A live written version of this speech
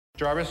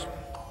Jarvis,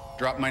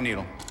 drop my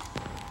needle.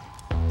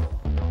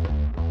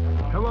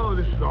 Hello,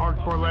 this is the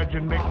hardcore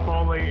legend Mick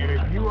Foley, and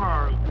if you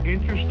are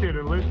interested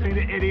in listening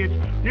to idiots,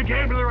 you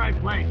came to the right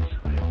place.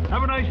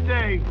 Have a nice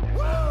day.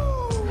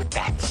 Woo!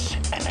 That's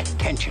an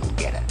attention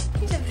getter.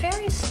 He's a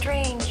very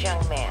strange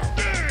young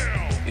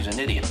man. He's an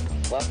idiot.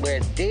 What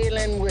we're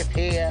dealing with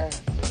here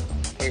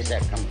is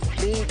a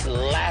complete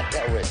lack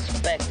of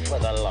respect for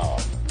the law.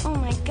 Oh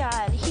my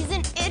God, he's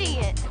an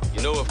idiot.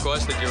 You know, of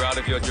course, that you're out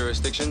of your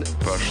jurisdiction.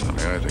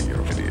 Personally, I think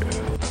you're an idiot.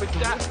 But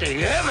that's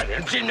the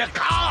evidence in the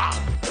car.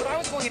 But I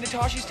was going into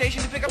Toshi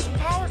Station to pick up some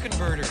power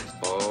converters.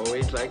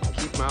 Always like to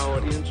keep my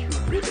audience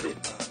riveted.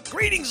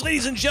 Greetings,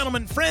 ladies and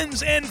gentlemen,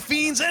 friends and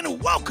fiends,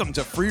 and welcome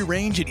to Free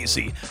Range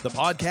Idiocy, the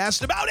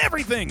podcast about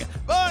everything,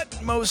 but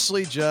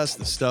mostly just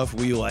the stuff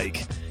we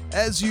like.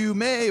 As you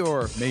may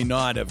or may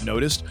not have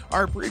noticed,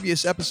 our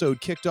previous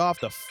episode kicked off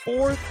the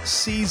 4th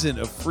season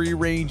of Free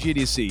Range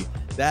Idiocy,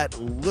 that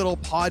little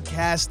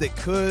podcast that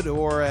could,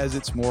 or as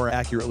it's more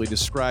accurately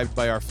described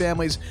by our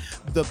families,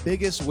 the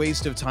biggest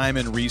waste of time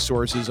and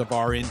resources of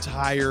our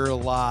entire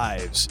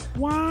lives.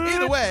 What?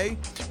 Either way,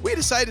 we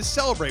decided to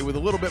celebrate with a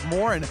little bit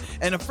more, and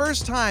the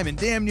first time in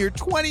damn near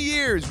 20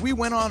 years, we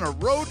went on a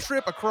road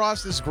trip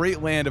across this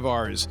great land of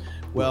ours.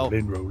 Well,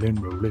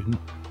 Rolling.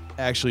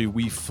 Actually,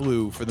 we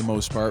flew for the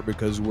most part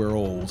because we're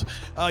old.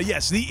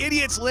 Yes, the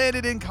idiots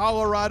landed in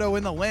Colorado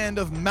in the land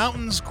of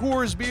mountains,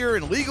 Coors beer,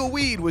 and legal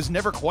weed was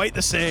never quite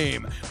the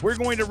same. We're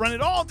going to run it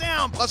all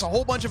down, plus a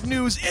whole bunch of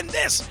news in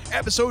this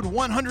episode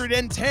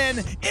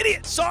 110,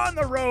 Idiots on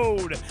the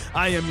Road.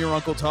 I am your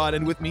Uncle Todd,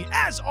 and with me,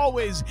 as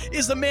always,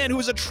 is the man who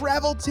is a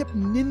travel tip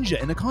ninja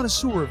and a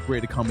connoisseur of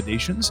great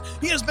accommodations.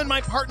 He has been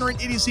my partner in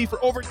idiocy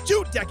for over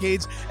 2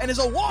 decades and is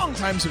a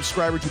longtime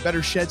subscriber to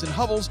Better Sheds and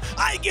Hovels.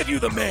 I give you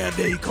the man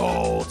they call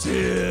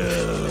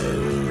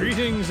Tim.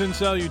 Greetings and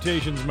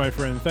salutations, my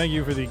friend. Thank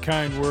you for the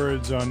kind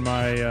words on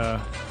my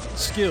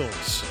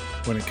skills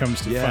when it comes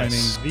to finding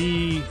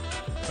the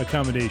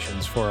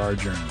accommodations for our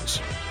journeys.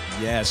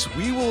 Yes,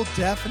 we will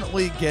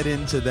definitely get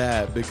into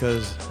that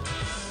because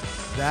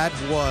that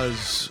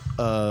was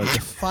a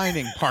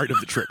defining part of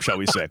the trip, shall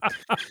we say.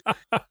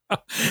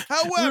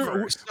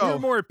 However, we were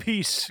more at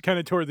peace kind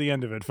of toward the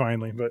end of it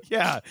finally, but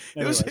yeah,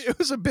 anyways. it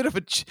was a bit of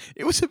it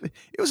was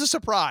a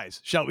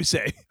surprise, shall we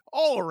say.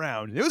 All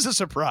around. It was a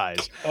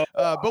surprise.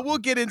 But we'll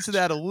get into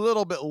that a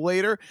little bit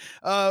later.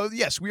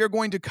 Yes, we are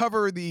going to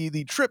cover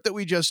the trip that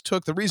we just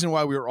took, the reason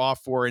why we were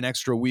off for an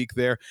extra week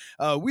there.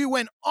 We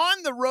went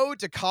on the road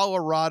to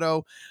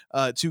Colorado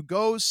to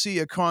go see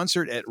a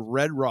concert at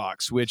Red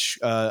Rocks, which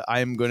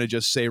I am going to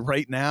just say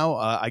right now,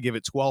 I give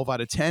it 12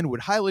 out of 10,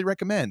 would highly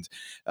recommend.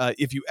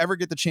 If you ever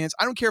get the chance,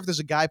 I don't care if there's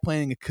a guy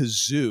playing a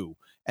kazoo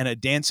and a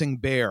dancing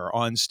bear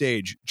on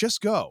stage, just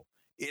go.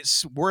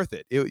 It's worth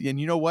it. And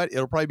you know what?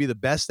 It'll probably be the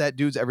best that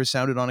dude's ever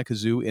sounded on a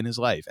kazoo in his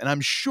life. And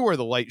I'm sure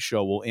the light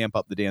show will amp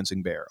up the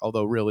dancing bear.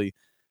 Although, really,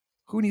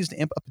 who needs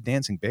to amp up a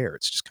dancing bear?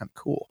 It's just kind of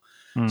cool,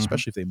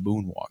 especially if they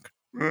moonwalk.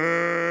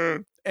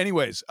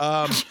 Anyways,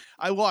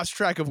 I lost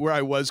track of where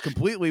I was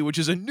completely, which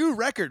is a new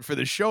record for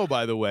the show,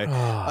 by the way.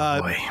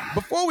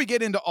 Before we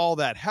get into all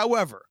that,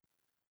 however,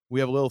 we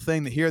have a little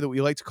thing here that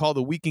we like to call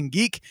the Week in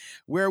Geek,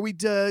 where we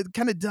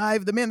kind of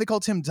dive. The man they call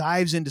Tim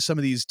dives into some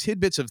of these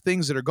tidbits of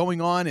things that are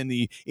going on in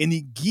the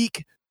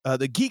geek,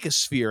 the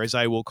geekosphere, as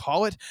I will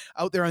call it,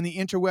 out there on the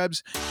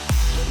interwebs.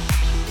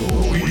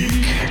 The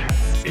Week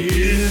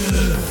in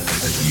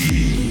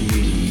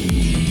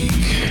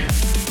Geek.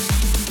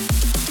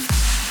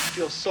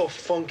 Feels so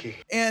funky.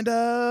 And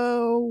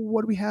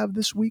what do we have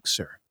this week,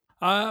 sir?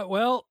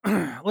 Well,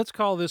 let's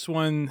call this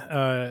one,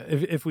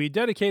 if we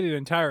dedicate an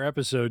entire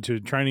episode to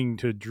trying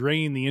to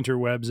drain the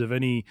interwebs of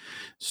any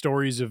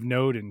stories of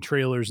note and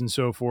trailers and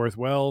so forth,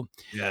 well,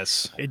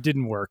 yes, it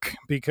didn't work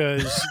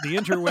because the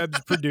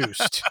interwebs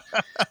produced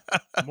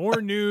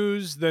more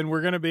news than we're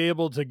going to be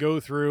able to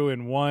go through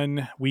in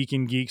one Week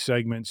in Geek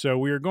segment. So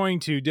we are going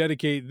to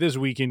dedicate this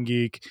Week in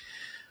Geek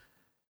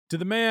to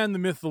the man, the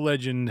myth, the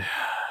legend,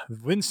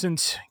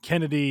 Vincent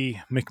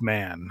Kennedy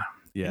McMahon.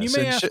 Yes. And you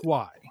may ask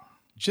why.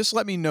 Just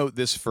let me note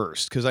this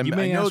first, because I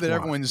know that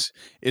everyone's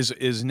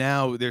is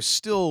now they're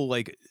still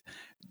in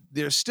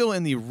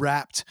the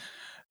wrapped,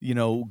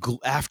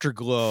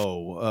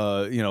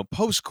 afterglow,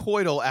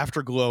 post-coital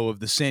afterglow of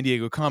the San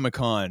Diego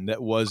Comic-Con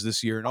that was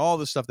this year and all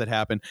the stuff that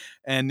happened.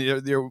 And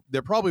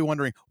they're probably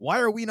wondering, why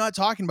are we not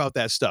talking about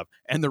that stuff?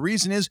 And the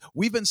reason is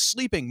we've been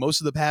sleeping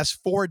most of the past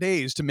 4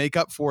 days to make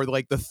up for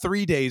the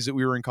 3 days that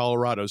we were in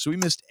Colorado. So we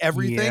missed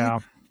everything. Yeah.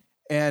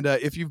 And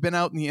if you've been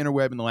out in the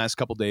interweb in the last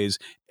couple days,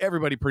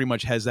 everybody pretty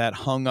much has that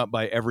hung up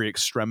by every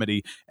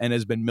extremity and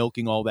has been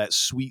milking all that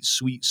sweet,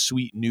 sweet,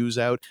 sweet news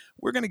out.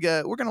 We're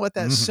gonna let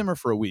that simmer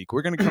for a week.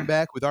 We're gonna come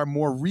back with our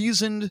more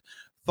reasoned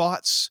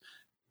thoughts.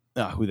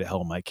 Who the hell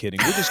am I kidding?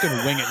 We're just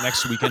gonna wing it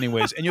next week,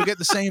 anyways, and you'll get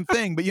the same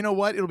thing. But you know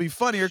what? It'll be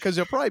funnier because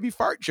there'll probably be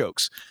fart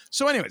jokes.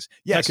 So, anyways,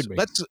 yes,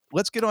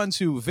 let's get on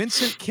to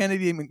Vincent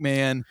Kennedy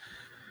McMahon.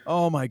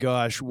 Oh my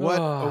gosh, what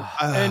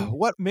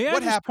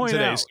happened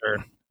today,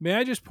 sir? May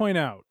I just point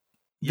out,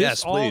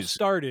 this all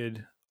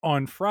started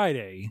on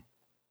Friday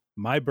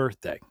my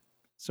birthday.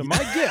 So my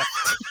gift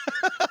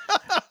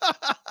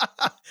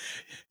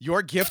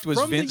Your gift was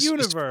from Vince the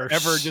universe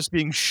ever just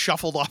being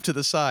shuffled off to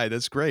the side.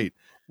 That's great.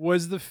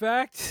 was the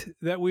fact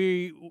that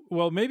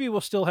maybe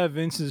we'll still have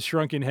Vince's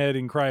shrunken head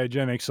in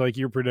cryogenics like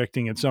you're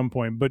predicting at some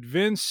point, but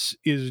Vince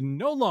is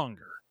no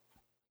longer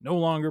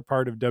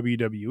part of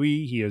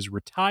WWE. He is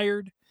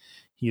retired.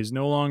 He is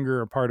no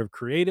longer a part of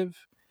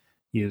creative.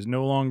 He is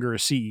no longer a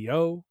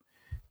CEO.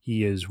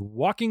 He is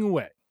walking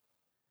away.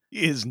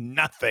 He is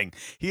nothing.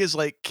 He is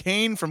like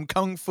Kane from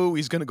Kung Fu.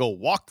 He's going to go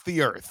walk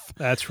the earth.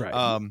 That's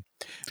right.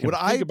 What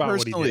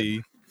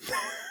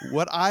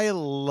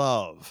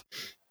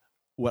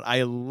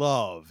I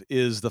love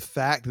is the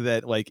fact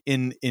that like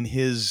in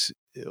his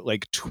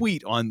like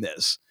tweet on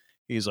this,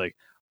 he's like,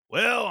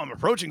 well, I'm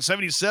approaching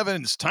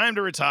 77. It's time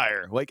to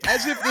retire. Like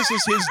as if this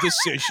is his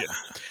decision.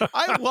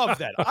 I love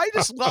that. I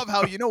just love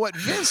how, you know what?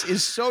 Vince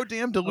is so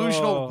damn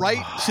delusional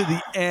right to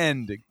the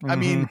end. Mm-hmm. I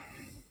mean,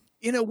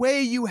 in a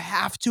way, you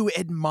have to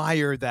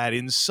admire that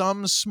in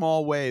some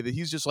small way that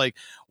he's just like,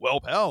 well,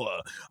 pal,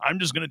 I'm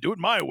just going to do it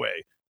my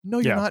way. No,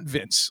 you're not,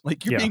 Vince.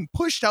 Like you're being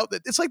pushed out.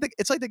 It's like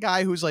the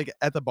guy who's like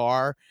at the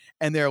bar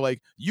and they're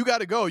like, you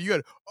got to go. You got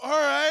to, all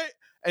right.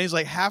 And he's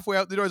like halfway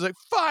out the door. He's like,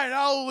 fine,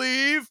 I'll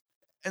leave.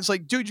 And it's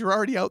like, dude, you're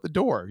already out the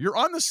door. You're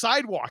on the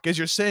sidewalk as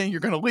you're saying you're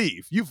going to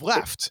leave. You've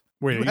left.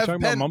 Wait, are you talking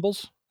about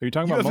Mumbles? Are you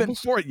talking about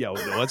Mumbles?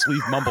 Let's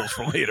leave Mumbles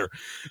for later.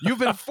 You've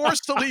been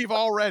forced to leave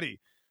already.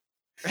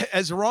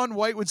 As Ron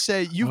White would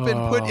say, you've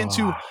been put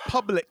into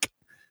public,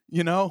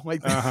 you know,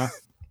 like, yes.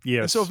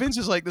 And so Vince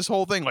is like this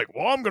whole thing, like,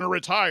 well, I'm going to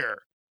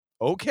retire.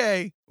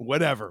 Okay,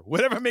 whatever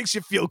makes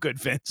you feel good,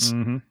 Vince.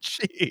 Mm-hmm.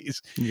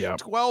 Jeez. Yeah.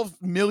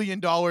 $12 million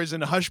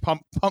in hush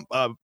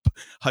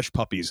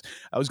puppies.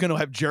 I was going to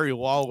have Jerry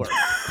Lawler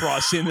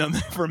cross in on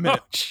for a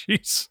minute.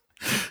 Jeez.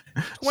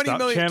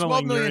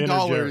 $12 million.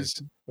 Oh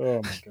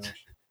my gosh.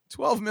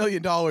 $12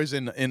 million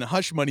in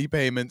hush money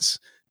payments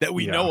that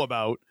we know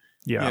about.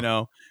 Yeah. You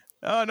know.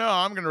 Oh no,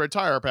 I'm going to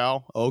retire,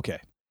 pal. Okay.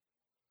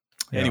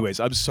 Yeah.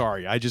 Anyways, I'm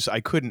sorry. I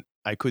couldn't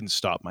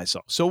stop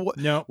myself. So what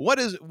are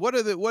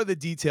the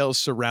details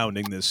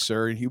surrounding this,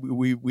 sir?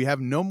 We have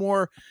no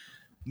more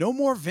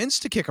Vince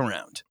to kick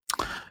around.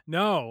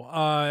 No,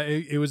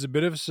 it was a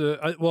bit of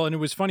and it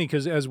was funny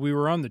because as we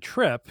were on the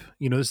trip,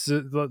 you know,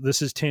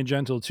 this is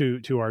tangential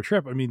to our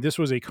trip. I mean, this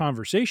was a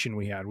conversation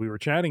we had. We were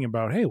chatting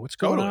about, hey, what's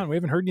going on? We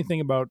haven't heard anything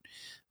about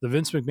the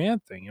Vince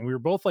McMahon thing, and we were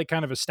both like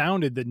kind of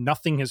astounded that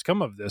nothing has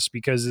come of this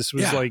because this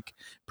was like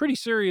pretty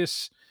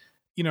serious,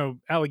 you know,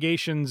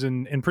 allegations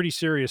and pretty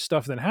serious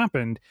stuff that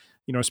happened.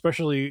 You know,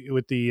 especially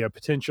with the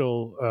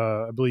potential,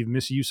 I believe,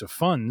 misuse of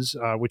funds,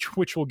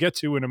 which we'll get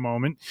to in a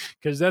moment,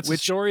 because that's a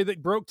story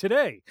that broke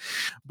today.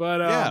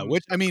 But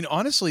which I mean,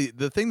 honestly,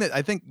 the thing that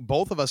I think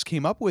both of us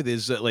came up with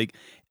is that like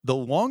the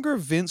longer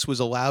Vince was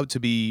allowed to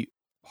be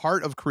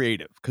part of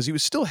creative, because he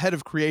was still head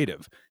of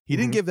creative, he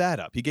didn't give that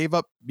up. He gave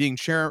up being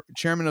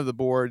chairman of the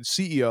board,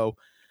 CEO.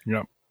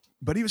 Yeah,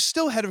 but he was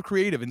still head of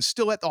creative and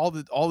still at all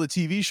the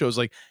TV shows.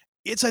 Like,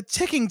 it's a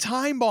ticking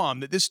time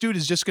bomb that this dude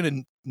is just going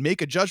to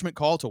make a judgment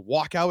call to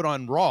walk out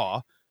on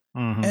Raw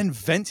and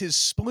vent his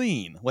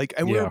spleen. Like,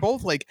 and we were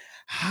both like,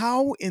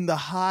 how in the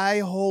high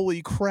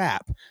holy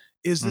crap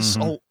is this?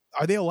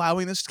 Are they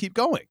allowing this to keep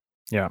going?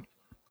 Yeah.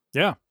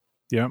 But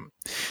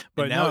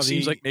now it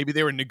seems like maybe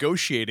they were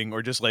negotiating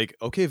or just like,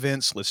 okay,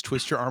 Vince, let's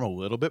twist your arm a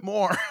little bit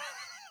more.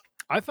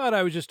 I thought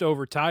I was just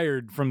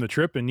overtired from the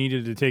trip and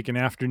needed to take an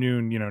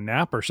afternoon, you know,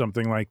 nap or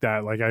something like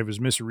that. Like I was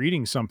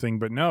misreading something,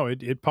 but no,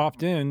 it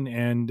popped in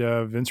and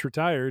Vince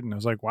retired. And I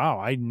was like,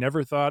 wow, I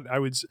never thought I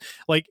would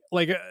like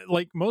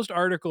most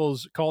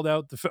articles called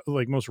out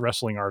like most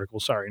wrestling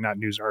articles, sorry, not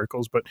news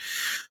articles, but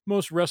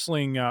most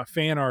wrestling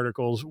fan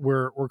articles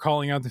were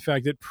calling out the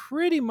fact that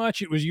pretty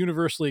much it was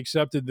universally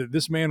accepted that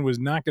this man was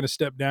not going to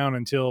step down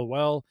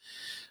until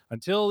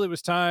it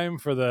was time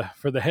for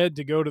the head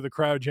to go to the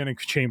cryogenic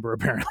chamber,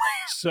 apparently.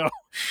 So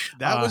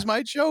that was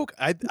my joke.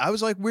 I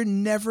was like, we're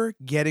never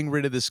getting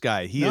rid of this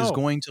guy. He is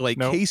going to like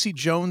Casey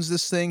Jones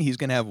this thing. He's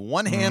going to have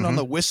one hand on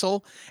the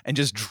whistle and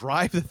just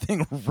drive the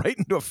thing right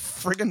into a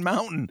friggin'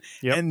 mountain.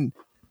 Yep. And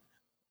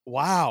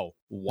wow.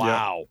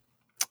 Yep.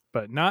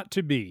 But not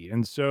to be.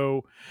 And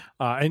so,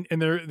 and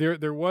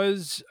there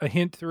was a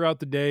hint throughout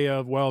the day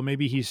of, well,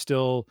 maybe he's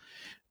still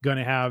going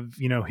to have,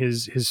 you know,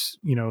 his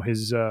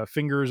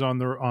fingers on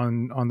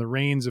the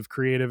reins of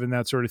creative and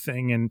that sort of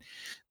thing. And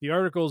the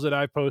articles that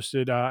I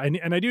posted,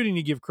 and I do need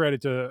to give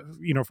credit to,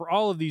 you know, for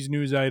all of these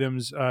news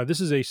items. This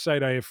is a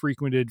site I have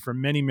frequented for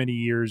many, many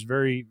years.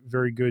 Very,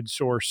 very good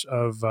source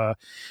of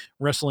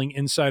wrestling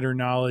insider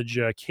knowledge.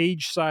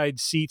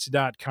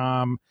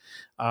 CagesideSeats.com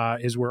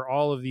is where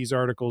all of these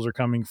articles are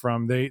coming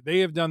from. They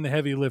have done the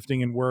heavy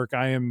lifting and work.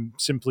 I am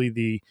simply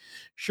the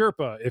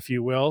Sherpa, if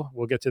you will.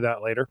 We'll get to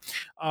that later.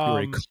 You're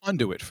a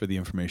conduit for the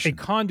information. A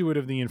conduit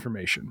of the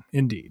information,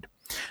 indeed.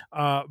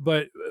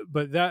 But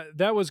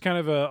that was kind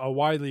of a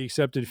widely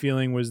accepted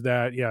feeling, was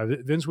that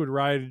Vince would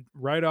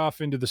ride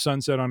off into the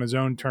sunset on his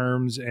own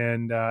terms,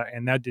 and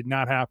that did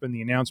not happen.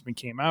 The announcement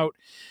came out.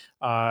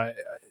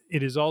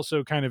 it is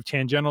also kind of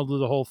tangential to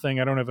the whole thing.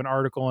 I don't have an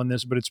article on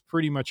this, but it's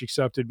pretty much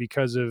accepted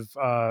because of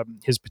I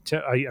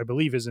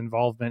believe his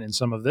involvement in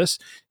some of this.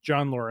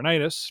 John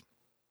Laurinaitis,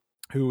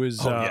 who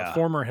is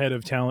former head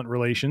of talent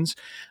relations.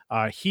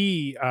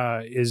 He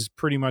is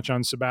pretty much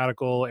on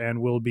sabbatical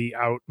and will be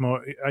out.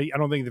 I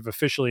don't think they've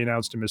officially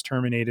announced him as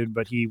terminated,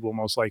 but he will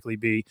most likely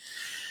be.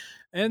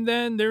 And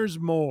then there's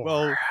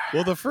more.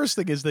 Well, the first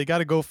thing is they got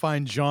to go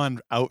find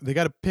John out. They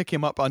got to pick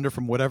him up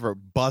from whatever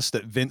bus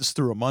that Vince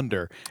threw him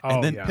under,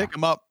 and then pick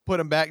him up, put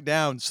him back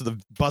down so the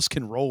bus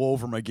can roll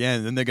over him again.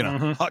 And then they're going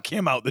to huck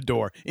him out the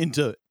door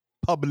into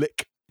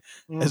public,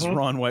 as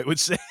Ron White would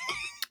say.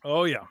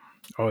 Oh, yeah.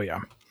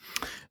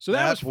 So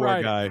that was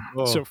Friday. Guy.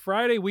 Oh. So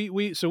Friday,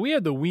 we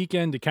had the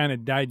weekend to kind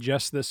of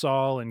digest this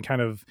all and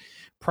kind of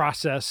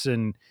process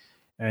and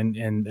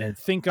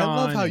think on. I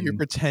love how you're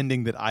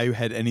pretending that I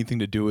had anything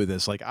to do with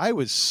this. Like, I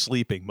was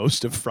sleeping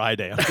most of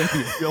Friday. I'm going to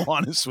be real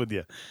honest with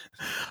you.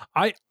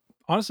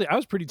 Honestly, I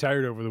was pretty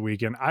tired over the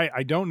weekend.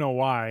 I don't know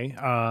why.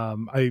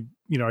 I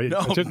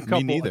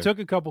took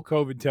a couple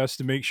COVID tests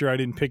to make sure I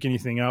didn't pick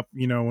anything up,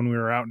 when we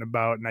were out and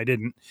about, and I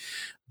didn't.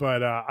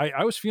 But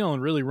I was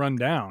feeling really run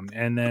down,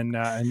 and then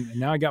and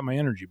now I got my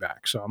energy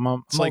back. So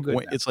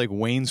it's like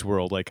Wayne's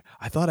World. Like,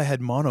 I thought I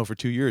had mono for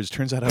 2 years.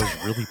 Turns out I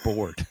was really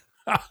bored.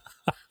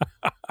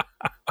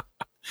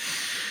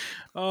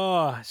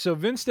 So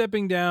Vince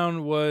stepping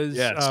down was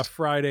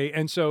Friday.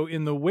 And so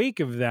in the wake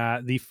of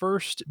that, the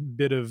first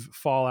bit of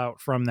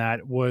fallout from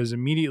that was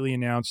immediately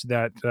announced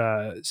that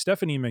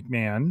Stephanie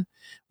McMahon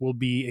will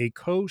be a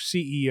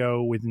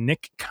co-CEO with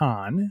Nick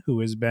Khan, who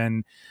has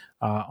been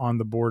on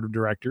the board of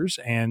directors.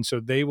 And so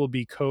they will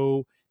be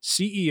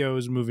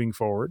co-CEOs moving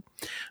forward.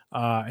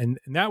 And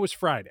that was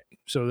Friday.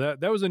 So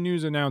that was the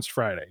news announced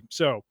Friday.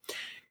 So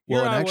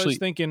I was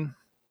thinking...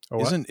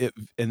 Isn't it?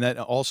 And that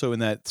also in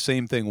that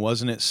same thing,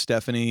 wasn't it?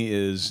 Stephanie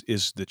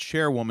is the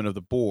chairwoman of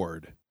the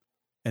board,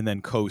 and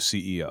then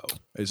co-CEO.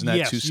 Isn't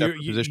that two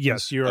separate positions?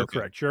 Yes, you are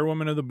correct.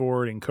 Chairwoman of the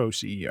board and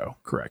co-CEO.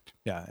 Correct.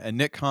 Yeah, and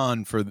Nick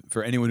Khan,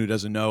 for anyone who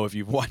doesn't know, if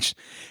you've watched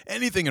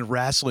anything in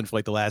wrestling for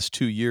like the last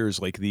 2 years,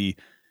 like the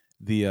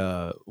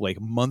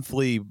like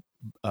monthly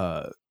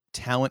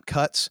talent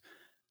cuts.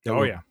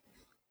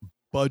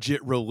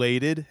 Budget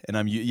related, and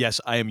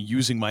I am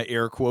using my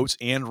air quotes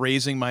and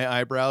raising my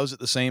eyebrows at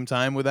the same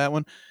time with that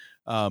one.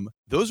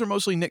 Those are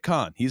mostly Nick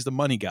Khan. He's the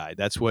money guy.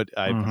 That's what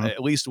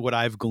at least what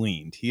I've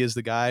gleaned. He is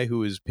the guy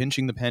who is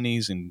pinching the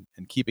pennies and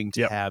keeping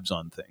tabs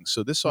on things.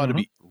 So this ought to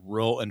be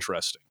real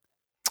interesting.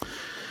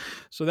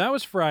 So that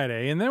was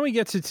Friday, and then we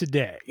get to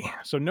today.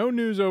 So no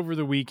news over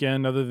the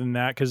weekend other than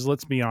that, because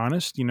let's be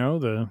honest,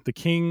 the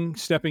king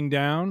stepping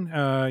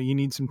down, you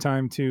need some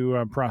time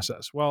to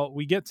process. Well,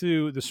 we get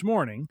to this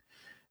morning,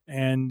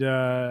 and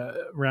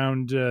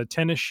around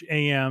 10-ish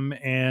a.m.,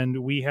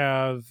 and we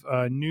have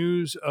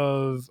news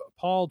of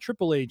Paul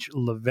Triple H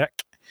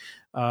Levesque.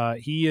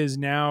 He has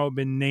now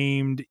been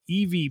named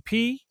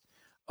EVP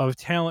of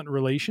Talent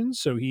Relations,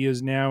 so he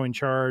is now in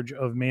charge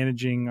of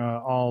managing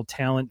all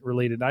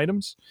talent-related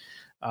items,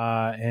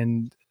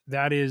 and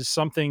that is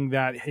something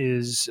that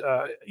is,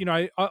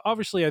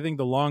 obviously I think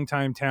the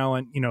longtime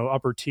talent,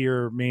 upper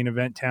tier main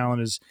event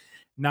talent is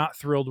not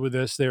thrilled with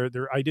this.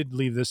 I did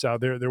leave this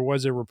out. There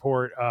was a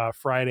report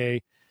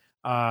Friday,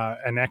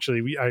 and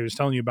actually I was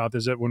telling you about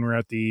this when we were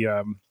at the.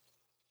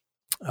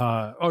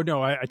 I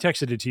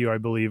texted it to you, I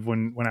believe,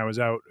 when I was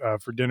out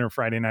for dinner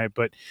Friday night.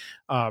 But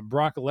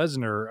Brock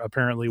Lesnar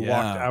apparently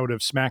walked out of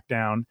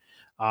SmackDown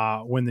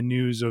when the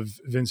news of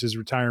Vince's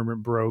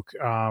retirement broke.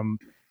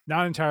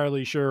 Not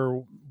entirely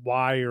sure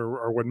why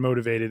or what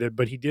motivated it,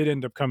 but he did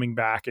end up coming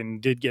back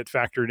and did get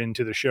factored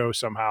into the show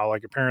somehow.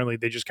 Like, apparently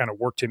they just kind of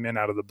worked him in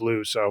out of the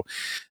blue. So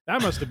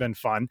that must have been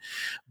fun.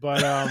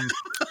 But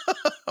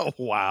oh,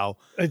 wow.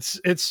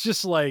 It's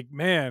just like,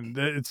 man,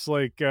 it's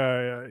like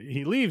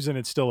he leaves and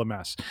it's still a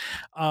mess.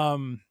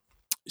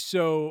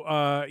 So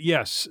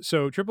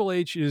Triple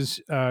H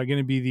is going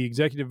to be the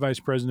executive vice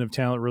president of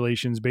talent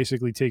relations,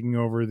 basically taking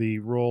over the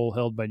role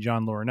held by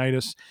John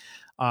Laurinaitis.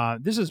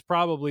 This is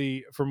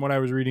probably, from what I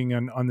was reading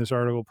on this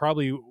article,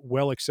 probably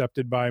well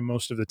accepted by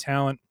most of the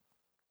talent.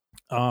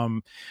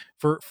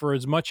 For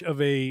as much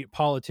of a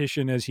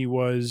politician as he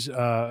was,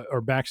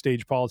 or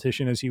backstage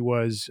politician as he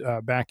was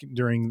back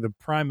during the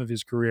prime of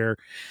his career,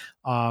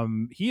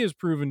 he has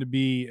proven to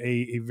be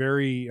a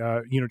very,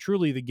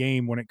 truly the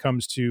game when it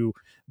comes to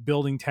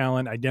building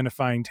talent,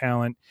 identifying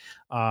talent.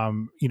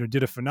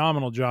 Did a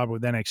phenomenal job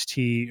with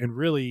NXT, and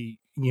really,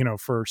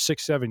 for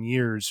 6-7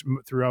 years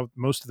throughout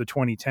most of the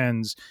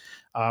 2010s,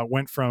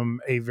 went from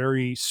a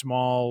very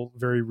small,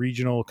 very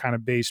regional kind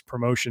of based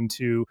promotion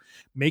to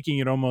making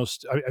it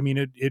almost,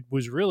 it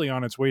was really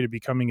on its way to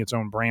becoming its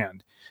own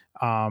brand.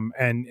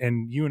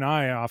 And you and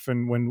I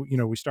often, when,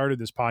 we started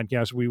this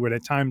podcast, we would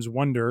at times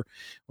wonder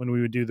when we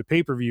would do the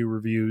pay-per-view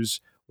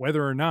reviews,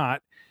 whether or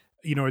not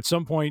at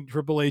some point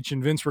Triple H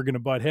and Vince were going to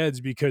butt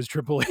heads because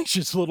Triple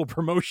H's little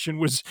promotion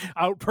was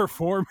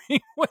outperforming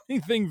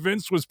anything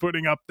Vince was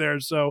putting up there.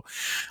 So,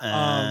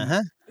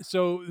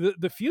 so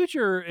the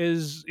future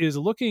is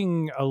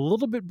looking a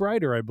little bit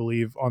brighter, I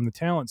believe, on the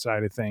talent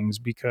side of things,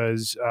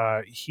 because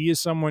he is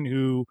someone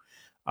who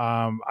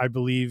I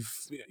believe,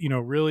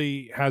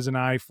 really has an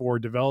eye for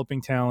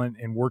developing talent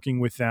and working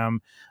with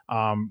them.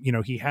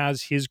 He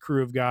has his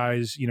crew of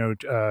guys,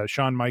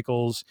 Shawn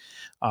Michaels,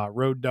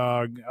 Road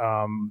Dogg.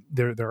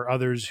 There are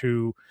others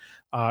who,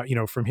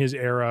 from his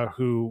era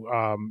who,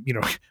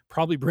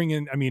 probably bring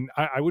in,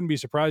 I wouldn't be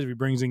surprised if he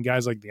brings in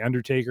guys like The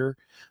Undertaker,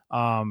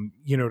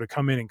 to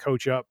come in and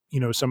coach up,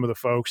 some of the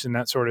folks and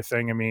that sort of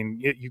thing. I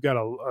mean,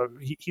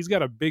 he's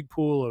got a big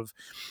pool of,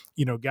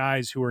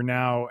 guys who are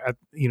now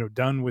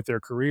done with their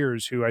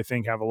careers, who I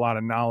think have a lot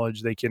of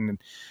knowledge they can,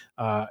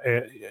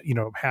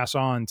 pass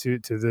on to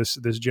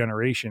this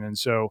generation. And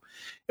so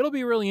it'll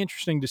be really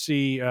interesting to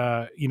see,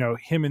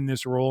 him in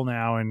this role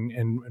now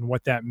and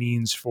what that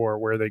means for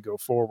where they go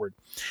forward.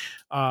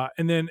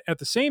 And then at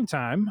the same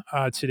time,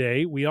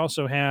 today, we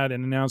also had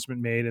an announcement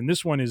made, and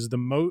this one is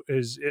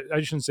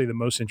I shouldn't say the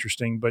most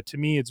interesting, but to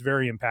me, it's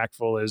very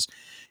impactful. Is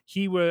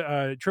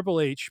Triple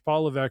H,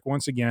 Paul Levesque,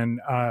 once again,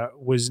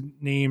 was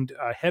named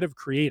head of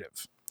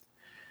creative.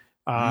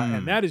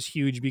 And that is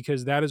huge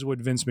because that is what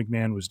Vince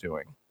McMahon was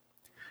doing.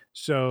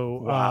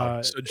 So,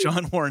 wow. So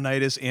John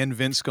Laurinaitis and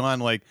Vince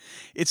gone, like,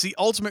 it's the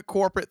ultimate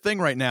corporate thing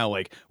right now.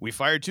 Like, we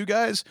fired 2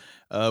 guys.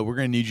 We're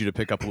going to need you to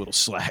pick up a little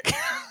slack.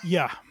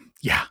 Yeah.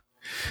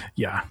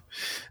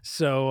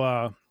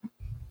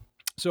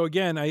 So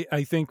again,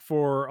 I think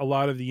for a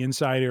lot of the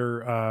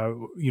insider,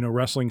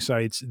 wrestling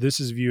sites, this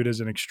is viewed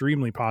as an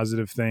extremely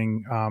positive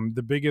thing.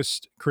 The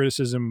biggest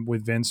criticism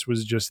with Vince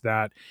was just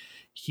that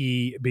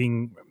he,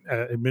 being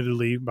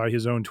admittedly by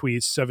his own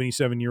tweets,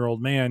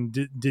 77-year-old man,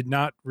 did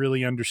not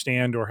really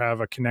understand or have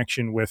a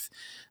connection with,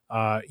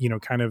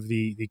 kind of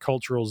the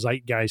cultural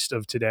zeitgeist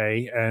of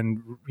today,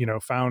 and,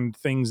 found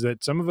things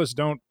that some of us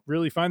don't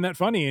really find that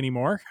funny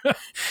anymore,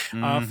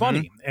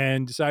 funny,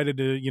 and decided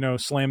to,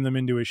 slam them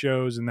into his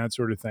shows and that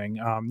sort of thing.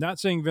 Not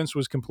saying Vince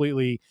was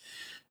completely,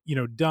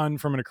 done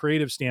from a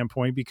creative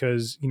standpoint,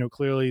 because,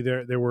 clearly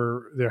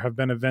there have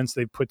been events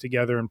they've put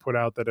together and put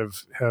out that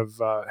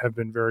have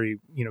been very,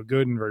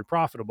 good and very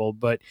profitable.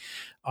 But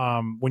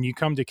when you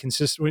come to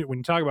when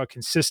you talk about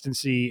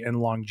consistency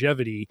and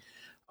longevity,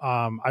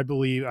 I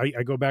believe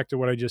I go back to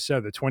what I just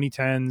said, the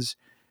 2010s.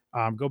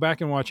 Go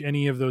back and watch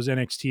any of those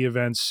NXT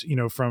events,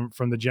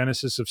 from the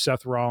genesis of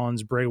Seth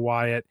Rollins, Bray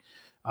Wyatt,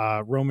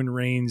 Roman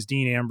Reigns,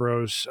 Dean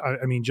Ambrose.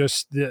 I mean,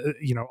 just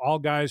all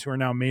guys who are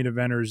now main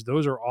eventers.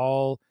 Those are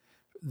all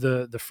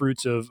the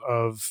fruits of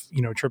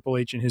Triple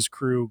H and his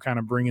crew kind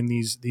of bringing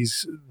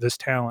this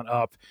talent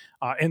up,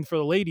 and for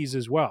the ladies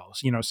as well.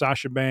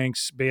 Sasha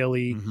Banks,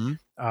 Bayley,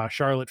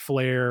 Charlotte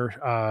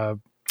Flair,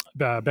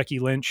 Becky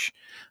Lynch,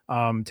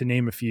 to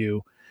name a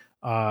few.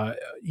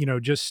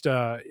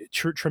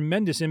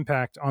 Tremendous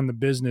impact on the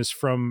business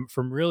from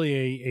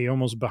really a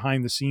almost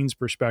behind the scenes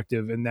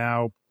perspective, and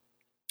now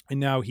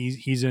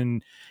he's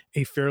in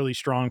a fairly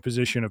strong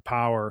position of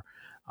power,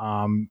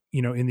 in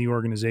the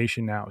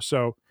organization now.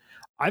 So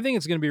I think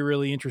it's going to be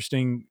really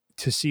interesting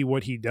to see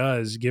what he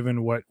does,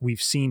 given what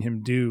we've seen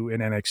him do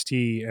in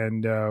NXT.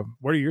 And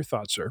what are your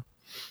thoughts, sir?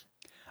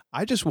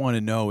 I just want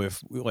to know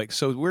if,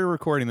 so we're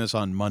recording this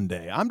on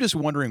Monday. I'm just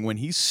wondering, when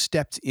he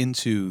stepped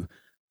into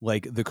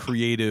the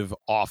creative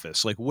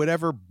office,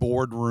 whatever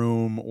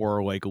boardroom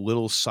or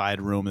little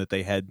side room that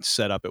they had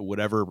set up at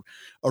whatever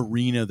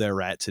arena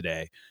they're at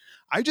today,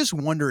 I just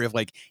wonder if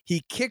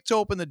he kicked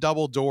open the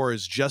double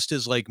doors just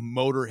as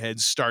Motorhead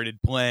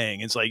started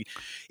playing. It's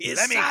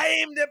it's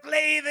time to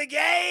play the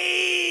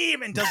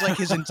game, and does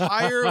his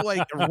entire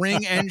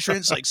ring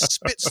entrance,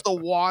 spits the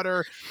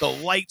water, the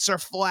lights are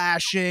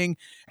flashing,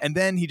 and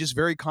then he just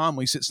very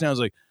calmly sits down.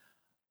 Is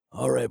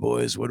all right,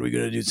 boys, what are we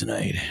gonna do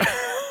tonight?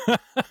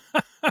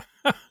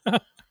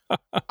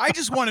 I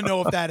just want to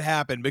know if that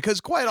happened, because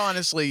quite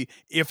honestly,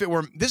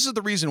 this is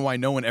the reason why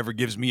no one ever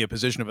gives me a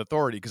position of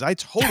authority, because I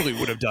totally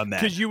would have done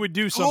that. Because you would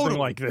do something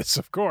like this,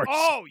 of course.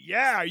 Oh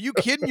yeah, are you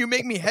kidding? You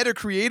make me head of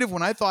creative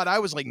when I thought I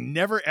was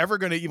never ever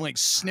going to even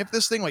sniff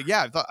this thing. I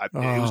thought it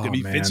was going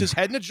to be Vince's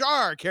head in a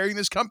jar carrying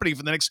this company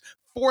for the next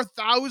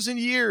 4,000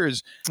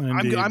 years.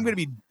 I'm going to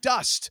be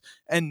dust,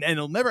 and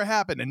it'll never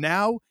happen. And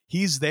now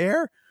he's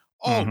there.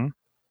 Oh,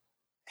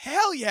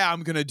 hell yeah,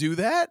 I'm going to do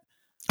that.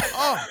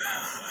 Oh.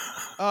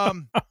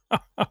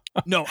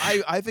 No,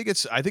 I think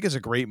it's a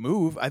great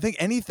move. I think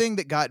anything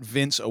that got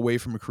Vince away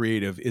from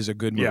creative is a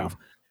good move.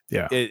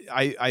 Yeah.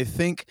 I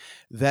think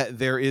that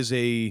there is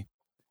a,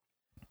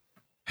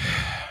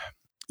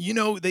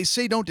 they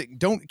say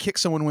don't kick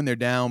someone when they're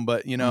down,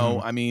 but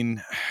I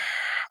mean,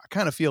 I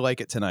kind of feel like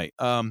it tonight.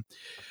 I'm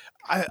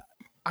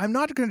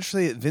not going to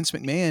say that Vince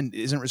McMahon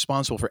isn't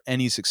responsible for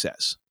any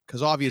success,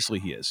 because obviously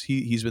he is.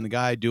 He's been the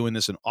guy doing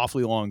this an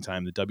awfully long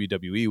time. The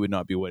WWE would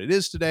not be what it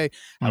is today.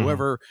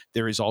 However,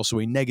 there is also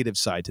a negative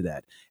side to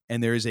that.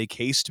 And there is a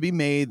case to be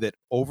made that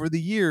over the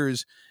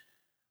years,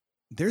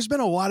 there's been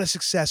a lot of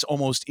success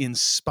almost in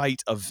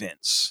spite of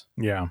Vince.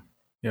 Yeah.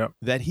 Yep.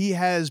 That he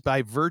has,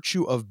 by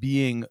virtue of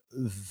being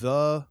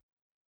the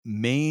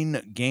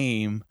main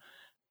game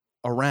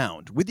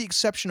around, with the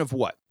exception of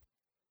what?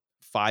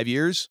 5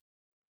 years?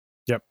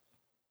 Yep.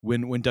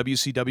 When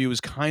WCW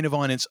was kind of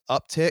on its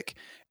uptick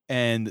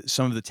and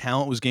some of the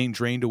talent was getting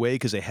drained away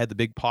because they had the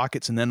big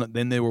pockets, and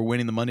then they were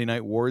winning the Monday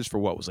Night Wars for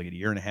what was like a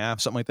year and a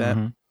half, something like that.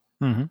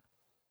 Mm-hmm. Mm-hmm.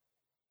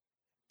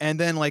 And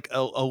then like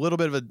a little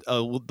bit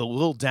of the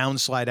little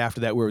downslide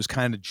after that, where it was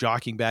kind of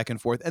jockeying back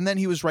and forth, and then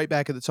he was right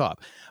back at the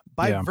top.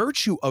 By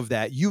virtue of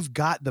that, you've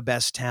got the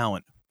best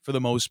talent for the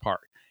most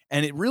part,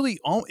 and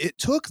it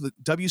took the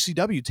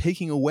WCW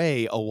taking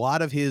away a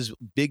lot of his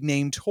big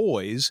name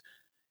toys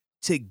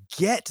to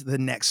get the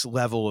next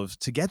level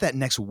to get that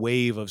next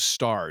wave of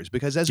stars,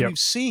 because as we've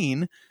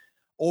seen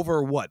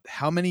over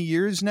how many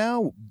years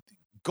now,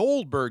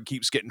 Goldberg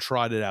keeps getting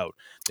trotted out.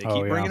 They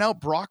keep bringing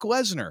out Brock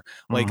Lesnar.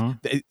 Like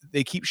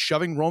they keep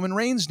shoving Roman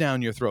Reigns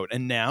down your throat.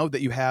 And now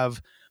that you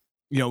have,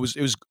 it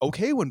was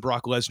okay when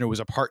Brock Lesnar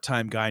was a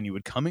part-time guy and you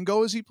would come and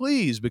go as he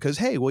pleased because,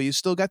 hey, well, you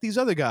still got these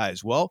other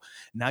guys. Well,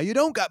 now you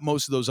don't got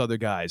most of those other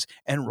guys.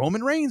 And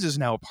Roman Reigns is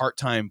now a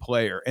part-time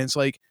player. And it's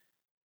like,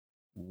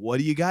 what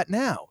do you got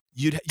now?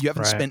 You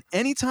haven't spent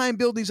any time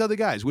building these other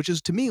guys, which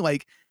is, to me,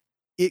 like,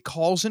 it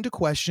calls into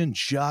question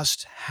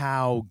just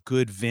how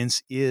good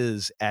Vince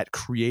is at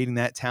creating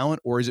that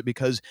talent. Or is it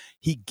because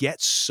he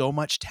gets so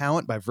much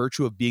talent by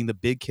virtue of being the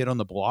big kid on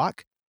the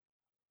block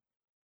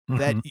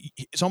that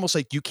it's almost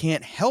like you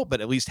can't help but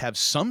at least have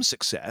some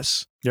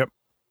success? Yep.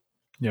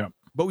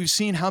 But we've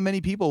seen how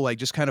many people like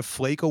just kind of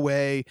flake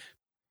away,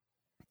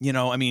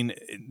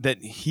 that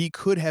he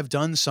could have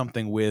done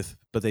something with,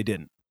 but they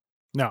didn't.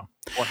 No.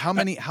 Or how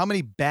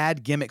many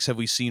bad gimmicks have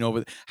we seen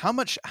how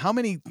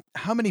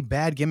many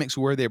bad gimmicks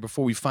were there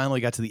before we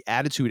finally got to the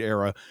Attitude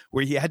Era,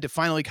 where he had to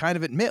finally kind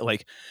of admit,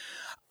 like,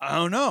 I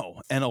don't know.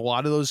 And a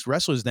lot of those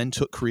wrestlers then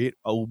took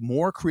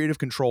more creative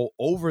control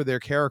over their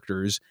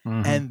characters,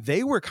 and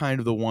they were kind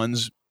of the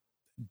ones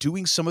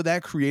doing some of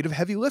that creative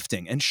heavy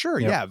lifting. And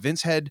sure,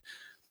 Vince had,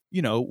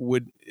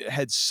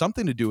 had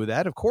something to do with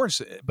that, of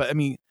course. But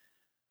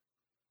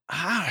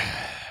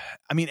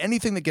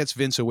anything that gets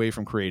Vince away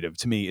from creative,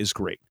 to me, is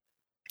great.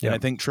 And I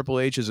think Triple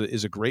H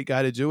is a great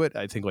guy to do it.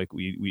 I think, like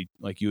we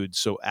like you had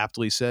so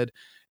aptly said,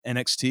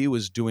 NXT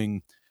was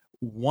doing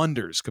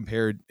wonders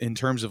compared in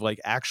terms of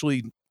like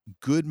actually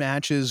good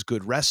matches,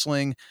 good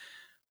wrestling,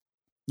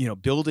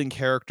 building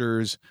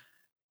characters,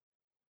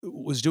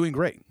 was doing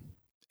great.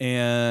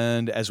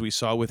 And as we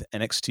saw with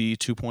NXT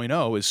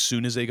 2.0, as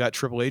soon as they got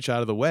Triple H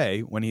out of the way,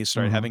 when he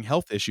started having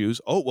health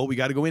issues, we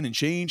got to go in and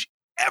change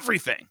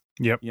everything.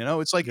 Yep.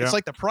 It's like it's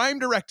like the prime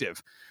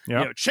directive.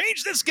 Yep.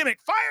 Change this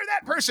gimmick, fire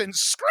that person,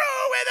 screw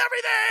with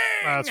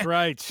everything. That's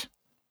right.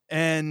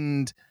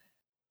 And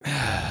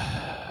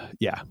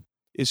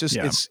it's just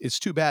it's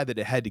too bad that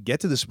it had to get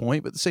to this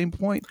point. But at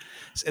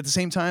the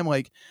same time,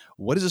 like,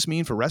 what does this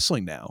mean for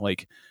wrestling now?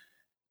 Like,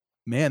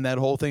 man, that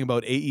whole thing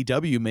about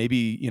AEW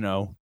maybe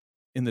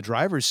in the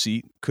driver's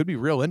seat could be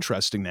real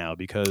interesting now,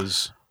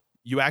 because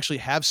you actually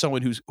have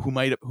someone who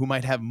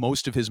might have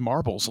most of his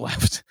marbles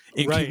left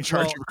in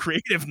charge of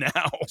creative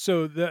now.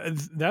 So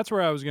that's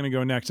where I was going to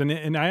go next,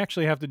 and I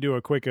actually have to do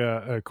a quick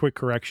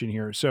correction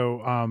here.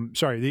 So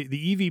sorry,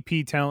 the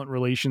EVP talent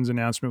relations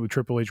announcement with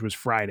Triple H was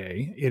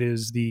Friday. It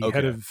is the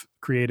head of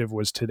creative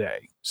was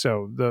today.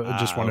 So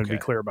just wanted to be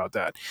clear about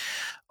that.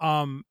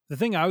 The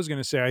thing I was going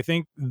to say, I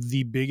think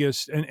the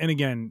biggest, and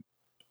again,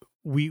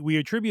 we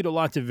attribute a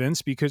lot to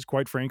Vince because,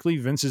 quite frankly,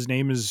 Vince's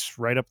name is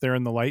right up there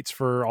in the lights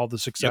for all the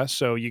success. Yep.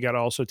 So you got to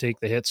also take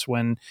the hits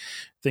when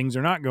things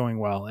are not going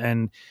well.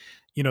 And,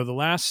 the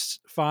last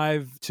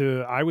 5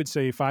 to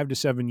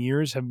 7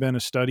 years have been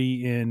a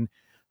study in,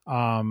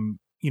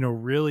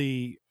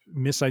 really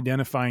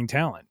misidentifying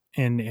talent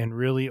and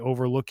really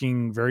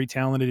overlooking very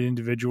talented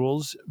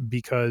individuals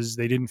because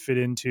they didn't fit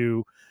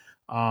into,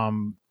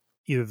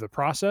 either the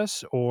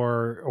process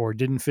or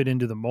didn't fit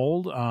into the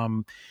mold.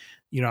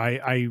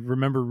 I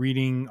remember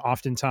reading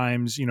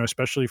oftentimes,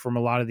 especially from a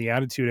lot of the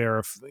Attitude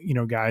Era,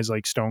 guys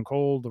like Stone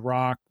Cold, The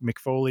Rock, Mick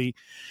Foley,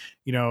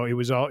 it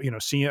was all,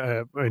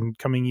 and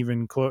coming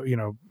even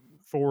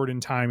forward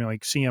in time,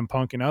 like CM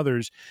Punk and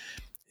others,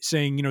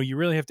 saying, you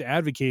really have to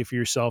advocate for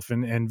yourself.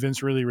 And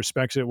Vince really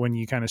respects it when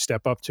you kind of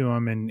step up to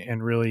him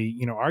and really,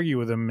 argue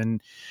with him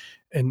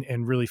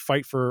and really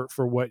fight for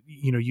what,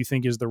 you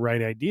think is the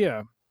right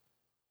idea.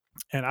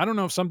 And I don't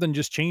know if something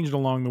just changed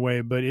along the way,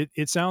 but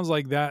it sounds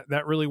like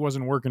that really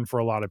wasn't working for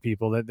a lot of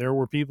people, that there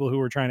were people who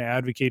were trying to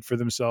advocate for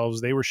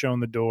themselves. They were shown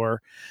the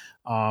door.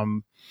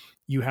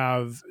 You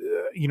have,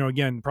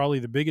 again, probably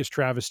the biggest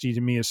travesty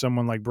to me is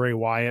someone like Bray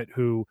Wyatt,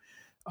 who,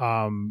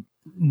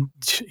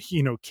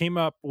 came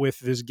up with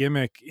this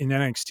gimmick in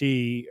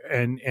NXT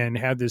and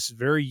had this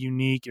very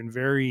unique and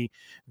very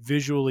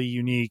visually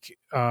unique,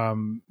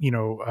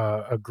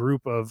 a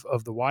group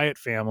of the Wyatt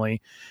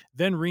family,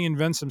 then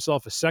reinvents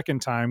himself a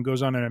second time,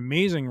 goes on an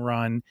amazing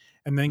run,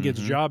 and then gets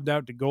jobbed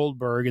out to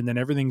Goldberg, and then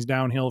everything's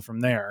downhill from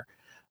there.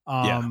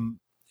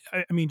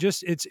 I mean,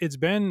 just it's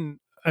been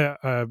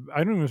I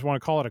don't even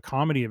want to call it a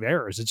comedy of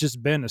errors. It's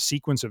just been a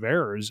sequence of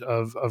errors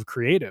of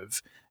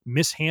creative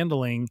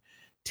mishandling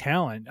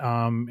talent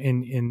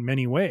in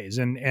many ways.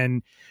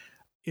 And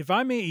if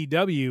I'm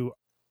AEW,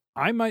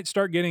 I might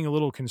start getting a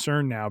little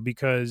concerned now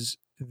because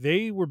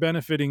they were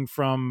benefiting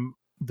from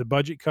the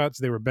budget cuts.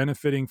 They were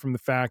benefiting from the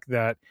fact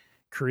that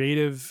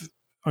creative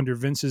under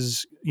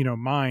Vince's,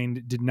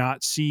 mind did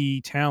not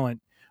see talent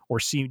or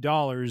see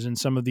dollars in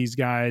some of these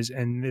guys.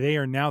 And they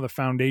are now the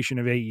foundation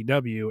of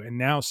AEW. And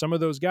now some of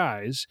those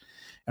guys,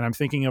 and I'm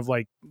thinking of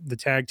like the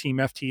tag team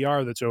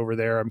FTR that's over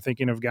there. I'm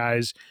thinking of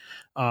guys,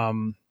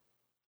 I'm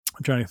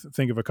trying to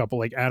think of a couple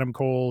like Adam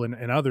Cole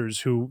and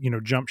others who,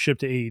 jump ship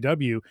to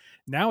AEW.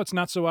 Now it's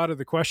not so out of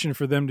the question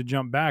for them to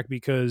jump back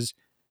because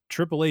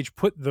Triple H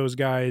put those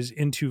guys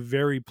into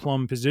very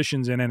plum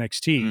positions in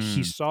NXT.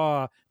 He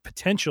saw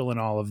potential in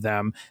all of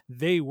them.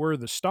 They were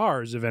the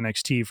stars of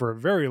NXT for a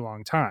very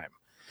long time.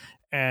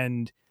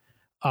 And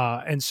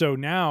so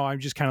now I'm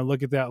just kind of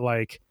look at that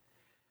like,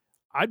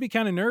 I'd be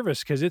kind of nervous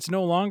because it's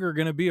no longer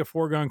going to be a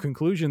foregone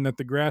conclusion that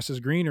the grass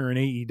is greener in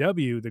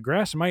AEW. The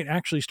grass might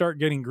actually start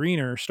getting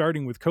greener,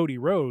 starting with Cody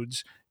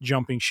Rhodes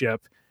jumping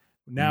ship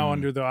now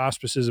under the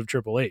auspices of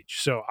Triple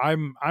H. So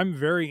I'm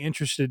very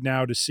interested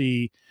now to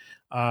see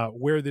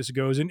where this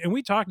goes. And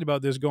we talked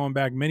about this going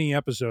back many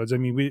episodes. I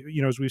mean,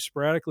 as we've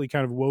sporadically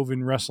kind of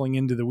woven wrestling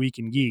into the Week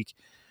in Geek,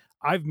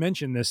 I've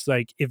mentioned this,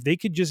 like if they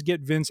could just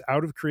get Vince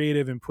out of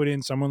creative and put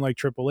in someone like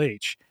Triple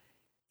H,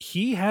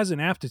 he has an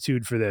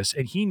aptitude for this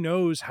and he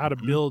knows how to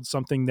build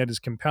something that is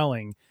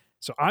compelling.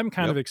 So I'm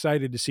kind of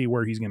excited to see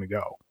where he's going to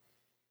go.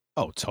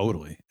 Oh,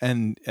 totally.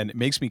 And it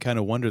makes me kind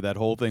of wonder that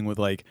whole thing with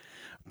like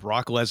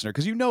Brock Lesnar,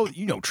 because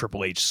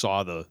Triple H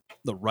saw the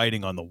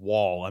writing on the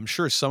wall. I'm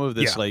sure some of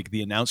this, like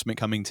the announcement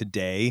coming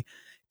today,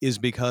 is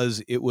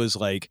because it was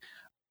like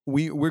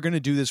we're going to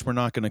do this. We're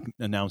not going to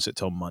announce it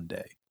till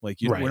Monday. Like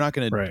we're not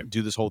going to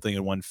do this whole thing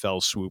in one fell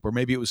swoop. Or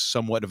maybe it was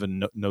somewhat of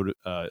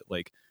a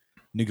like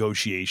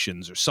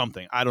negotiations or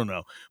something. I don't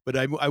know. But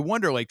I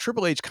wonder, like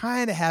Triple H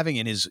kind of having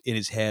in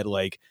his head,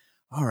 like,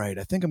 all right,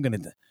 I think I'm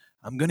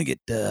gonna get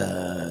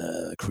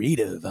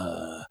creative,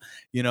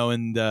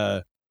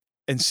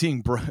 and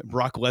seeing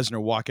Brock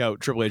Lesnar walk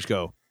out, Triple H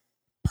go,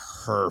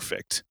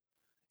 perfect.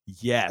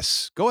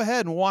 Yes, go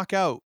ahead and walk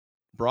out,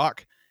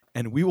 Brock,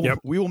 and we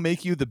will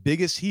make you the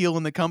biggest heel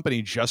in the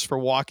company just for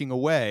walking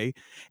away,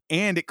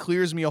 and it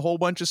clears me a whole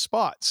bunch of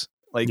spots.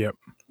 Like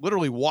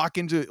literally walk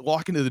into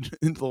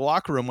the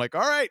locker room, like,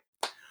 all right,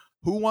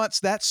 who wants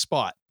that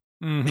spot?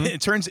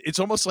 It's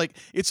almost like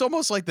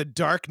the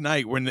Dark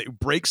Knight when it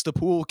breaks the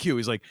pool cue.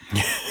 He's like,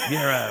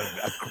 you're a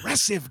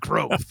aggressive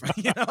growth.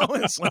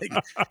 It's like,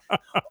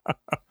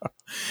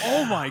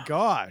 oh my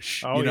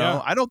gosh.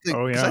 I don't think,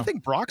 I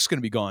think Brock's going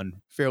to be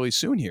gone fairly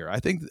soon here. I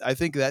think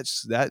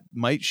that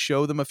might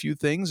show them a few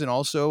things. And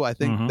also I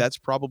think that's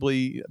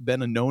probably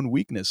been a known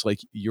weakness.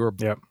 Like you're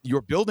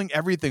building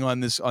everything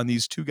on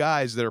these two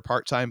guys that are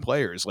part-time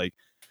players. Like,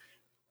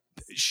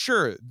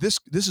 sure,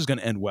 this is going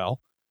to end well.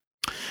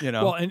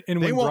 Well, and they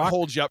when won't Brock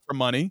hold you up for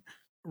money.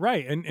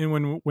 Right. And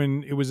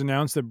when it was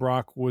announced that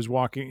Brock was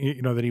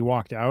walking, that he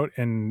walked out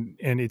and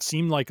it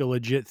seemed like a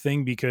legit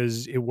thing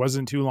because it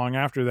wasn't too long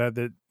after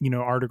that,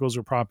 articles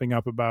were popping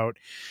up about,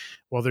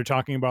 well, they're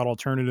talking about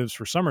alternatives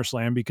for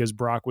SummerSlam because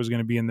Brock was going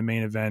to be in the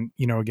main event,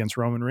 against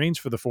Roman Reigns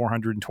for the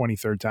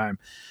 423rd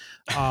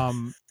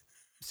time.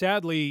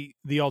 Sadly,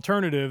 the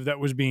alternative that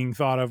was being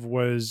thought of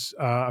was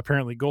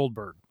apparently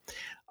Goldberg.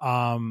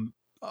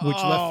 Which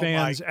left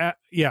fans,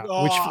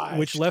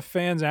 which left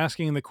fans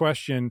asking the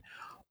question,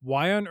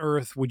 why on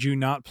earth would you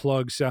not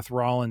plug Seth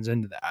Rollins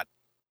into that?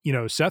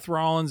 Seth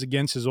Rollins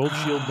against his old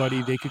Shield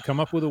buddy, they could come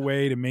up with a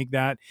way to make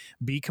that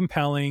be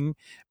compelling,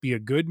 be a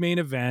good main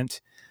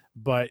event.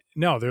 But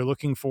no, they're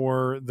looking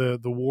for the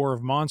war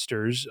of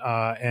monsters.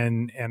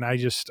 And I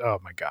just, oh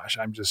my gosh,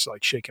 I'm just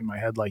like shaking my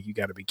head like, you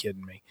got to be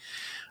kidding me.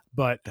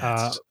 But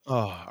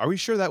are we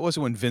sure that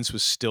wasn't when Vince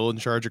was still in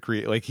charge of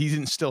create? Like he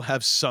didn't still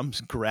have some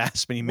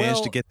grasp, and he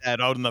managed to get that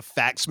out in the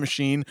fax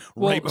machine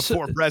right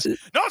before press. No,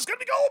 it's gonna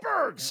be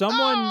Goldberg.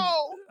 Someone,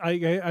 no!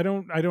 I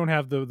don't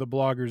have the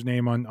blogger's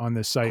name on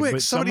this site. Quick,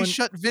 but somebody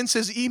shut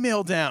Vince's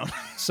email down.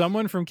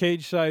 Someone from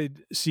Cage Side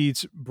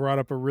Seats brought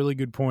up a really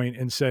good point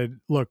and said,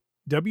 "Look,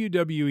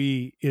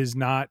 WWE is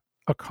not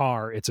a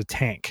car; it's a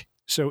tank.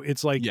 So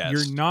it's like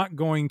you're not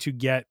going to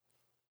get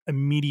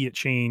immediate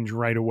change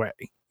right away."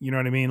 You know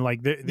what I mean?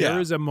 Like there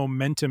is a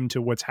momentum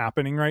to what's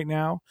happening right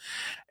now.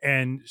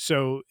 And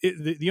so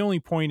the only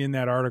point in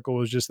that article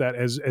was just that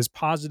as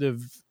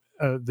positive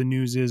the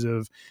news is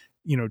of,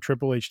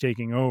 Triple H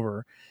taking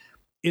over,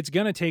 it's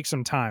going to take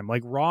some time.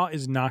 Like Raw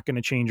is not going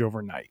to change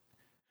overnight.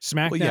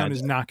 SmackDown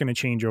is not going to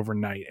change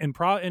overnight. And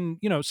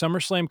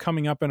SummerSlam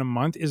coming up in a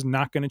month is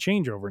not going to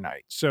change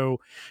overnight. So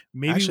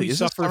maybe actually, we is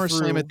suffer SummerSlam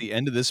through, at the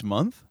end of this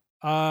month?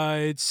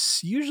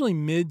 It's usually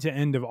mid to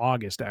end of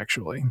August,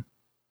 actually.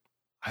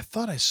 I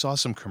thought I saw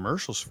some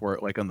commercials for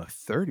it like on the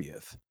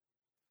 30th.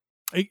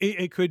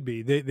 It could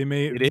be. They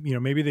may,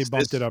 maybe they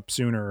bumped it up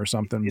sooner or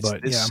something. It's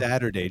but this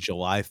Saturday,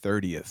 July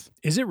 30th.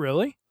 Is it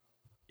really?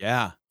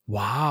 Yeah.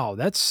 Wow,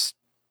 that's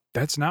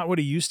not what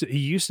he used to. He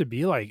used to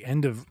be like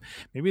end of.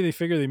 Maybe they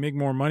figure they make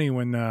more money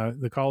when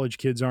the college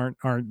kids aren't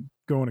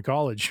going to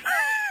college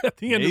at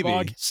the end of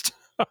August.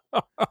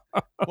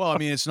 Well, I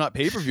mean, it's not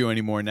pay-per-view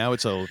anymore. Now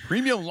it's a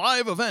premium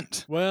live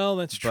event. Well,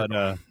 that's true.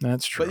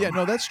 That's true. But yeah,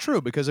 no, that's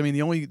true because I mean,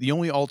 the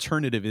only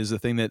alternative is the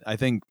thing that I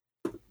think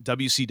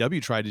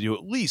WCW tried to do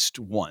at least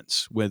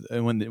once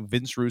when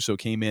Vince Russo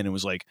came in and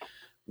was like,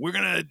 we're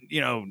going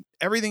to,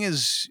 everything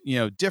is,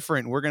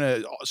 different. We're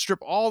going to strip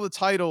all the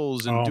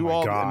titles and do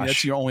all. I mean,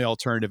 that's your only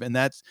alternative. And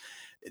that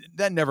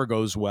never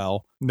goes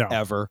well. No.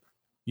 Ever.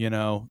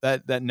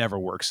 That never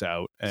works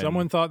out. And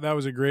someone thought that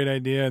was a great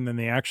idea and then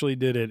they actually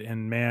did it.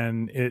 And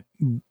man,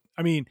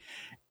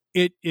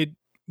 it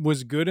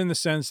was good in the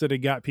sense that it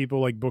got people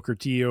like Booker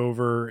T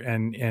over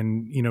and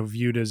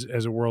viewed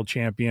as a world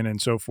champion and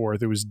so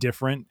forth. It was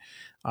different.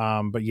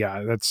 But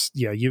yeah,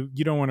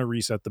 you don't want to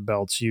reset the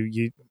belts.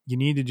 You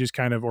need to just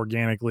kind of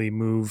organically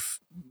move,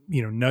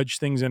 nudge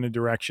things in a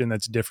direction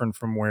that's different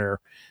from where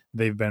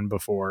they've been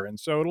before. And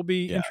so it'll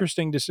be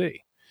interesting to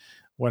see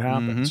what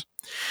happens.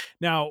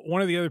 Now,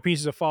 one of the other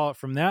pieces of fallout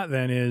from that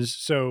then is,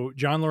 so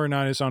John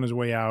Laurinaitis on his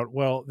way out.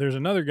 Well, there's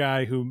another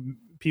guy who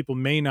people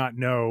may not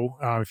know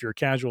if you're a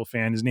casual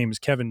fan. His name is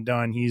Kevin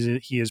Dunn.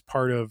 He is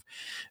part of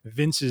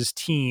Vince's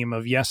team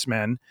of Yes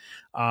Men,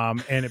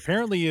 and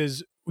apparently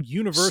is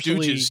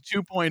universally Stooges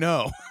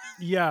 2.0.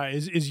 Yeah,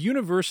 is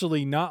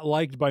universally not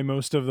liked by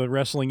most of the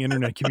wrestling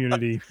internet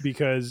community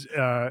because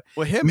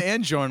him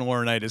and John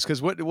Laurinaitis,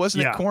 because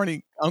wasn't it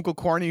Corny, Uncle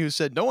Corny, who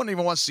said no one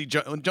even wants to see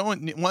John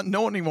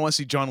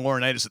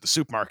Laurinaitis at the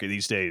supermarket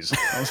these days.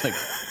 I was like,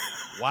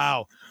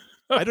 wow.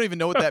 I don't even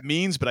know what that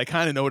means, but I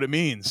kind of know what it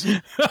means.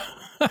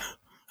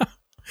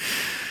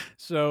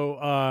 So,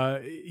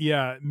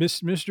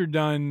 Mr.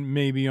 Dunn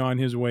may be on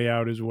his way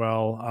out as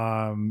well.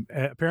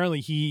 Apparently,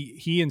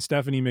 he and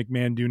Stephanie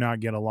McMahon do not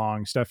get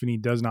along. Stephanie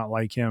does not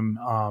like him,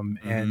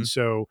 and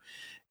so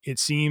it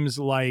seems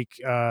like,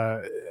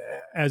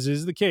 as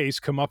is the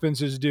case,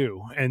 comeuppance is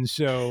due, and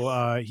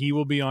so he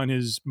will be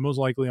most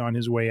likely on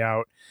his way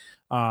out.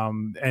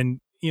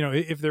 And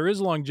if there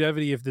is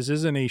longevity, if this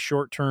isn't a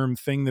short-term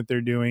thing that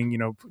they're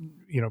doing,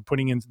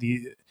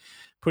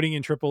 putting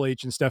in Triple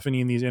H and Stephanie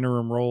in these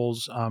interim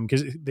roles,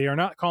 because they are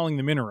not calling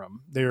them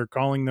interim. They're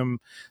calling them,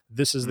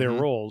 this is their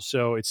roles.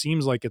 So it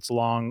seems like it's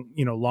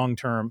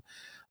long-term,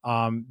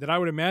 that I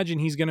would imagine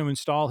he's going to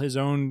install his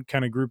own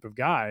kind of group of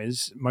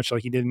guys, much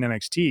like he did in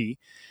NXT,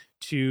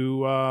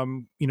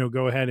 to,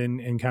 go ahead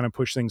and kind of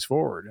push things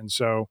forward. And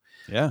so,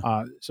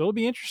 so it'll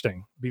be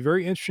interesting. Be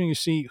very interesting to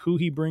see who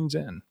he brings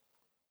in.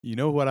 You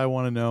know what I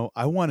want to know?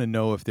 I want to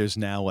know if there's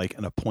now like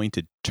an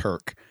appointed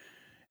Turk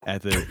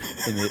at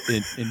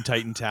in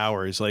Titan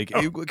Towers,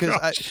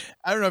 because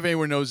I don't know if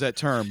anyone knows that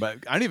term, but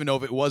I don't even know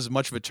if it was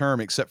much of a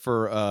term except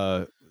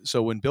for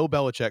so when Bill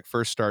Belichick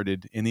first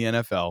started in the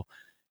NFL,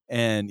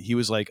 and he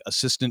was like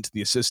assistant to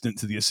the assistant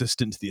to the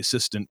assistant to the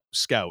assistant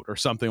scout or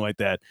something like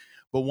that.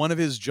 But one of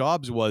his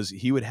jobs was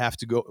he would have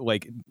to go,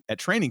 like at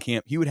training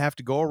camp, he would have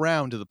to go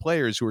around to the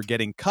players who were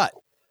getting cut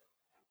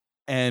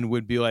and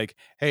would be like,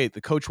 hey,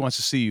 the coach wants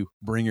to see you,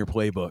 bring your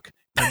playbook.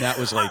 And that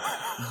was like,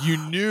 you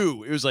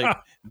knew it was like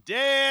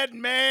dead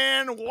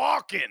man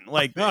walking,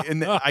 like,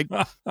 and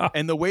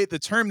the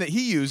term that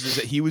he used is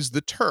that he was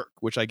the Turk,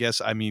 which I guess,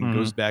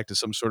 goes back to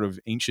some sort of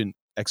ancient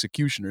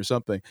execution or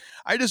something.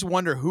 I just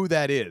wonder who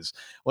that is.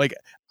 Like,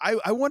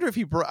 I wonder if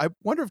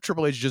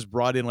Triple H just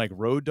brought in like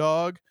Road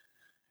Dogg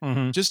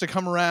just to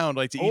come around,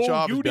 like to each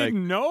office. You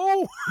didn't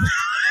know?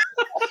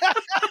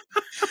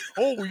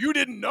 Oh, you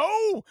didn't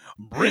know?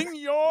 Bring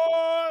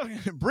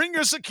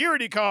your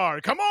security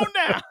card. Come on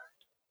down.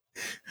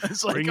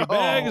 It's like, bring your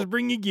bags,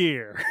 bring your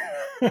gear.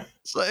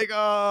 It's like,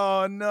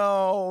 oh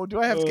no,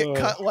 do I have to get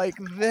cut like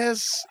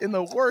this in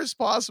the worst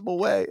possible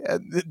way?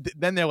 And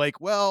then they're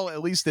like, well,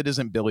 at least it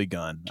isn't Billy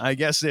Gunn. I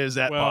guess there's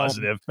that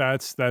positive.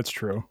 That's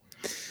true.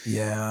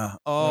 Yeah.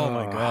 Oh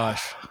my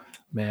gosh,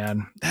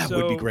 man, that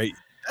would be great.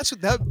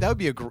 That would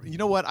be you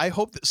know what? I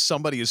hope that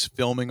somebody is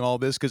filming all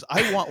this, because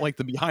I want like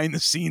the behind the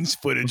scenes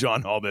footage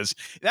on all this.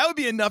 That would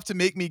be enough to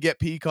make me get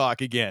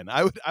Peacock again.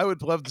 I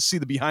would love to see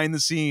the behind the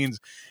scenes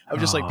of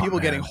just like people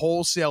getting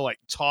wholesale like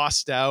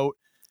tossed out.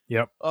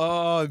 Yep.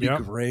 Oh, it'd be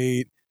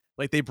great.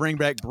 Like they bring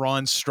back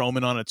Braun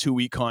Strowman on a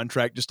 2-week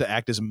contract just to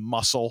act as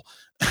muscle.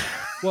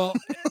 Well,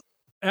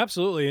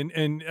 absolutely.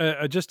 And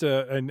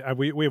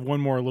we have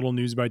one more little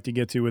news bite to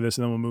get to with this,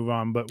 and then we'll move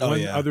on. But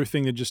one other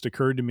thing that just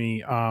occurred to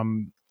me,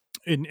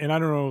 and I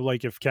don't know,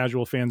 like if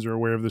casual fans are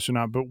aware of this or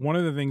not, but one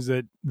of the things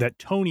that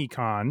Tony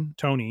Khan,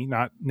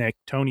 not Nick,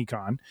 Tony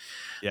Khan.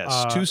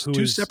 Yes, two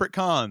separate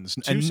Khans,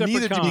 and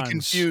neither to be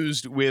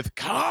confused with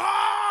Khan.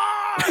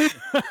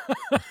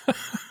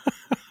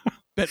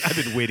 I've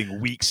been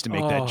waiting weeks to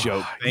make that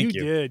joke. Thank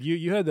you. You did.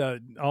 You had that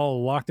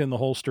all locked in the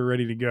holster,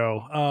 ready to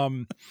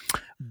go.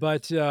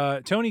 But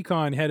Tony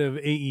Khan, head of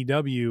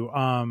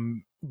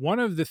AEW, one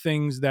of the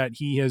things that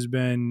he has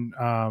been,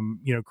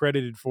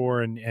 credited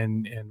for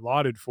and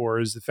lauded for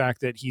is the fact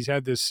that he's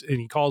had this, and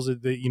he calls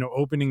it the,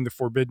 opening the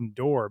forbidden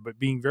door, but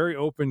being very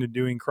open to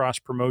doing cross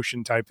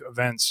promotion type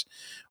events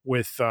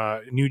with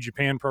New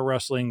Japan Pro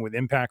Wrestling, with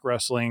Impact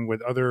Wrestling,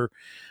 with other,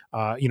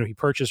 he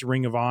purchased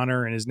Ring of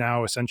Honor and is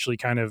now essentially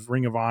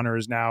Ring of Honor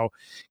is now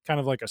kind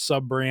of like a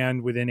sub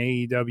brand within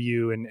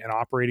AEW and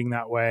operating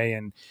that way.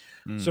 And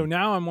so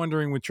now I'm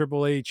wondering, with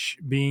Triple H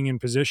being in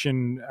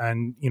position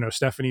and,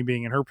 Stephanie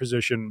being in her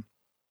position,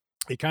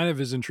 it kind of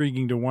is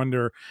intriguing to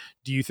wonder,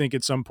 do you think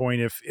at some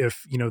point if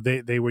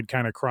they would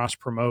kind of cross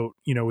promote,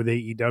 with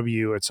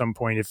AEW at some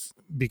point,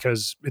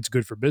 because it's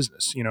good for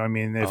business,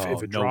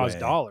 if it draws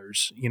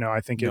dollars,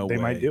 I think they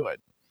might do it.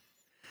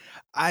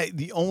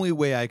 The only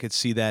way I could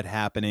see that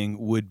happening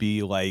would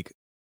be like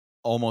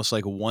almost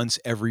like once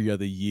every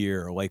other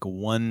year, like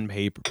one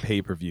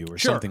pay-per-view or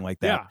something like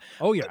that. Yeah.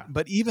 Oh yeah.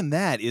 But even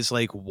that is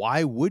like,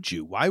 why would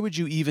you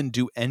even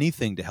do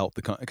anything to help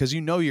the because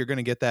you're going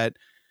to get that.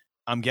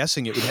 I'm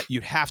guessing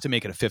you'd have to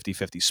make it a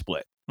 50-50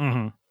 split.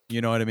 Mm-hmm.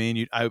 You know what I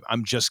mean?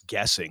 I'm just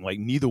guessing, like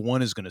neither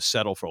one is going to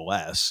settle for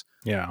less.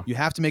 Yeah. You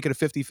have to make it a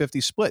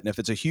 50-50 split. And if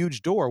it's a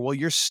huge door, well,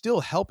 you're still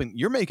helping,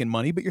 you're making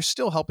money, but you're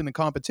still helping the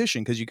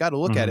competition, because you got to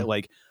look at it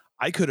like,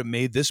 I could have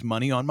made this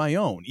money on my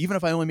own. Even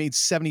if I only made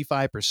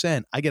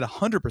 75%, I get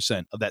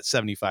 100% of that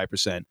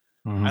 75%.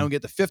 I don't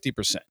get the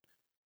 50%.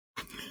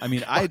 I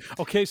mean,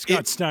 okay,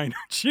 Scott Steiner.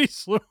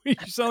 Jeez, Louis, you're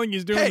selling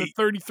he's doing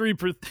the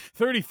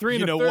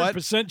 33 and a third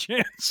percent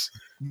chance.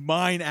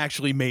 Mine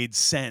actually made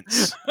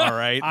sense. All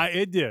right,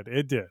 it did.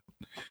 It's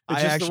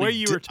just the way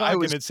you were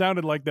talking. It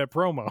sounded like that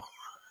promo.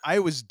 I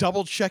was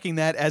double checking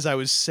that as I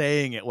was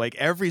saying it, like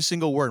every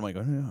single word. I'm like,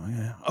 oh,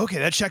 yeah, okay,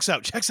 that checks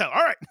out. All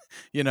right,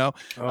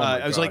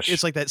 I was like,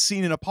 it's like that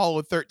scene in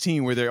Apollo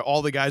 13 where they're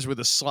all the guys with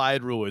the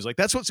slide rulers. Like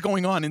that's what's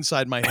going on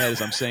inside my head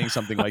as I'm saying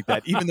something like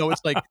that. Even though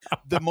it's like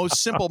the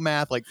most simple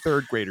math, like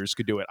third graders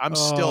could do it. I'm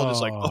still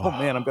just like, oh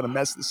man, I'm gonna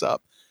mess this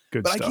up.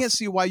 Good but stuff. I can't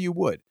see why you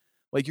would.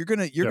 Like you're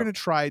gonna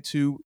try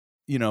to,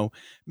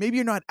 maybe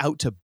you're not out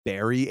to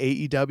bury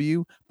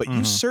AEW, but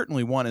you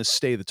certainly want to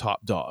stay the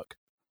top dog.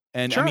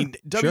 And I mean,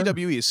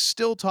 WWE is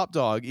still top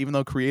dog, even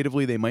though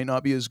creatively they might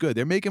not be as good.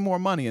 They're making more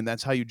money, and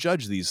that's how you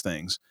judge these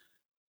things.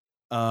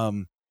 I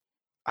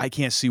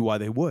can't see why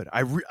they would.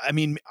 I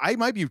mean, I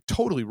might be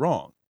totally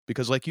wrong,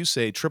 because, like you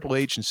say, Triple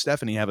H and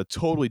Stephanie have a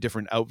totally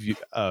different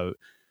outlook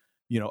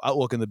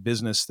in the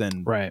business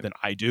than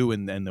I do,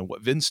 and than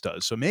what Vince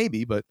does. So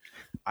maybe, but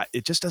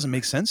it just doesn't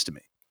make sense to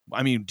me.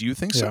 I mean, do you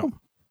think so?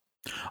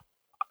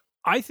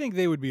 I think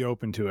they would be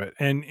open to it,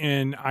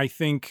 and I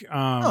think.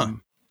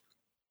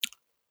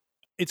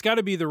 It's got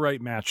to be the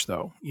right match,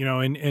 though,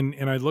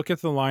 and I look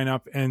at the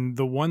lineup, and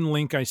the one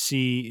link I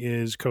see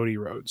is Cody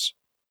Rhodes,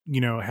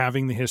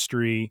 having the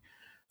history,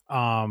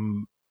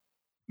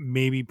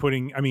 maybe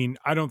putting,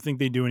 I don't think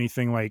they do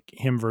anything like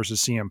him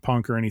versus CM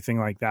Punk or anything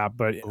like that,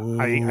 but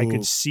I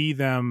could see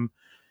them.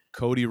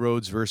 Cody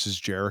Rhodes versus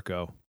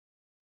Jericho.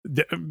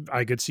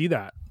 I could see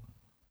that.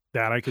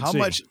 I could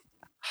see.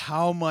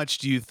 How much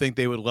do you think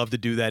they would love to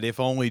do that? If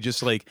only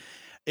just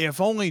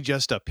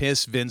to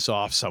piss Vince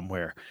off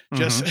somewhere.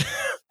 Just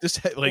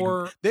like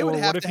they would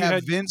have to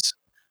have Vince.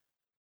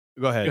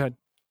 Go ahead.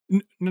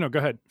 No, go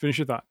ahead. Finish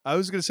your thought. I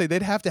was going to say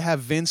they'd have to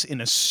have Vince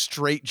in a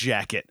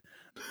straitjacket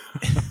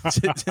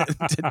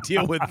to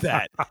deal with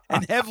that,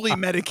 and heavily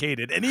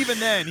medicated. And even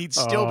then, he'd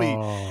still be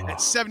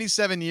at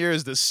 77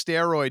 years. The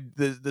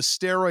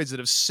steroids that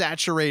have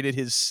saturated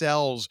his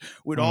cells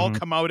would all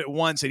come out at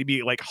once, and he'd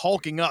be like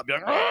hulking up,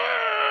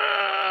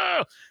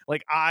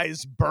 like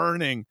eyes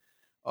burning.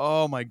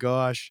 Oh my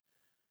gosh!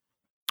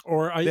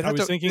 Or I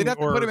was thinking they'd have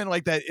to put him in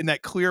like that, in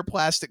that clear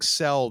plastic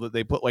cell that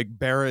they put like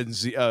Baron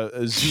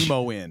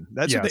Zemo in.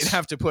 That's what they'd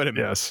have to put him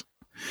in. Yes.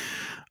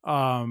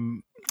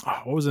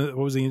 What was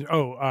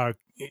the?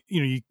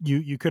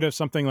 You could have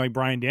something like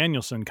Bryan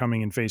Danielson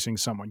coming and facing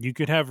someone. You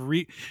could have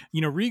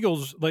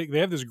Regal's, like they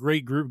have this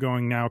great group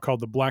going now called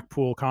the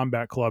Blackpool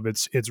Combat Club.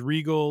 It's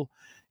Regal,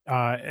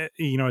 as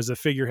a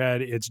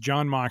figurehead. It's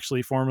Jon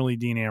Moxley, formerly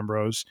Dean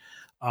Ambrose,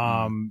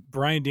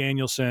 Bryan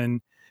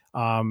Danielson,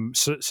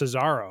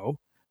 Cesaro,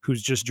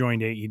 who's just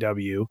joined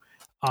AEW.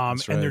 And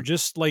they're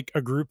just like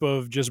a group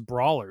of just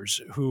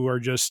brawlers who are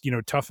just,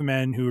 tough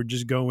men who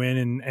just go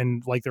in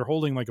and like they're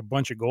holding like a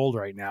bunch of gold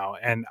right now.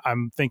 And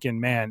I'm thinking,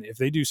 man, if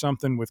they do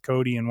something with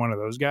Cody and one of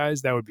those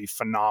guys, that would be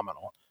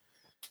phenomenal.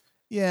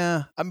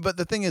 Yeah. But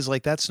the thing is,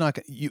 like, that's not,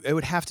 it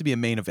would have to be a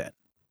main event.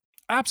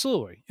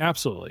 Absolutely.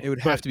 It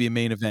would have to be a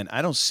main event.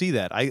 I don't see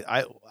that.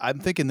 I'm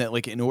thinking that,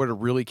 like, in order to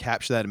really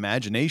capture that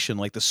imagination,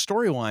 like the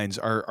storylines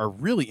are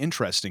really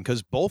interesting,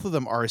 because both of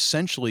them are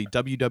essentially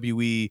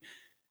WWE,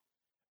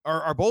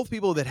 are both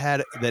people that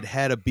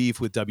had a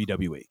beef with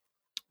WWE.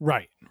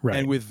 Right.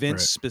 And with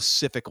Vince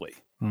specifically.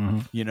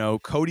 Mm-hmm.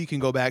 Cody can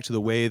go back to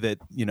the way that,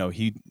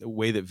 the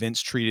way that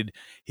Vince treated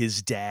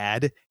his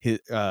dad.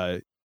 Oh,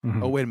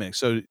 wait a minute.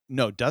 So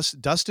no,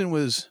 Dustin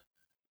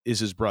is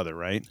his brother,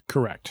 right?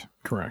 Correct.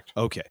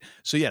 Okay.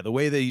 So yeah, the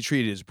way that he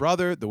treated his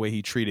brother, the way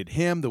he treated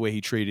him, the way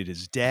he treated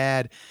his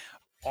dad,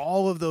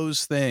 all of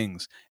those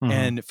things.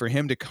 And for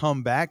him to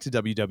come back to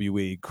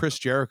WWE, Chris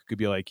Jericho could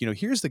be like,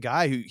 here's the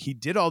guy who he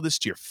did all this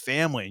to your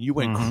family and you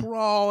went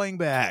crawling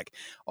back.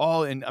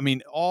 Oh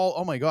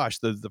my gosh,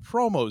 the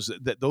promos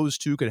that those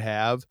two could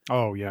have.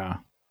 Oh yeah.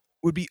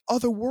 Would be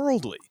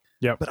otherworldly.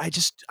 Yeah. But I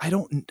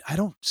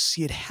don't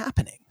see it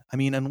happening.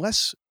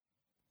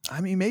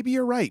 Maybe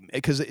you're right,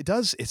 because it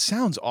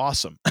sounds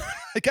awesome.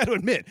 I got to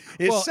admit,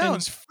 it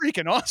sounds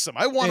freaking awesome.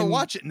 I want to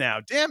watch it now.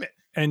 Damn it.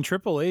 And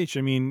Triple H,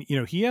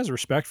 he has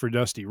respect for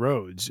Dusty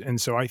Rhodes. And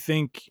so I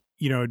think,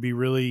 it'd be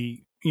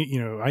really,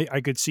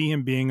 I could see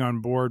him being on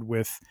board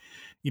with,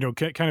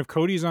 kind of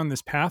Cody's on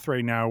this path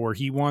right now where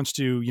he wants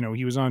to,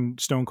 he was on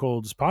Stone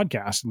Cold's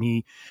podcast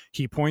and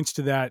he points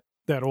to that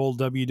old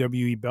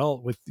WWE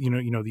belt with,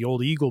 the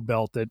old Eagle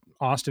belt that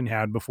Austin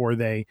had before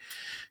they,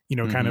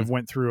 kind of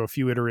went through a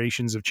few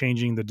iterations of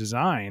changing the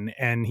design.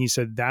 And he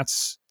said,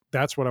 that's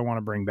what I want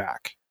to bring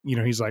back.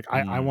 He's like,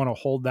 I want to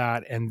hold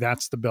that. And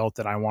that's the belt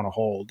that I want to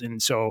hold.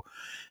 And so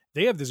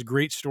they have this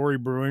great story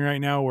brewing right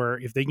now where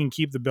if they can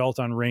keep the belt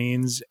on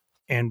Reigns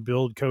and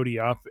build Cody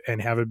up and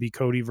have it be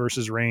Cody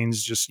versus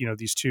Reigns, just,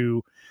 these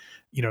two,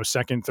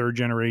 second, third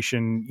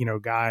generation,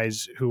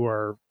 guys who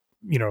are,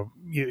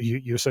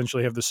 you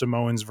essentially have the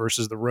Samoans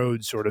versus the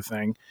Rhodes sort of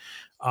thing.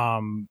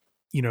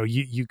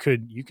 You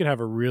could have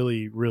a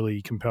really,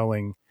 really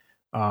compelling,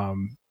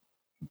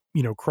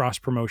 cross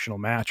promotional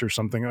match or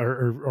something,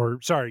 or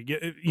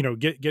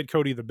get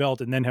Cody the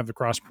belt and then have the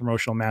cross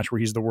promotional match where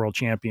he's the world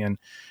champion,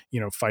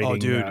 fighting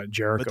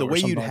Jericho. But the way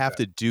you'd have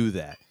to do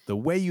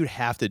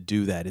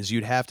that, is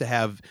you'd have to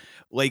have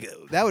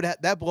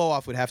that blow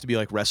off would have to be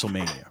like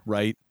WrestleMania,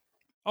 right?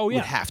 Oh yeah,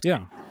 would have to.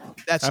 Yeah.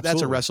 That's a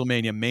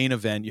WrestleMania main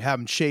event. You have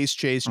him chase.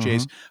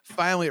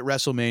 Finally at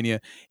WrestleMania,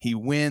 he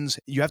wins.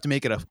 You have to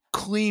make it a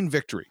clean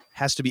victory.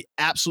 Has to be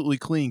absolutely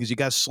clean because you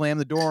got to slam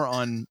the door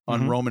on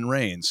Roman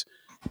Reigns.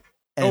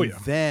 And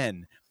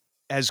then,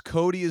 as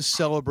Cody is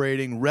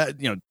celebrating,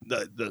 the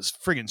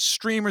friggin'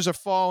 streamers are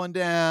falling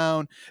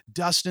down.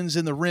 Dustin's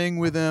in the ring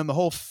with him. The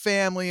whole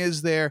family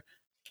is there.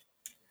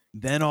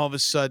 Then all of a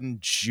sudden,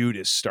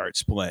 Judas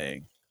starts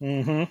playing,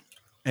 and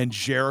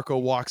Jericho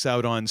walks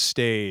out on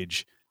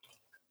stage.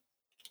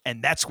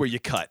 And that's where you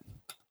cut.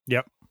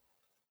 Yep.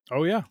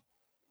 Oh yeah.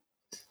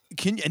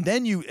 And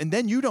then you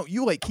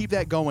keep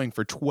that going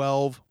for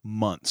 12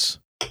 months.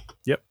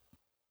 Yep.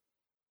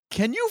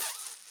 Can you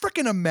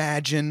freaking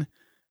imagine?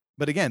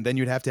 But again, then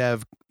you'd have to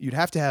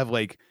have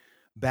like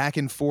back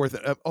and forth.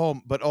 Damn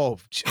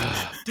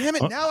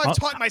it. Now I've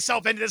talked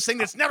myself into this thing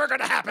that's never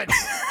going to happen.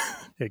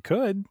 It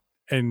could.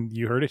 And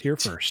you heard it here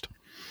first.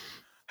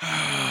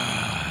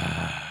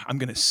 I'm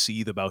going to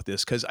seethe about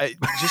this because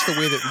just the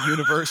way that the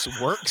universe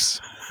works.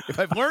 If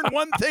I've learned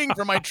one thing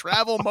from my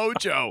travel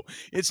mojo,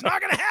 it's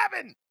not going to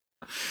happen.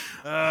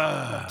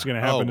 It's going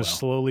to happen as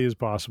slowly as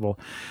possible.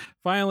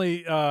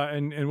 Finally,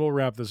 and we'll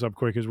wrap this up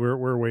quick because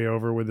we're way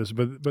over with this.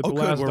 But the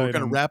last we're item,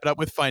 going to wrap it up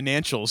with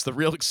financials, the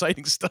real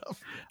exciting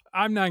stuff.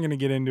 I'm not going to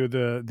get into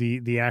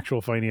the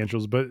actual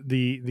financials, but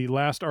the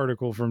last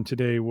article from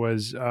today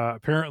was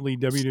apparently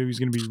WWE is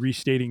going to be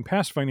restating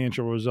past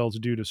financial results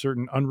due to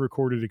certain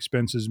unrecorded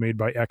expenses made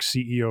by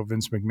ex-CEO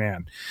Vince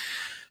McMahon.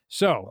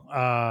 So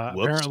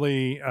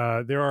apparently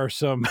there are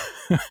some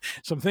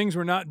things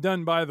were not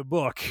done by the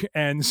book,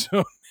 and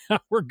so now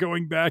we're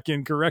going back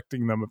and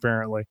correcting them.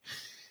 Apparently,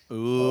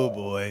 oh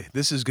boy,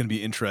 this is going to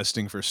be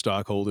interesting for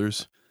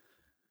stockholders.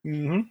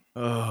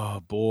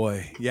 Oh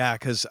boy, yeah,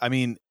 because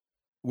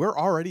we're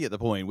already at the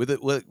point with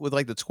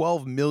like the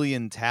 12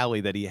 million tally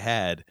that he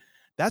had.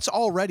 That's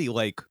already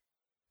like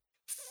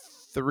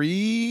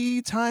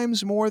 3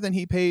 times more than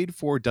he paid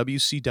for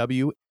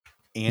WCW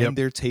and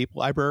their tape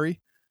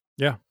library.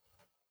 Yeah.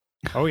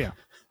 Oh yeah.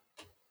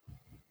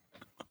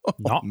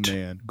 Not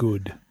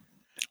good.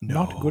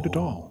 Not good at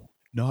all.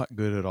 Not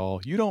good at all.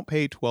 You don't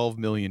pay $12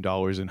 million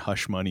in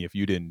hush money if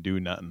you didn't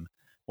do nothing.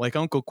 Like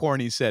Uncle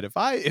Corny said, if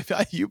I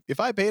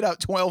paid out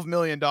 $12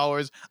 million,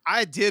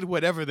 I did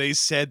whatever they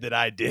said that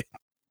I did.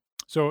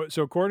 So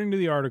according to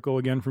the article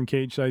again from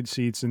Cage Side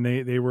Seats, and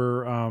they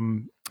were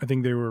I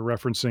think they were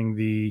referencing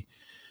the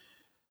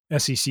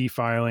SEC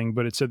filing,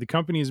 but it said the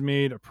company has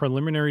made a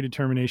preliminary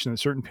determination that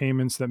certain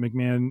payments that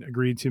McMahon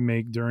agreed to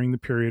make during the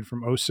period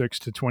from 2006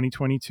 to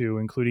 2022,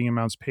 including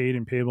amounts paid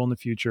and payable in the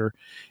future,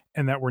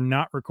 and that were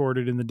not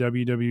recorded in the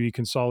WWE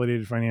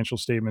consolidated financial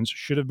statements,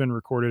 should have been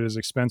recorded as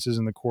expenses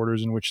in the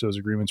quarters in which those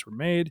agreements were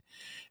made.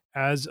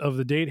 As of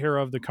the date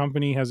hereof, the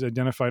company has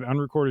identified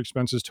unrecorded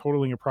expenses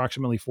totaling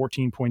approximately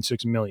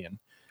 $14.6 million.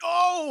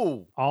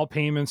 Oh! All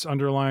payments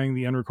underlying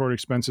the unrecorded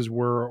expenses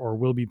were or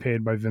will be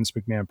paid by Vince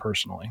McMahon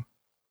personally.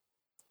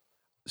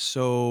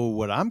 So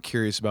what I'm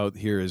curious about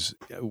here is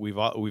we've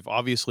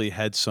obviously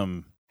had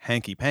some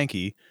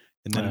hanky-panky,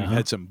 and then we've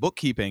had some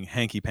bookkeeping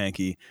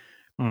hanky-panky.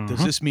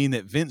 Does this mean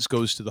that Vince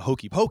goes to the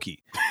hokey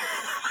pokey?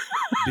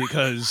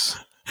 Because,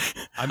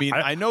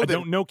 I know that...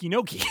 don't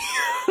noki.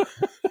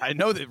 I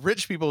know that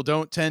rich people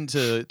don't tend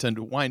to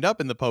wind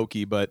up in the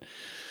pokey, but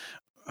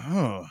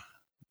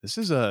this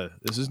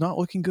is not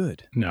looking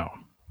good. No.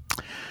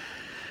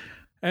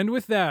 And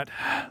with that,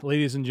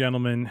 ladies and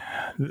gentlemen,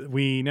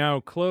 we now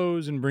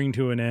close and bring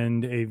to an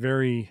end a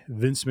very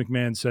Vince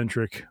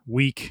McMahon-centric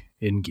week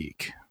in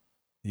geek.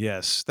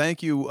 Yes,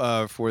 thank you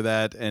for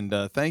that, and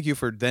thank you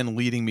for then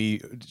leading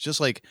me just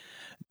like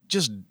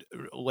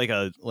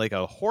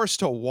a horse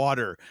to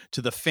water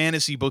to the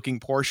fantasy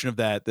booking portion of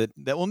that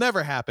will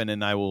never happen,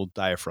 and I will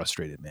die a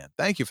frustrated man.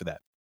 Thank you for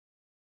that.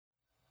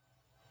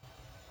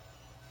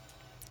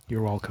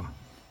 You're welcome.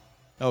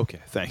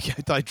 Okay, thank you.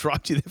 I thought I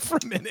dropped you there for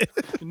a minute.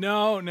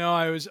 No,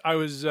 I was.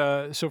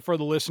 So for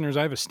the listeners,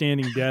 I have a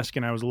standing desk,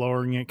 and I was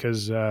lowering it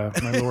because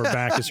my lower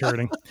back is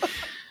hurting.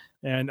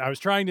 And I was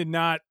trying to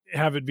not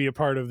have it be a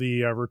part of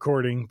the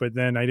recording, but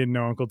then I didn't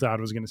know Uncle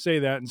Todd was going to say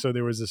that, and so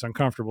there was this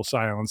uncomfortable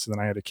silence, and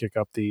then I had to kick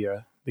up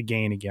the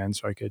gain again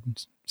so I could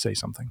say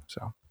something.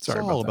 So sorry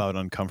it's all about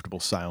uncomfortable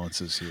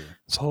silences here.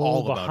 It's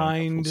all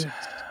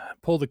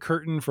pull the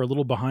curtain for a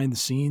little behind the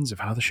scenes of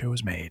how the show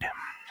is made.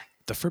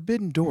 The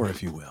forbidden door,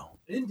 if you will.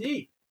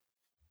 Indeed.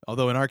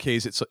 Although in our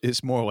case,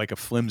 it's more like a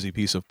flimsy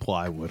piece of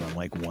plywood on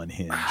like one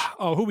hinge.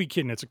 Oh, who we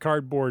kidding? It's a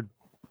cardboard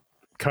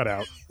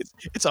cutout.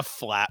 It's a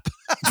flap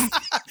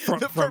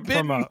from an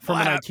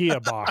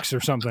IKEA box or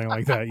something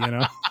like that, you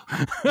know?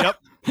 Yep.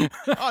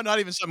 Oh, not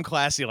even something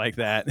classy like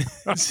that.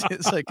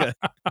 It's like a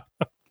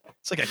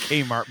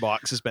Kmart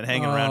box that's been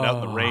hanging around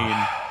out in the rain.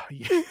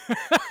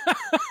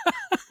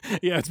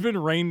 Yeah, it's been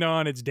rained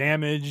on. It's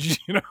damaged.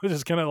 You know,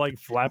 just kind of like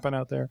flapping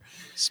out there.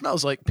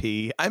 Smells like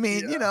pee. I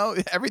mean, you know,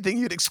 everything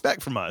you'd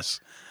expect from us.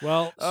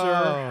 Well,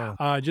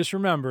 sir, just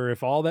remember,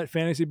 if all that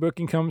fantasy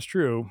booking comes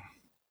true,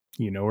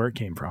 you know where it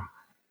came from.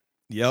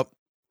 Yep.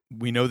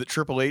 We know that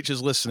Triple H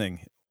is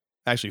listening.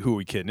 Actually, who are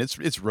we kidding?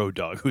 It's Road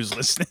Dogg who's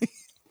listening.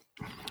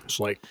 It's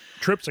like,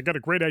 Trips, I got a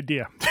great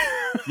idea.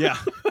 Yeah.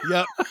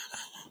 Yep.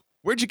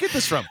 Where'd you get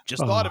this from?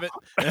 Just thought of it.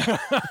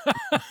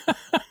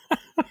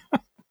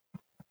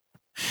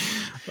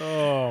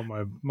 Oh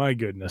my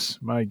goodness.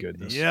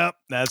 Yep.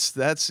 That's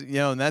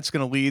and that's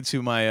going to lead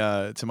to my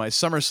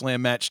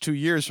SummerSlam match 2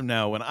 years from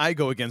now when I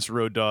go against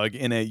Road Dogg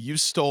in a "you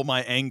stole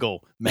my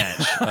angle" match.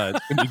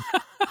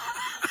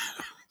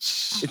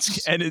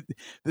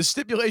 The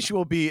stipulation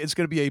will be it's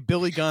going to be a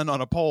Billy Gunn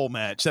on a pole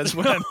match. That's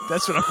what I'm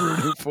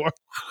rooting for.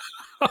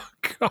 Oh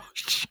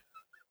gosh.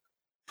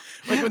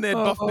 Like when they had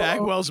Buff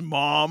Bagwell's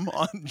mom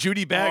on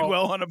Judy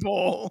Bagwell on a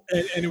pole,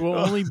 and it will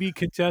only be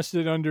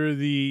contested under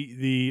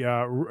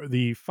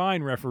the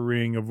fine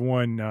refereeing of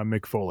one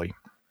Mick Foley.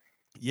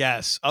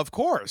 Yes, of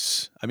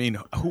course. I mean,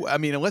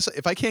 unless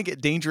if I can't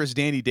get Dangerous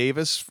Danny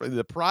Davis for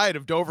the pride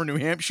of Dover, New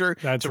Hampshire,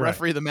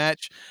 referee the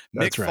match,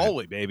 Mick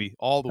Foley, baby,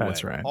 all the way.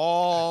 That's right.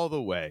 All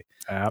the way.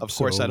 Absolutely. Of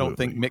course, I don't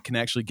think Mick can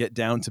actually get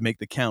down to make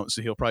the count,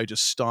 so he'll probably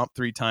just stomp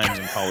 3 times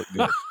and call it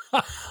good.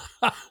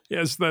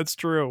 Yes, that's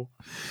true.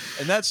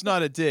 And that's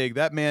not a dig.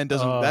 That man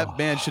doesn't. That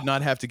man should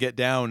not have to get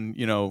down,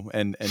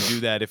 and do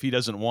that if he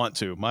doesn't want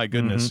to. My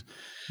goodness.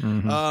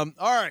 Mm-hmm.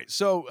 All right,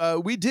 so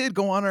we did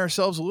go on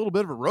ourselves a little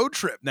bit of a road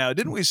trip now,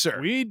 didn't we,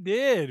 sir? We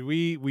did.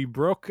 We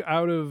broke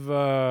out of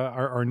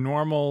our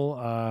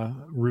normal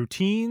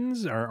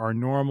routines, our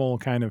normal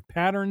kind of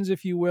patterns,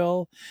 if you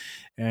will,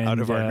 and out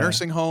of our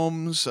nursing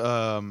homes.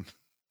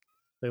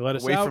 They let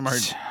us away out from our.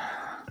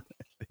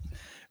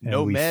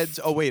 No meds.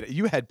 Oh wait,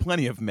 you had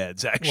plenty of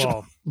meds actually.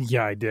 Well,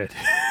 yeah, I did.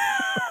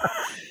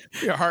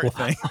 Your heart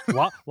thing.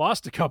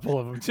 Lost a couple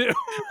of them too.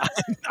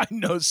 I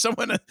know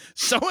someone in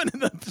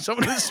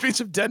the streets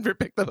of Denver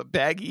picked up a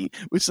baggie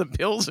with some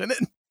pills in it.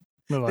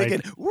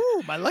 Thinking,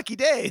 "Woo, my lucky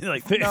day!" They're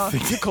like, no,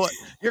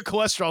 your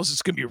cholesterol is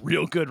just going to be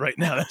real good right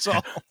now. That's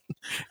all.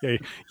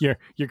 Yeah,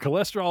 your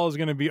cholesterol is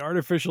going to be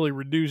artificially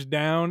reduced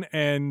down,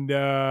 and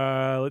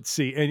let's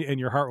see, and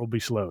your heart will be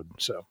slowed.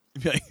 So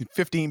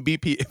 50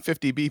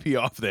 BP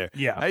off there.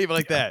 Yeah, how do you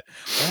like that?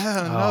 I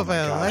don't know if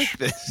I like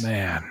this,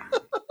 man.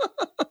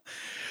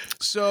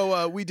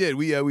 So we did.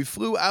 We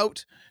flew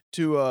out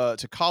to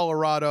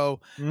Colorado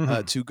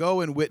to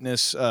go and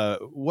witness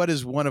what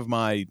is one of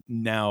my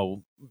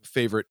now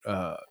favorite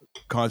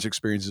concert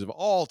experiences of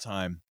all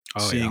time.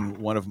 Seeing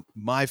one of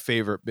my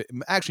favorite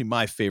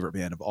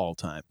band of all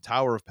time,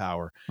 Tower of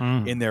Power,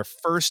 in their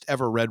first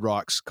ever Red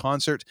Rocks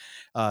concert.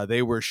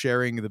 They were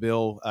sharing the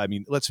bill. I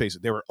mean, let's face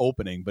it, they were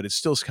opening, but it's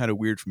still kind of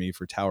weird for me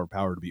for Tower of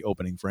Power to be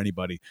opening for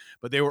anybody.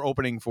 But they were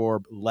opening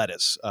for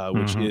Lettuce,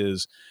 which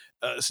is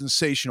a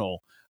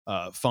sensational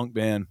funk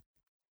band.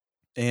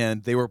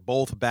 And they were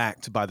both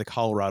backed by the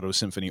Colorado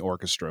Symphony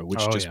Orchestra,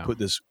 which put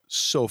this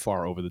so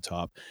far over the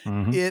top.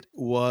 It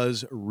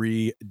was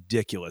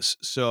ridiculous.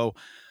 So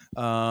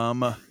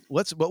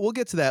we'll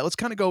get to that. Let's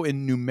kind of go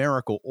in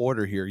numerical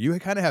order here. You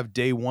kind of have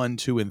day 1,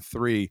 2, and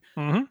 3.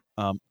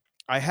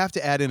 I have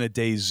to add in a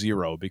day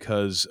 0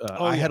 because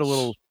I had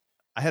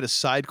a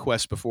side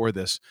quest before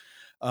this.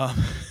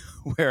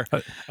 Where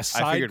a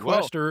side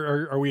quest,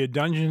 or are we a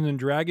Dungeons and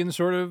Dragons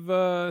sort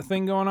of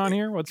thing going on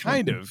here? What's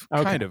kind of.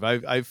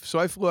 I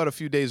flew out a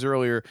few days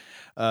earlier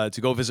to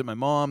go visit my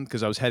mom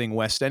because I was heading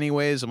west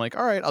anyways. I'm like,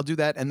 all right, I'll do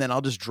that, and then I'll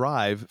just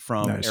drive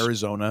from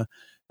Arizona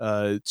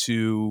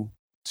to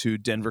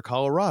Denver,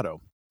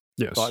 Colorado.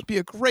 Yes, thought it'd be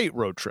a great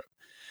road trip.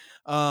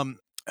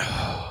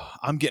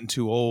 I'm getting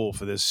too old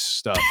for this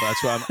stuff.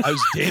 That's why I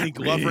was Danny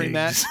Glovering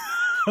that.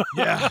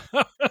 Yeah.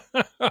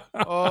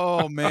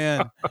 Oh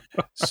man.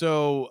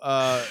 So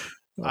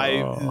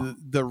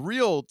the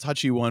real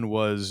touchy one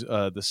was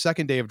the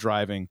second day of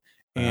driving,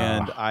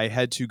 and I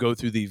had to go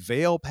through the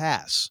Vail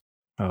Pass.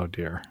 Oh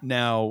dear.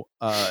 Now,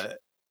 I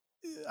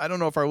don't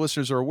know if our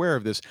listeners are aware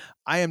of this.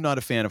 I am not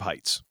a fan of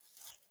heights.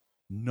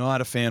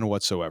 Not a fan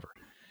whatsoever.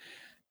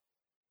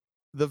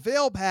 The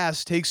Vail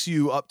Pass takes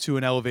you up to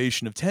an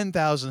elevation of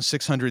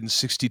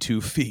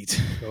 10,662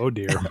 feet. Oh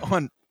dear.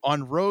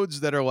 on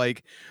roads that are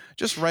like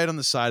just right on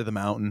the side of the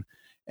mountain,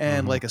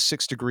 and like a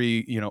 6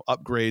 degree,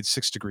 upgrade,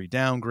 6 degree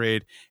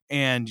downgrade.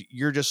 And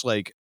you're just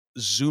like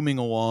zooming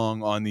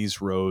along on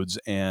these roads,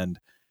 and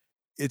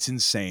it's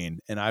insane.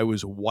 And I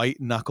was white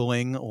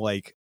knuckling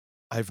like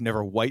I've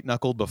never white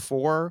knuckled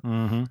before,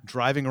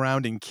 driving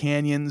around in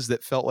canyons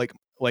that felt like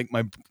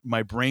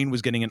my brain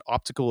was getting an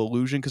optical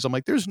illusion, because I'm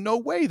like, there's no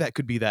way that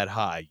could be that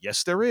high.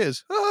 Yes, there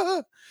is.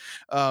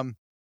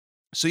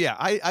 So yeah,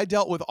 I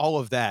dealt with all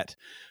of that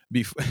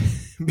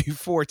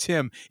before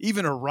Tim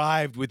even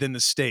arrived within the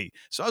state.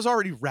 So I was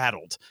already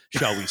rattled,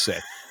 shall we say.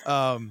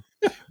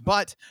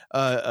 But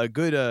a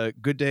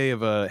good day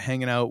of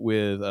hanging out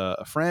with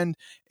a friend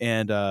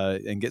and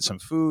get some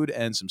food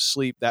and some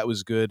sleep. That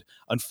was good.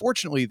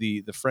 Unfortunately,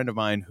 the friend of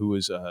mine who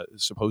was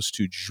supposed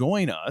to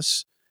join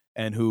us,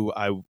 and who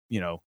I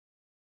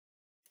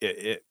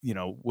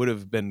would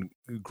have been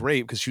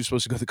great because she was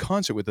supposed to go to the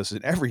concert with us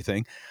and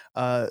everything,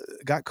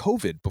 got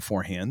COVID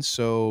beforehand.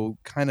 So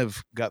kind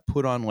of got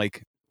put on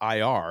like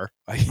IR,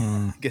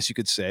 I guess you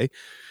could say.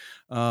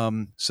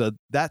 So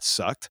that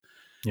sucked.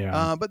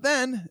 Yeah. But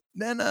then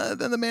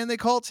the man they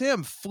call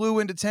Tim flew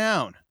into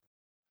town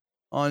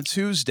on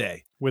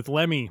Tuesday with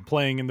Lemmy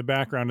playing in the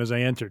background as I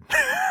entered.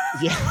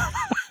 Yeah.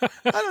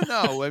 I don't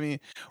know. I mean,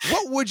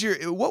 what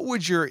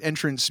would your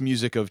entrance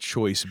music of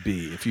choice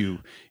be if you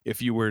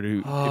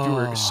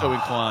were so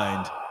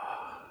inclined?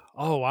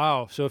 Oh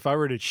wow! So if I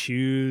were to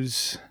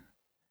choose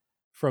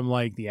from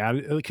like the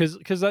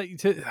because I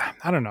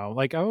don't know,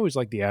 like I always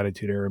like the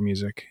Attitude Era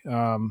music.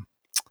 I'm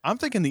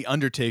thinking the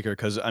Undertaker,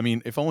 because I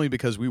mean, if only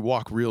because we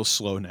walk real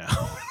slow now.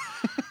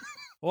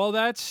 Well,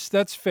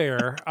 that's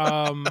fair.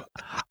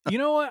 You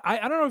know what?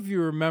 I don't know if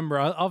you remember.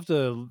 I'll have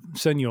to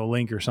send you a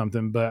link or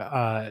something.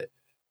 But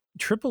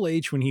Triple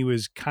H, when he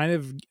was kind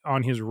of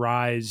on his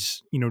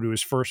rise, to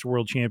his first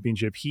world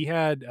championship, he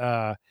had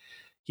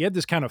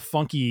this kind of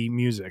funky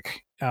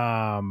music,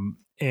 and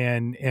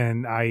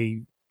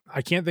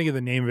I can't think of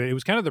the name of it. It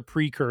was kind of the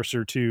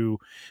precursor to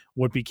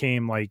what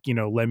became like,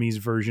 Lemmy's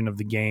version of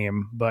the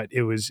game, but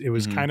it was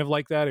kind of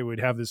like that. It would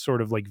have this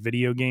sort of like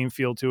video game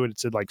feel to it. It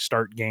said like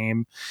start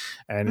game,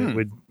 and it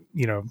would,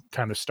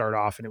 kind of start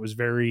off, and it was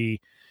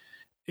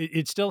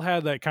it still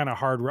had that kind of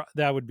hard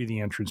that would be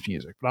the entrance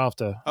music,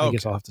 but I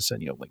guess I'll have to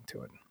send you a link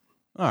to it.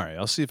 All right.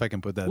 I'll see if I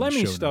can put that Lemmy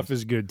in the show stuff notes.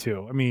 is good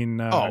too. I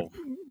mean,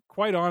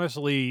 quite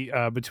honestly,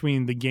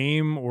 between the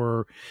game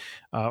or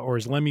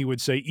as Lemmy would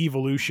say,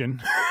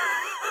 evolution.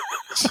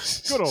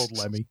 Good old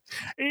Lemmy.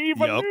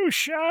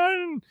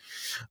 Evolution.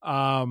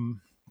 Yep.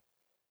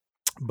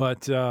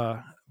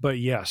 But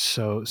yes,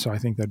 so I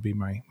think that'd be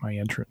my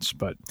entrance.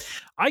 But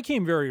I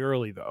came very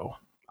early though.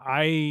 Oh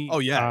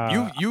my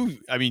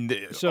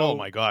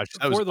gosh,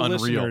 that was for the unreal.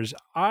 Listeners,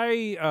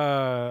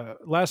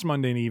 last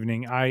Monday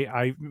evening,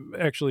 I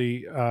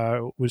actually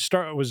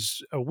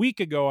was a week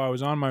ago. I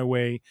was on my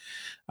way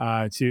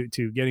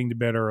to getting to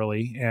bed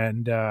early,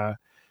 and got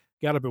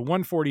up at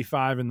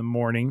 1:45 in the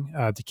morning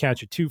to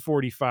catch a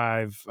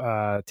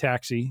 2:45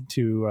 taxi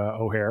to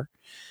O'Hare,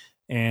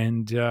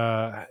 and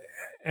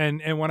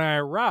when I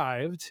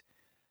arrived,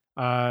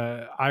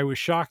 I was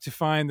shocked to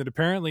find that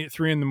apparently at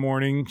 3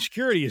 a.m.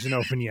 security isn't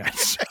open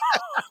yet.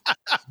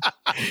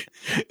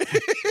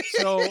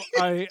 So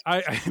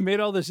I made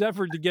all this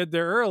effort to get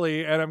there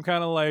early, and I'm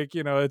kind of like,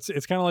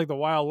 it's kind of like the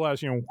Wild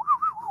West,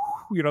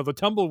 the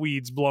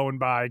tumbleweeds blowing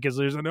by because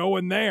there's no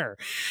one there.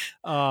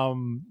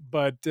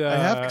 But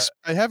I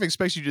have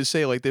expected you to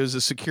say like there's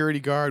a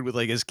security guard with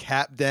like his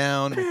cap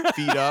down,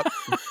 feet up,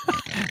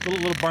 a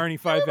little Barney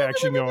Fife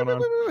action going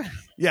on.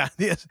 Yeah,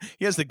 he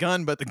has the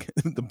gun, but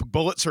the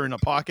bullets are in a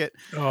pocket.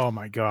 Oh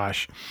my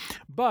gosh!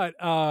 But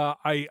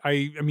I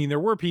mean, there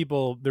were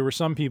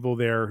some people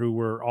there who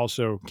were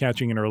also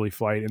catching an early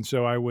flight, and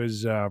so I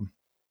was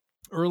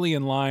early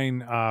in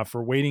line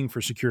for waiting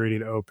for security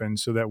to open,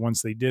 so that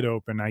once they did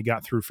open, I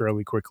got through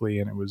fairly quickly,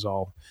 and it was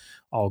all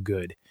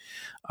good.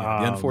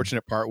 Yeah, the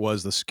unfortunate part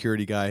was the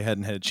security guy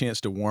hadn't had a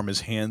chance to warm his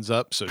hands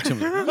up, so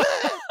Tim was like,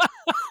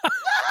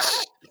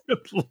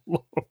 good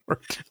Lord.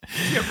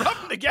 You rub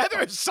them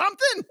together or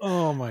something?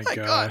 Oh my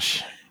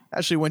gosh.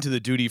 Actually went to the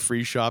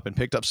duty-free shop and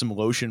picked up some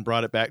lotion,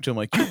 brought it back to him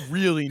like, you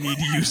really need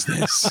to use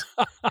this.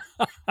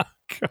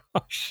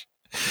 Gosh.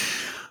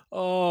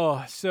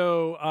 Oh,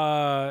 so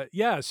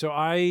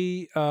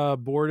I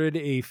boarded I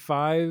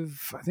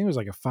think it was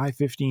like a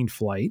 5:15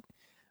 flight.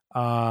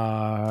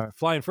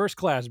 Flying first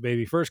class,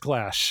 baby, first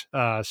class.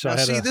 So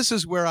this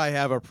is where I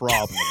have a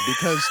problem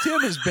because Tim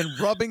has been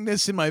rubbing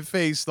this in my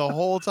face the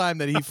whole time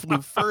that he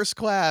flew first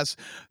class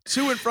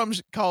to and from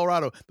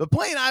Colorado. The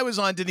plane I was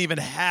on didn't even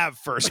have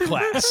first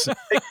class.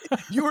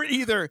 You were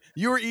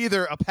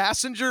either a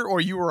passenger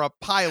or you were a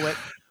pilot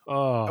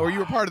or you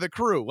were part of the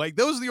crew. Like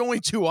those are the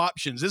only two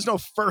options. There's no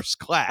first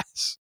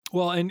class.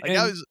 Well,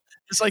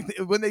 it's like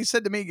when they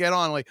said to me, get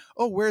on, like,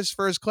 oh, where's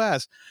first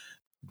class?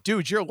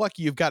 Dude, you're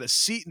lucky you've got a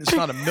seat and it's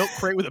not a milk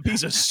crate with a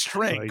piece of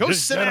string. Like, go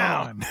sit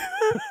down.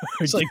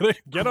 It's like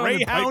get on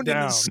Greyhound in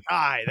the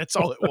sky. That's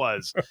all it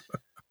was.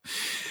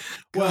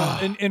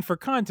 Well, and for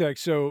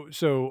context,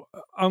 so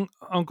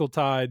Uncle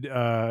Todd,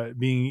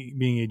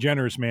 being a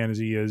generous man as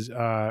he is,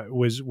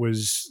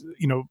 was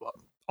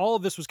all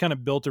of this was kind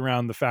of built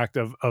around the fact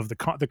of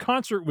the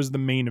concert was the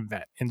main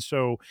event. And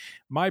so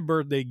my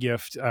birthday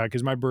gift,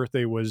 because my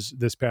birthday was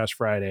this past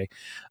Friday,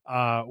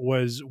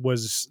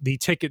 was the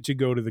ticket to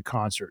go to the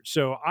concert.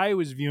 So I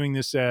was viewing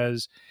this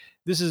as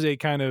this is a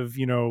kind of,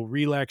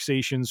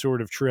 relaxation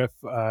sort of trip,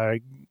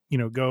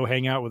 go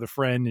hang out with a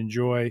friend,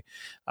 enjoy,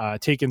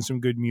 take in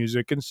some good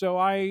music. And so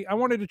I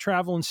wanted to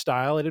travel in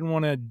style. I didn't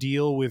want to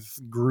deal with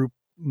group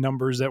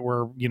numbers that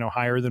were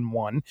higher than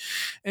one,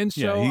 and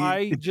so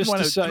I just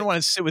decided, want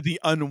to sit with the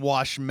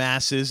unwashed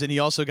masses, and he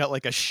also got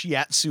like a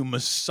shiatsu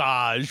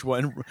massage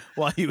while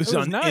he was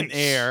nice, in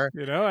air,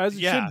 as it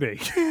should be.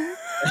 And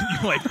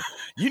you're like,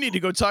 you need to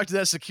go talk to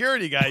that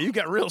security guy. You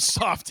got real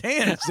soft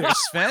hands there,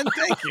 Sven.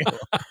 Thank you.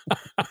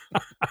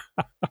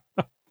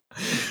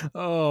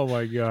 Oh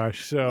my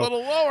gosh! So a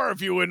little lower,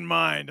 if you wouldn't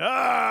mind.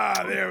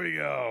 There we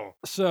go.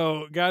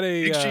 So got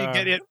a. Make sure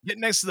you get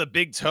next to the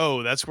big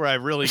toe. That's where I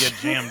really get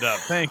jammed up.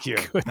 Thank you.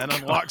 That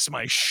unlocks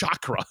my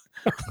chakra.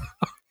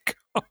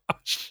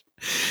 Gosh.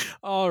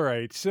 All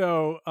right.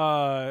 So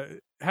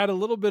had a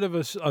little bit of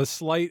a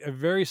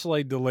very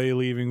slight delay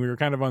leaving. We were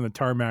kind of on the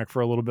tarmac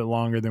for a little bit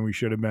longer than we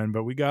should have been,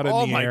 but we got in the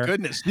air. Oh my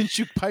goodness. Didn't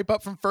you pipe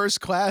up from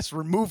first class,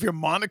 remove your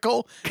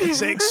monocle, and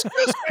say,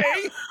 excuse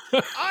me,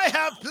 I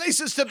have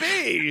places to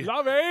be.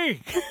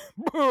 Lovey.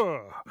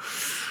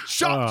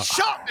 Shop,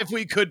 if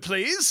we could,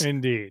 please.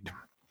 Indeed.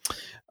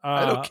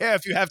 I don't care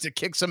if you have to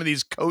kick some of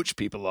these coach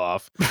people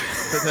off.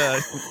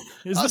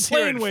 Is the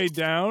plane way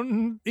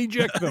down?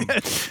 Eject them.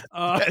 Yes.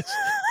 I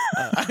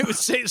would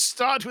say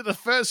start with the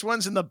first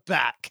ones in the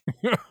back.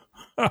 It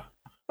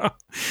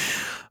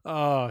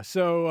was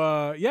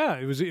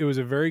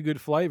a very good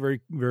flight,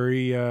 very,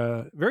 very,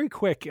 very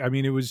quick. I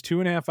mean, it was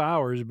 2.5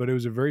 hours, but it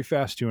was a very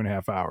fast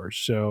 2.5 hours.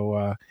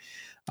 So,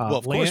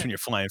 of course, when you're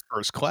flying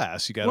first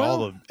class, you got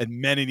all the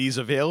amenities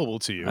available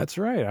to you. That's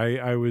right.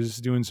 I was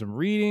doing some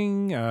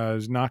reading. I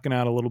was knocking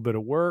out a little bit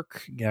of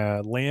work.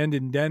 Land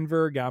in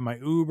Denver. Got my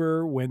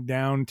Uber. Went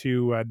down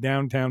to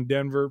downtown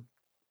Denver.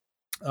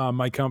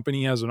 My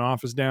company has an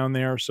office down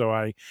there, so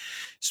I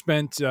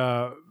spent.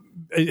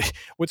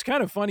 What's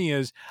kind of funny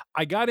is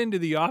I got into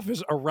the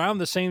office around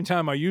the same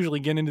time I usually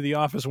get into the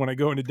office when I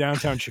go into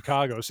downtown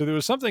Chicago. So there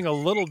was something a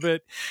little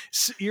bit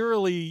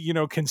eerily,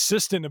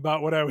 consistent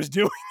about what I was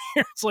doing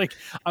here. It's like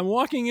I'm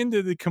walking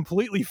into the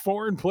completely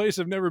foreign place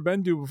I've never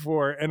been to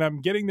before, and I'm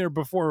getting there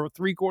before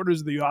 3/4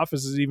 of the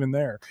office is even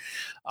there.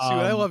 See,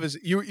 what I love is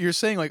you're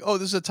saying like, oh,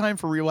 this is a time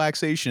for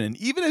relaxation. And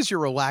even as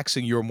you're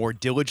relaxing, you're more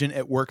diligent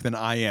at work than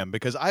I am,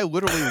 because I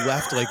literally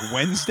left like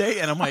Wednesday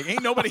and I'm like,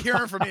 ain't nobody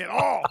hearing from me at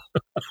all.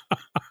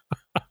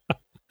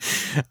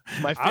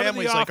 My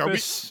family's like,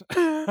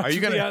 are you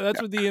gonna? Yeah,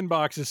 that's what the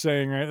inbox is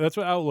saying, right? That's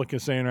what Outlook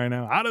is saying right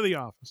now. Out of the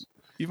office.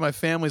 Even my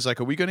family's like,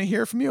 are we going to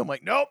hear from you? I'm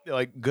like, nope. They're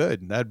like,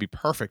 good. That'd be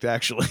perfect,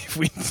 actually. If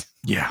we.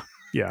 Yeah.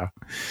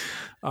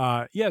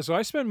 So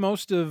I spent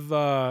most of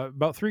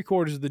about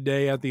 3/4 of the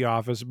day at the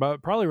office.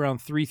 About probably around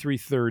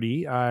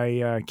 3:30,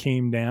 I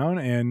came down,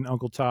 and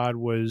Uncle Todd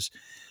was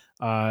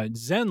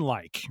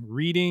zen-like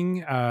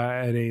reading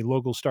at a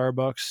local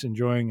Starbucks,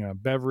 enjoying a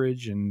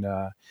beverage and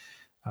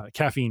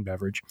caffeine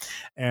beverage,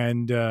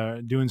 and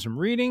doing some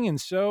reading. And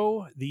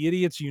so the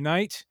idiots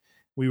unite.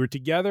 We were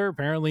together.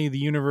 Apparently, the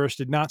universe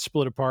did not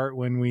split apart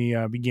when we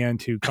began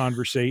to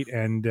conversate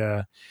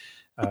and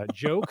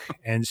joke.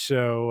 And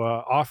so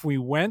off we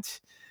went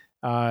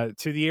to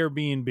the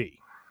Airbnb.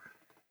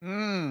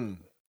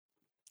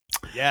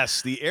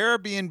 Yes, the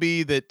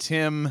Airbnb that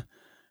Tim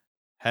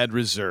had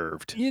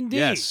reserved. Indeed.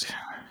 Yes.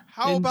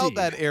 How about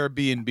that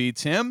Airbnb,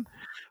 Tim?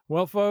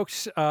 Well,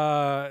 folks,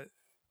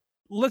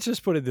 let's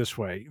just put it this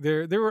way.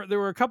 There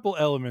were a couple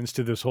elements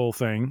to this whole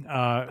thing.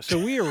 So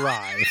we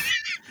arrive.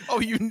 Oh,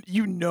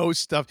 you know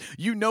stuff.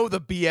 You know the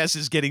BS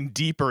is getting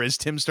deeper as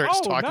Tim starts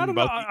talking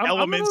about the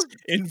elements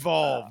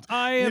involved.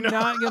 I am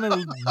not going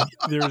to.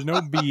 There's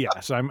no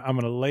BS. I'm going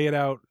to lay it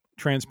out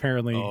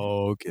transparently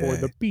for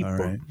the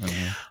people.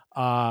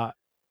 All right.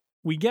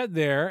 We get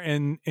there,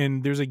 and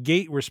there's a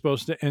gate we're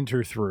supposed to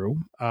enter through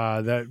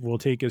that will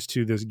take us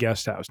to this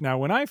guest house. Now,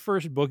 when I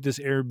first booked this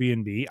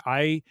Airbnb,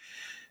 I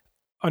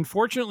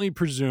unfortunately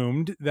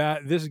presumed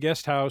that this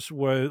guest house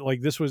was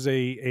like, this was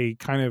a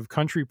kind of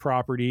country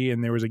property,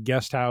 and there was a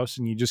guest house,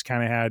 and you just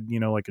kind of had,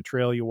 like a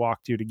trail you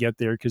walked to get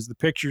there, because the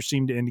picture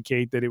seemed to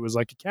indicate that it was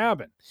like a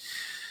cabin.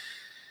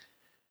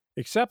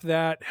 Except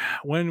that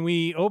when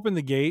we opened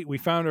the gate, we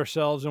found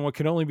ourselves in what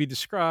can only be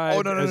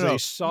described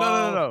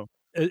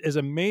as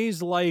a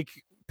maze-like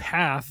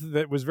path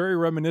that was very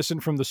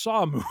reminiscent from the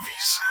Saw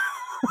movies.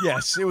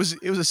 Yes, it was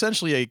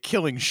essentially a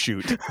killing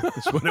chute.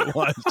 Is what it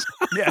was.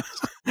 Yes,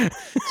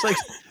 it's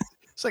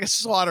like a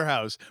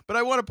slaughterhouse. But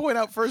I want to point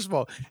out, first of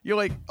all, you're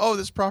like, oh,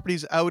 this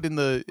property's out in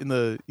the in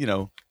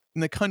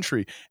the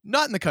country.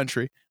 Not in the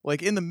country,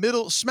 like in the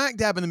middle, smack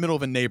dab in the middle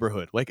of a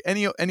neighborhood, like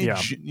any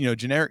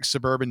generic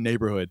suburban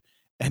neighborhood.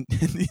 And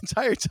the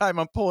entire time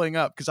I'm pulling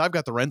up, because I've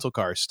got the rental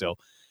car still.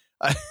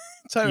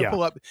 Time to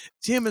pull up,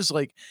 Tim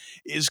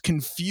is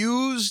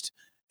confused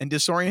and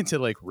disoriented.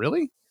 Like,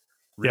 really?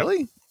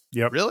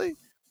 Yep. Really?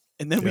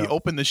 And then we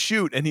open the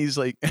chute, and he's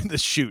like,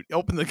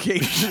 open the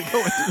gate to go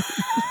into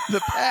the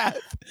path.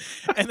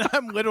 And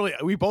I'm literally,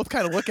 we both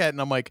kind of look at it,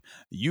 and I'm like,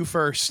 you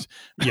first.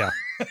 Yeah.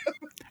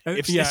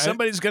 If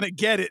somebody's going to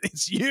get it,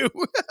 it's you.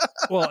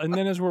 Well, and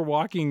then as we're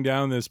walking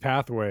down this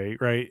pathway,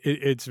 right,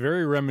 it's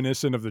very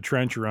reminiscent of the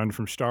trench run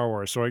from Star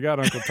Wars. So I got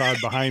Uncle Todd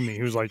behind me,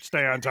 who's like,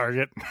 stay on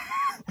target.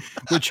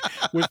 Which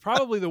was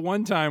probably the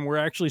one time we're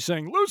actually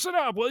saying, loosen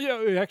up. Well, yeah,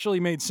 it actually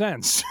made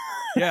sense.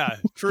 Yeah,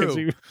 true.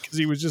 Because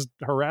he was just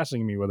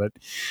harassing me with it.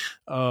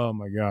 Oh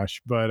my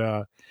gosh.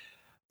 But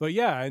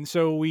yeah, and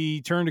so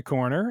we turned a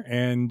corner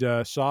and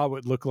saw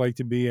what looked like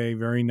to be a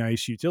very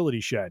nice utility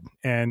shed.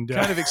 And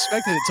kind of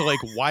expected it to like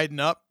widen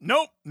up.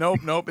 Nope.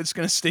 It's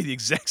going to stay the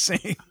exact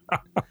same.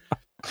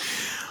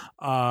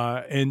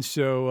 And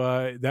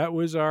so that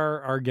was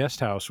our guest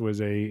house,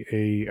 was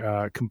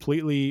a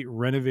completely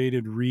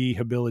renovated,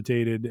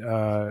 rehabilitated,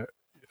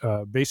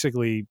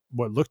 basically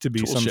what looked to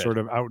be some sort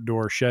of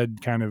outdoor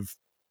shed kind of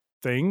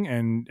thing,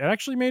 and it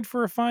actually made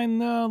for a fine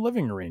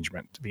living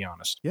arrangement, to be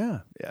honest. Yeah,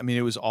 I mean,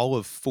 it was all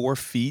of 4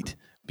 feet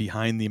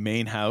behind the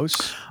main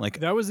house. Like,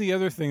 that was the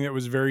other thing that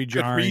was very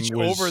jarring. Reach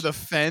over the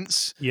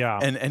fence,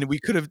 and we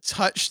could have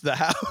touched the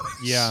house.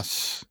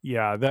 Yes,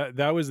 yeah,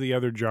 that was the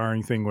other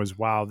jarring thing. Was,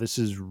 wow, this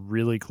is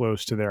really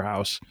close to their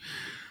house.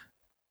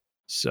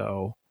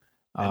 So,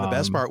 and the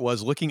best part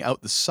was looking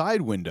out the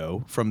side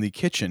window from the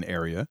kitchen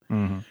area.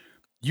 Mm-hmm.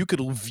 You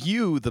could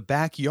view the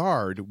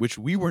backyard, which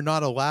we were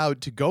not allowed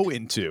to go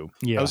into.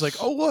 Yes. I was like,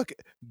 oh, look,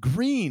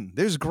 green.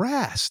 There's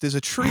grass. There's a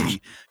tree.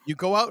 You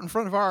go out in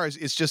front of ours.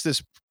 It's just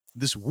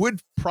this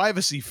wood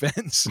privacy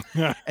fence.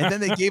 And then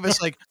they gave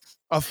us like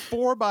a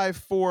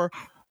 4x4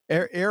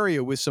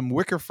 area with some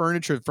wicker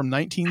furniture from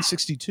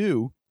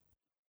 1962.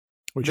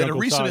 Which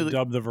Uncle Todd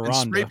dubbed the veranda.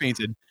 Spray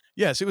painted.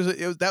 Yes,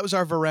 that was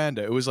our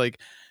veranda. It was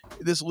like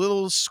this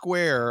little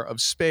square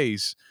of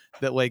space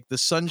that like the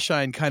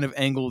sunshine kind of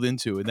angled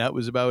into, and that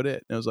was about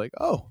it. And I was like,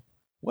 oh,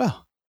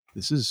 well,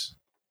 this is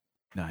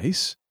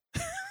nice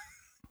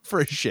for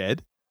a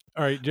shed.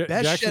 All right,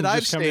 best Jackson shed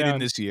I've stayed in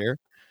this year.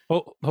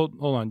 Hold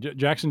on.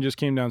 Jackson just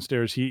came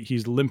downstairs.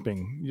 He's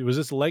limping. Was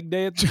this leg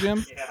day at the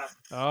gym? Yeah.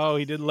 Oh,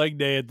 he did leg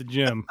day at the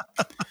gym.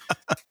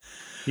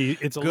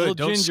 It's a little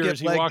Don't ginger as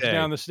he walks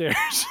down the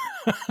stairs.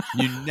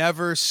 You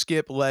never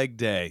skip leg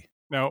day.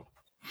 No.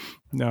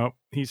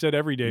 He said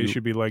every day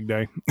should be leg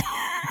day.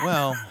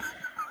 Well,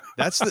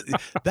 that's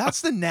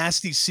the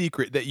nasty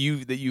secret that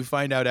you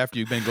find out after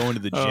you've been going to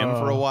the gym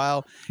for a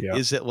while. Yeah.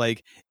 Is that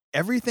like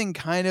everything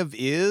kind of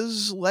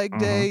is leg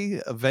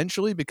day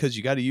eventually, because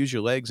you got to use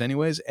your legs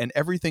anyways, and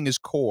everything is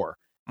core.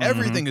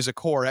 Everything is a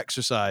core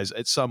exercise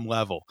at some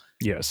level.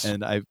 Yes.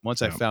 And I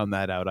found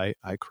that out, I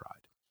cried.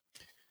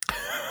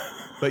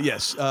 But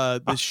yes,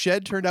 the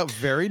shed turned out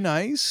very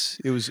nice.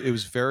 It was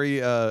very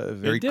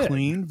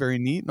clean, very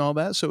neat, and all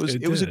that. So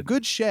it was a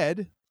good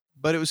shed,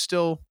 but it was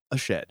still a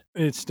shed.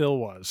 It still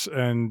was.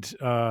 And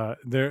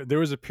there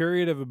was a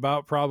period of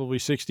about probably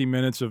 60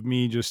 minutes of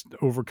me just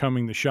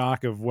overcoming the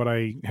shock of what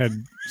I had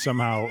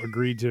somehow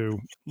agreed to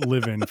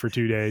live in for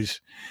 2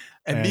 days.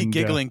 And me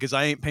giggling because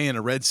I ain't paying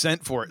a red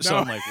cent for it. So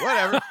I'm like,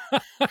 whatever.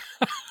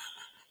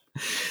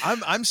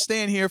 I'm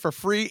staying here for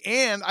free,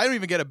 and I don't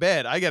even get a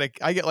bed. I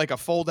get like a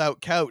fold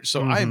out couch.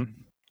 So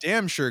I'm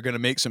damn sure going to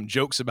make some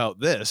jokes about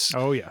this.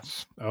 Oh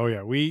yes. Oh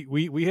yeah.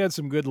 We had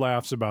some good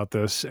laughs about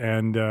this,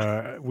 and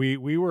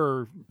we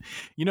were,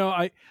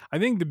 I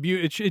think the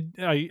beauty.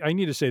 I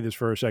need to say this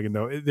for a second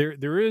though.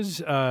 There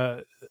is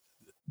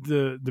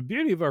the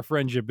beauty of our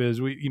friendship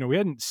is we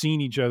hadn't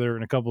seen each other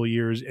in a couple of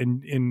years,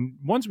 and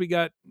once we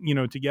got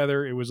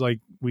together, it was like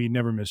we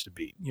never missed a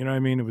beat. You know what I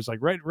mean? It was like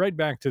right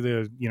back to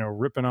the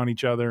ripping on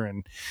each other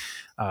and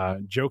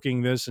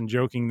joking this and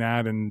joking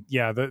that, and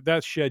yeah,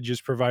 that shed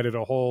just provided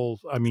a whole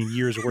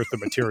year's worth of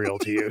material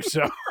to you.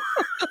 So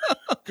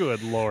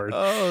good Lord.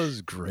 Oh, it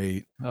was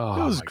great.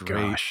 Oh, it was my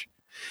great. Gosh.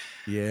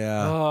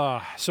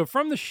 Yeah. So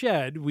from the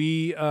shed,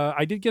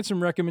 I did get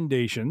some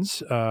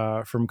recommendations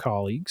from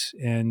colleagues,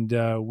 and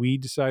we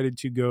decided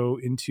to go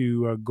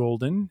into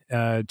Golden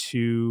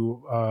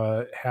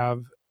to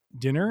have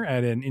dinner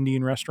at an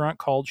Indian restaurant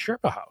called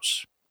Sherpa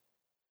House.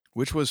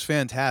 which was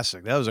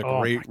fantastic. That was a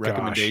great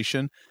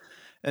recommendation.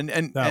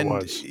 And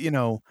was. you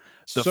know,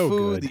 the so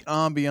food, good. the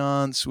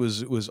ambiance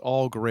was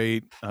all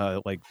great.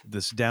 Like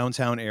this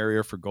downtown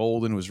area for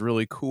Golden was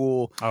really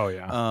cool. Oh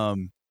yeah.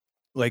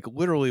 Like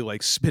literally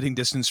like spitting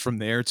distance from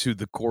there to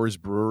the Coors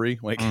Brewery.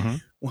 Like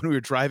when we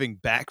were driving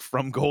back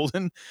from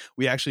Golden,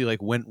 we actually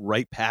like went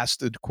right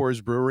past the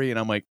Coors Brewery, and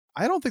I'm like,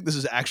 I don't think this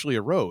is actually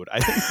a road. I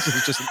think this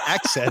is just an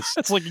access.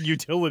 It's like a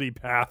utility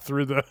path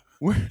through the.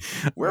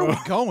 Where are we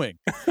going?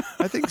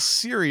 I think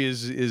Siri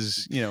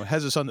is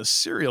has us on the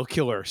serial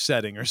killer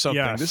setting or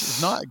something. Yes. This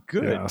is not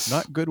good. Yes.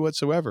 Not good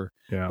whatsoever.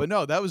 Yeah. But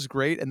no, that was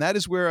great, and that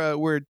is where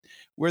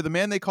the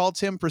man they called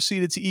Tim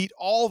proceeded to eat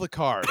all the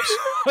carbs.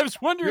 I was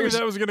wondering if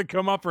that was going to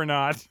come up or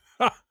not.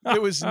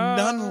 There was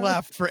none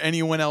left for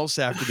anyone else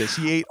after this.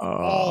 He ate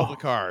all the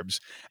carbs.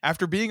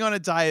 After being on a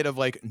diet of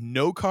like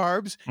no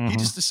carbs, he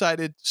just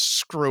decided,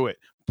 screw it.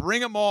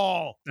 Bring them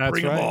all. That's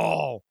Bring them right.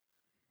 all.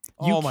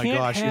 You oh my can't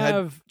gosh.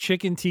 have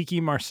chicken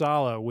tikka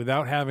marsala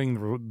without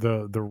having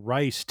the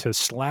rice to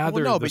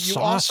slather the but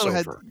sauce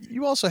over.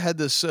 You also had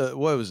this, what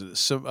was it?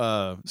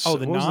 the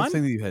what was naan? the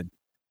thing that you had?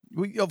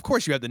 Of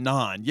course you had the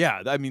naan.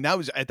 Yeah. I mean, that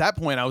was at that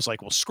point I was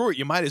like, well, screw it.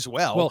 You might as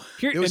well. Well,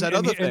 here, there was that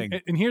other thing.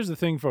 And here's the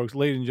thing, folks,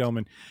 ladies and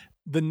gentlemen.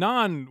 The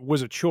naan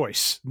was a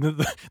choice. The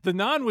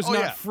naan was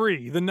not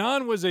free. The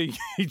naan was a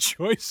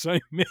choice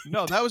I made.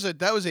 No, that was a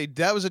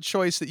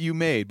choice that you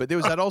made. But there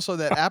was also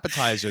that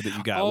appetizer that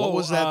you got. What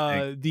was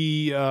that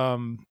thing?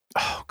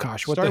 Oh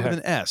gosh, what started the heck?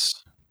 with an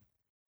S.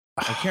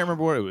 I can't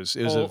remember what it was.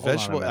 It was a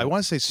vegetable. I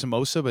want to say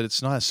samosa, but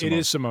it's not a samosa. It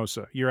is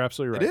samosa. You're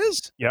absolutely right. It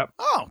is? Yep.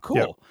 Oh,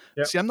 cool.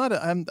 Yep. See, I'm not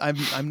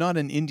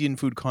an Indian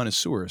food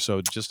connoisseur,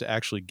 so just to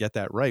actually get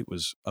that right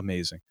was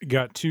amazing.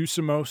 Got 2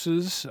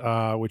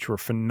 samosas, which were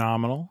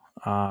phenomenal.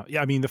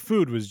 I mean, the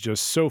food was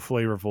just so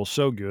flavorful,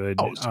 so good.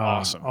 Oh, it's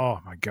awesome.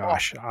 Oh my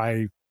gosh,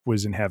 I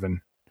was in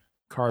heaven.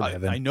 Carb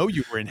heaven. I know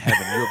you were in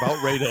heaven. You were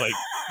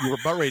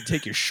about ready to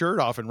take your shirt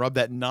off and rub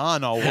that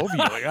naan all over you.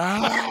 Like,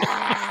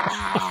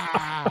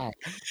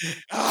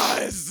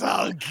 it's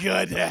so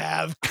good to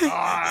have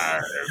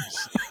carbs.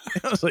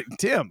 I was like,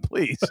 Tim,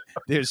 please.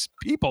 There's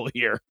people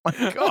here.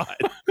 My God.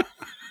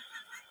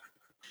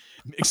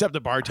 Except the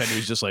bartender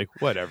who's just like,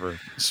 whatever.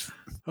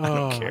 I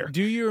don't care.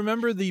 Do you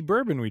remember the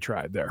bourbon we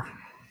tried there?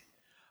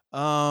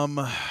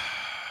 Because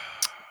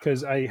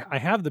I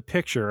have the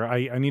picture.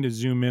 I need to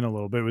zoom in a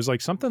little bit. It was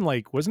like something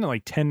like, wasn't it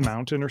like 10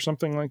 Mountain or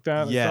something like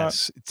that?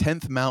 Yes.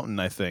 10th Mountain,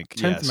 I think.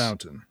 10th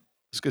Mountain.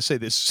 I was gonna say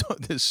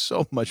there's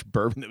so much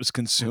bourbon that was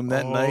consumed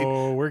that night.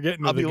 Oh, we're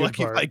getting to I'll the be good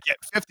lucky part. if I get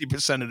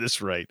 50% of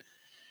this right.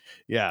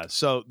 Yeah,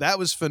 so that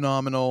was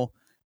phenomenal,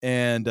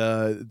 and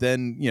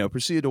then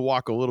proceeded to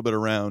walk a little bit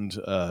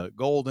around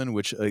Golden,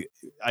 which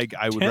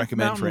I would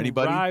recommend for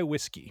anybody. Rye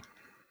whiskey.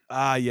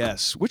 Ah,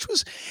 yes,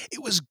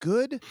 it was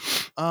good.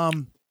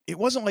 It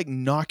wasn't like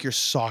knock your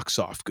socks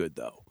off good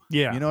though.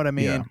 Yeah, you know what I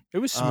mean. Yeah. It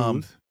was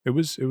smooth. It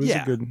was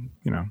a good.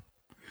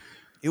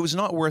 It was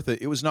not worth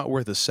it. It was not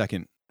worth a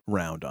second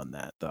round on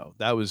that though.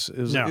 That was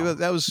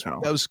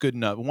good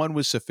enough. One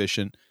was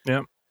sufficient.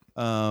 Yeah.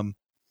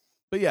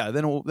 But yeah,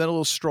 then a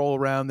little stroll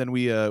around. Then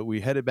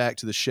we headed back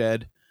to the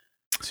shed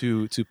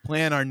to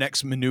plan our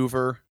next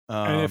maneuver.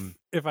 And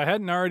if I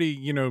hadn't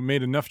already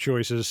made enough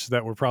choices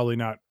that were probably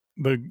not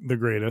the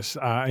greatest,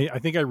 I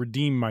think I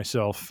redeemed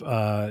myself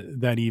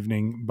that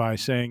evening by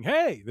saying,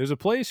 "Hey, there's a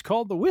place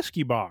called the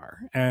Whiskey Bar,"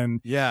 and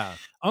yeah,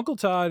 Uncle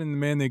Todd and the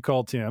man they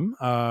called Tim.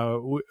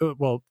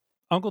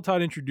 Uncle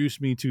Todd introduced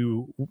me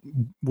to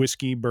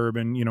whiskey,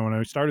 bourbon. When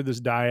I started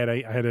this diet,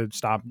 I had to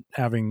stop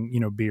having,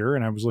 beer,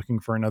 and I was looking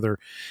for another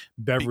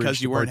beverage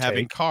because you weren't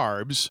having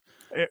carbs.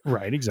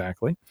 Right,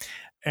 exactly.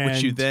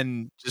 Which you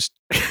then just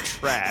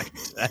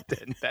tracked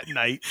that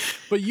night.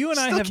 But you and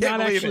I have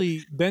not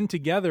actually been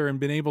together and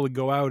been able to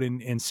go out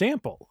and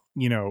sample,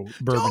 bourbon together.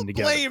 Don't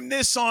blame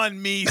this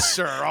on me,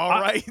 sir. All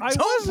right.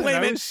 Don't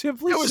blame it. I was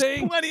simply there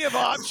saying was plenty of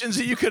options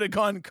that you could have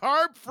gone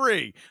carb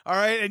free. All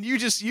right. And you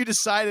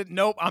decided,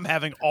 nope, I'm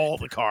having all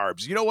the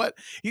carbs. You know what?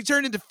 He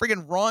turned into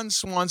friggin' Ron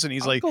Swanson.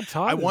 He's Uncle like,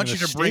 Todd I want you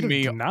to bring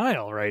me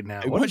denial right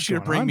now. I want you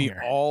to bring me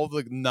all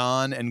the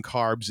naan and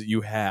carbs that you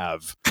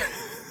have.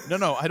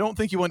 No, I don't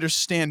think you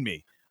understand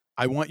me.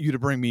 I want you to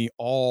bring me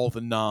all the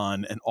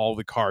naan and all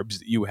the carbs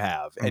that you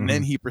have. And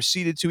then he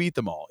proceeded to eat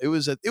them all. It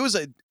was a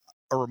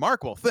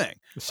remarkable thing.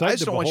 I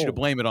just don't want you to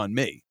blame it on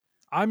me.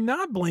 I'm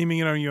not blaming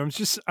it on you.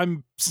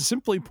 I'm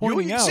simply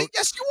pointing out.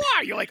 Yes, you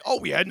are. You're like, oh,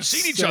 we hadn't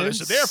seen each other,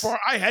 so therefore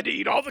I had to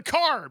eat all the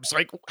carbs.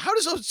 Like, how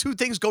does those two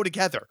things go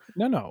together?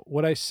 No.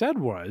 What I said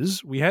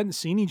was we hadn't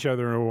seen each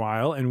other in a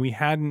while, and we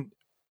hadn't,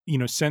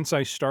 since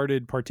I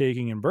started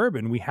partaking in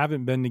bourbon, we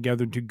haven't been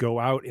together to go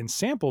out and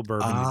sample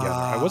bourbon together.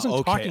 I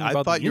wasn't talking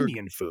about the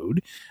Indian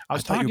food. I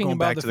was talking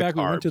about the fact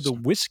we went to the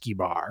whiskey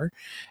bar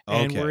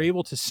and we're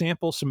able to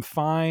sample some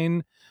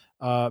fine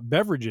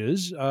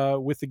beverages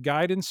with the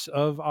guidance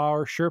of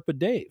our Sherpa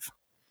Dave.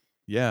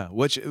 Yeah,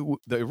 which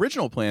the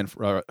original plan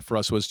for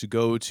us was to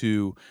go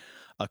to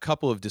a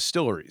couple of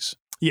distilleries.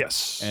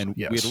 Yes. And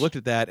we had looked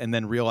at that and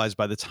then realized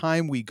by the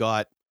time we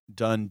got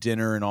done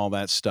dinner and all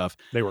that stuff.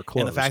 They were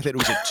closed. And the fact that it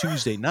was a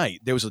Tuesday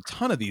night, there was a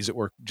ton of these that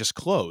were just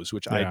closed,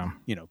 which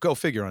go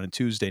figure on a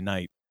Tuesday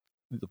night.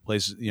 The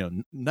place,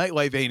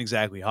 nightlife ain't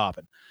exactly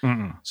hopping.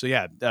 Mm-mm. So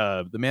yeah,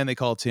 the man they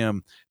call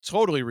Tim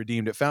totally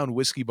redeemed it. Found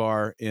Whiskey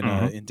Bar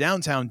in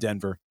downtown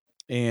Denver,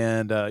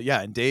 and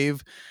and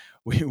Dave,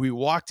 we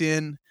walked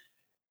in.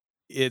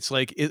 It's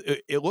like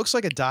it looks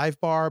like a dive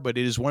bar, but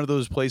it is one of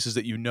those places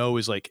that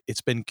is like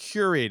it's been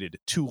curated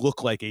to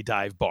look like a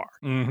dive bar.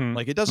 Mm-hmm.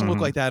 Like it doesn't look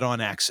like that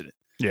on accident.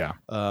 Yeah.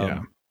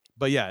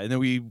 But yeah, and then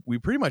we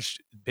pretty much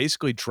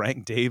basically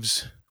drank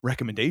Dave's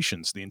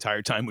recommendations the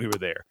entire time we were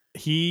there.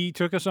 He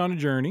took us on a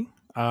journey,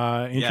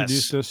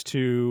 introduced us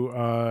to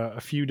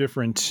a few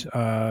different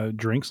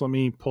drinks. Let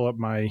me pull up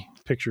my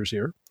pictures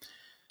here.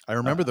 I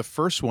remember the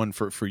first one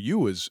for you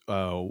was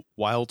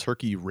Wild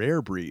Turkey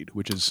Rare Breed,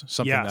 which is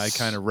something that I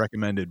kind of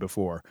recommended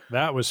before.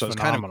 That was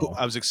phenomenal. Cool.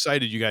 I was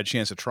excited you got a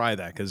chance to try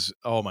that because,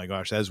 oh my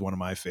gosh, that is one of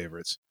my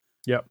favorites.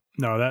 Yep.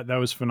 No, that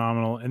was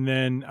phenomenal. And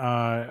then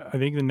I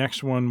think the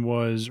next one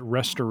was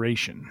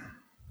Restoration.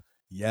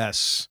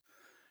 Yes.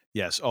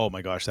 Oh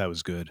my gosh, that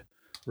was good.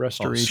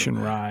 Restoration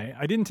Rye.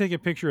 I didn't take a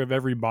picture of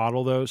every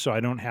bottle though, so I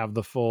don't have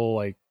the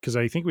full because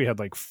I think we had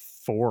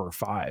 4 or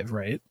 5,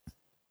 right?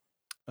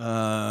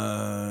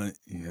 Yeah,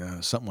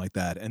 something like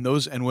that. And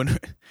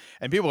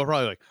people are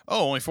probably like,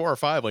 oh, only 4 or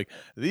 5. Like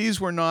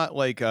these were not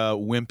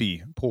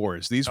wimpy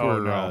pours. These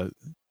were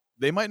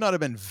they might not have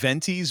been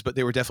ventis, but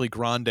they were definitely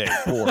grande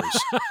pours.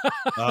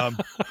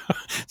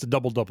 It's a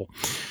double.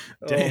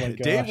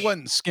 Dave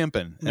wasn't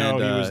skimping. No,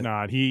 he was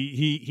not.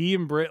 He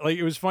embraced.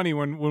 It was funny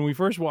when we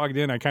first walked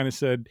in. I kind of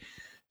said,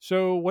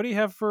 "So, what do you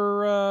have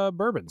for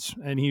bourbons?"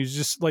 And he was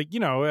just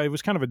it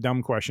was kind of a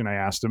dumb question I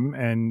asked him,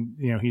 and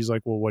he's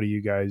like, "Well, what do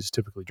you guys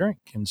typically drink?"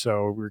 And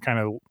so we were kind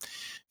of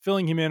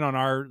filling him in on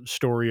our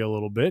story a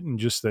little bit, and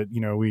just that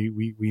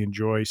we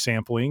enjoy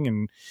sampling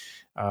and.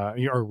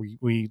 Or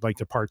we like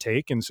to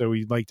partake, and so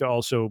we like to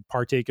also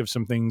partake of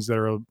some things that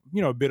are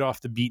a bit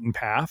off the beaten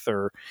path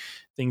or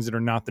things that are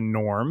not the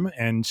norm.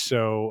 And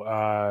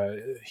so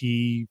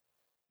he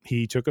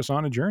took us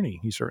on a journey.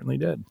 He certainly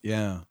did.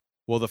 Yeah.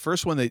 Well, the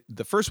first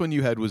one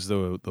you had was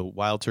the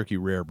Wild Turkey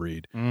Rare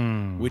Breed,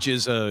 which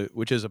is a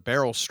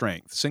barrel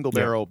strength, single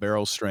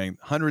barrel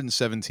strength,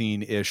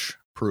 117-ish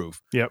proof.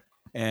 Yep.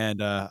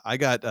 And I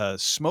got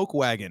Smoke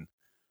Wagon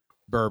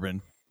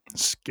bourbon.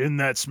 Skin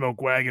that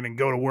smoke wagon and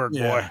go to work,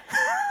 boy.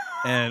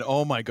 And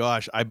oh my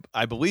gosh,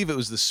 I believe it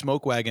was the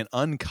Smoke Wagon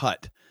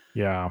Uncut.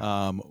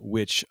 Yeah.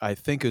 Which I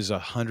think is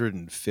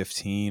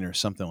 115 or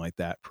something like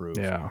that proof.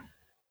 Yeah.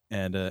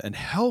 And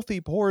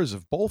healthy pours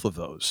of both of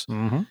those.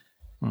 Mm-hmm.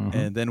 Mm-hmm.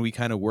 And then we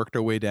kind of worked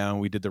our way down.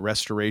 We did the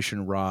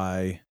Restoration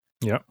Rye.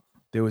 Yep.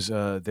 There was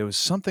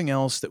something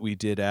else that we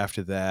did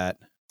after that.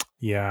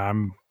 Yeah.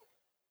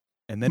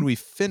 And then we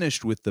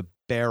finished with the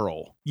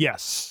barrel.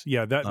 Yes.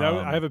 Yeah. That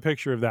I have a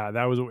picture of that.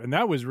 That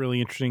was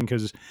really interesting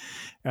because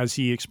as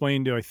he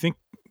explained to, I think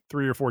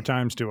 3 or 4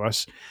 times to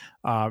us,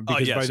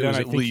 because by then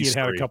I think he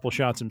had a couple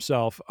shots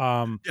himself.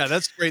 Yeah,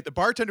 that's great. The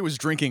bartender was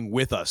drinking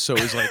with us. So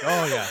it was like,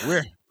 oh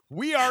yeah,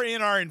 we are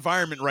in our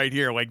environment right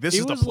here. Like this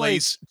is the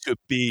place to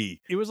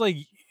be. It was like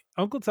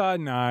Uncle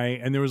Todd and I,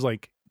 and there was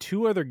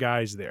 2 other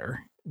guys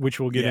there, which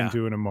we'll get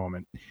into in a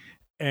moment.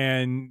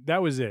 And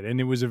that was it. And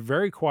it was a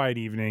very quiet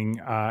evening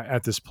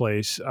at this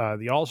place.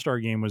 The All-Star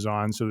game was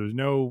on, so there was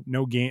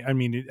no game. I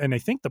mean, and I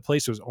think the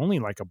place was only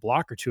a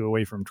block or 2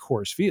 away from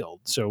Coors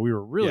Field. So we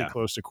were really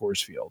close to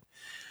Coors Field.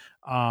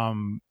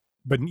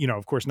 But,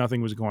 of course,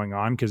 nothing was going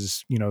on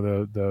because,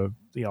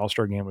 the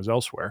All-Star game was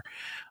elsewhere.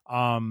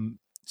 It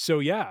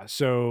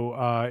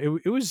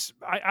was.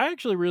 I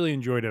actually really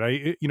enjoyed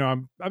it.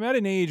 I'm at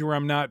an age where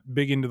I'm not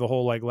big into the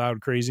whole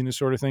loud craziness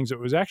sort of things. So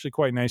it was actually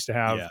quite nice to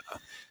have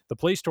the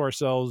place to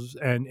ourselves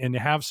and to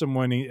have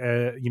someone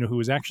who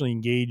was actually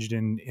engaged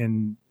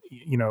in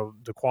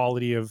the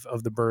quality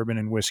of the bourbon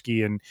and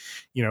whiskey, and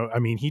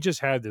he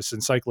just had this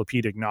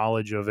encyclopedic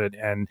knowledge of it,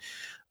 and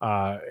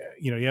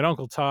you had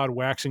Uncle Todd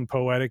waxing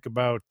poetic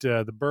about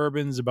the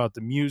bourbons, about the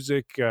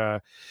music,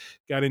 got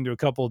into a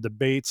couple of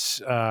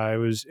debates. It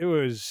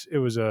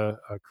was a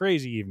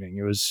crazy evening.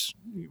 It was,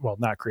 well,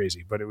 not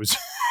crazy, but it was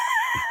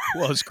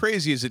well, as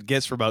crazy as it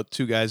gets for about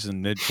 2 guys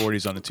in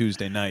mid-40s on a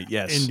Tuesday night.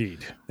 Yes, indeed,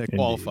 that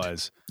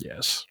qualifies.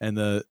 Yes, and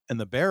the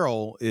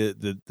barrel,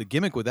 the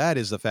gimmick with that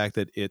is the fact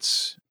that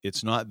it's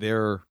not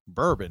their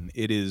bourbon.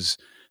 It is.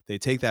 They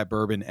take that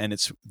bourbon and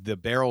it's the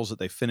barrels that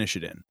they finish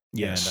it in.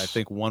 Yes. And I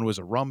think one was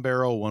a rum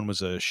barrel, one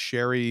was a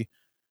sherry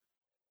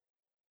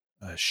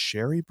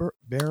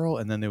barrel,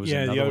 and then there was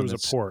another the other one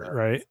was a port,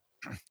 right?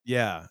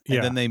 Yeah.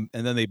 And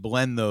then they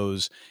blend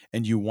those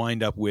and you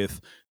wind up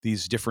with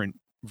these different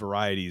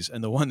varieties.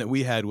 And the one that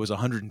we had was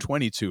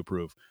 122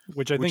 proof,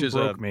 which I think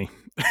broke me.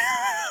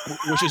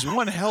 Which is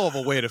one hell of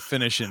a way to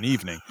finish an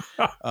evening.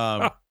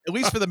 At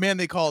least for the man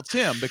they call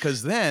Tim,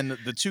 because then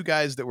the 2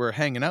 guys that were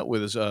hanging out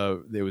with us,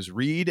 there was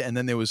Reed, and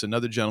then there was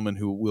another gentleman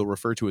who we'll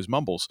refer to as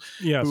Mumbles,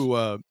 yes.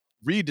 who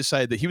Reed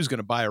decided that he was going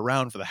to buy a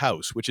round for the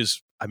house, which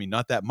is, I mean,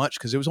 not that much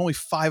because there was only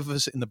 5 of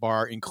us in the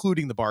bar,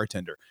 including the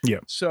bartender. Yeah.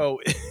 So,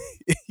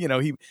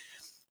 he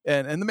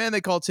and the man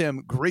they called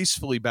Tim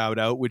gracefully bowed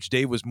out, which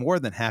Dave was more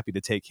than happy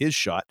to take his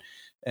shot.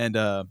 And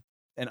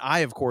I,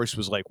 of course,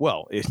 was like,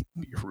 well, it'd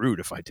be rude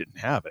if I didn't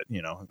have it,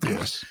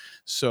 Yes.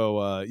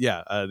 So,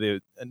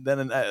 and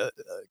then a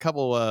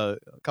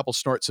couple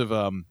snorts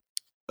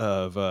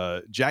of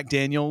Jack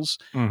Daniels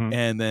Mhm.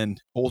 and then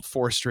Old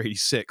Forester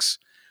 86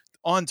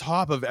 on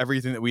top of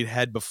everything that we'd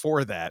had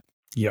before that.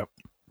 Yep.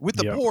 With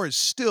the pours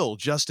still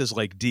just as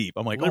like deep.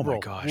 I'm like,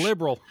 Liberal. oh my gosh.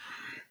 Liberal.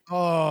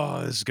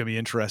 Oh, this is going to be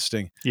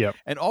interesting. Yep.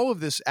 And all of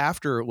this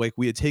after like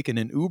we had taken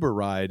an Uber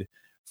ride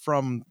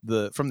from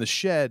the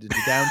shed into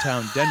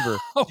downtown Denver.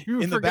 Oh,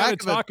 you forgot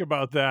to talk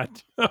about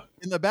that.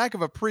 In the back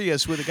of a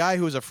Prius with a guy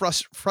who was a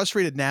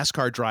frustrated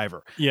NASCAR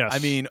driver. Yes. I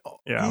mean,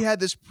 he had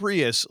this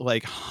Prius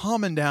like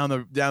humming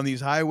down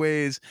these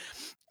highways.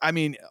 I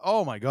mean,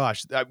 oh my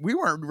gosh, we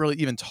weren't really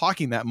even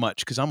talking that much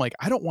because I'm like,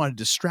 I don't want to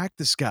distract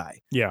this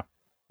guy. Yeah.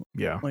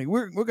 Yeah. Like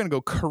we're going to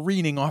go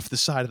careening off the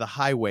side of the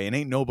highway and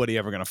ain't nobody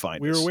ever going to find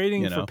us. We were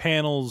waiting for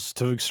panels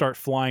to start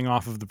flying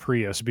off of the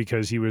Prius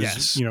because he was,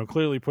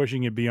 clearly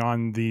pushing it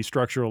beyond the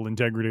structural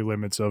integrity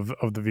limits of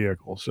the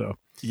vehicle. So,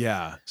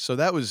 yeah. So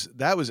that was,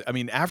 I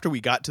mean, after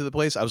we got to the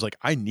place, I was like,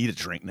 I need a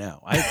drink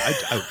now.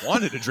 I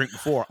wanted a drink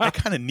before. I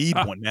kind of need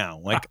one now.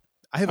 Like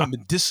I have a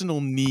medicinal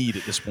need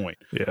at this point.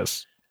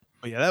 Yes.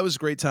 But yeah, that was a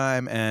great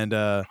time. And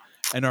our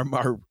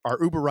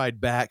Uber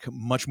ride back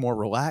much more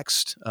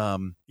relaxed.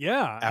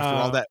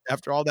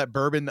 After all that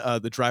bourbon,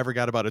 the driver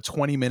got about a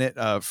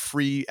 20-minute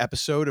free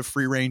episode of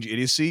Free Range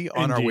Idiocy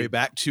on our way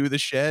back to the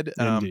shed.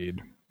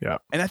 Indeed. Yeah.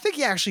 And I think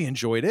he actually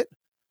enjoyed it.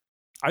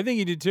 I think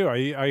he did too.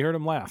 I heard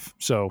him laugh.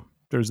 So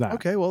there's that.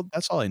 Okay, well,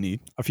 that's all I need.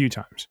 A few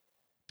times.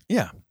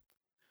 Yeah.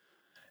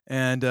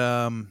 And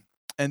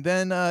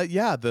then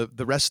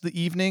the rest of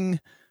the evening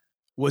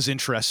was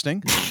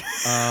interesting.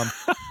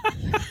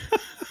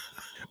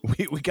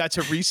 We got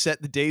to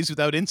reset the days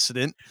without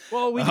incident.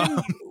 Well, we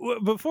didn't.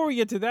 Before we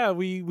get to that,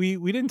 we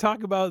didn't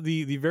talk about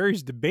the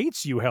various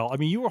debates you held. I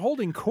mean, you were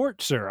holding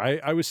court, sir.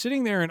 I was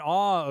sitting there in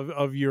awe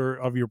of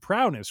your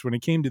prowess when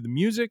it came to the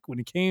music, when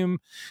it came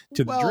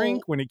to the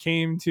drink, when it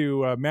came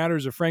to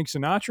matters of Frank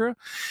Sinatra.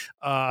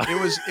 It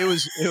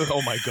was.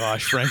 Oh my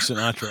gosh, Frank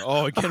Sinatra.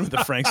 Oh, again with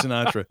the Frank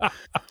Sinatra.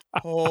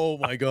 Oh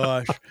my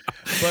gosh.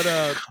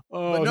 But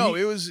no,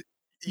 it was.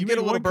 You get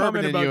a little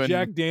bourbon in you,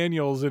 Jack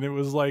Daniels, and it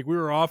was like we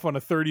were off on a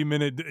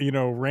 30-minute,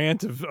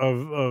 rant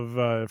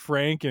of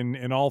Frank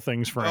and all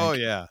things Frank. Oh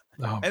yeah,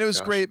 and it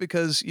was great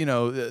because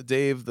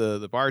Dave,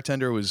 the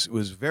bartender, was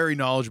very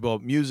knowledgeable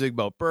about music,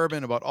 about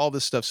bourbon, about all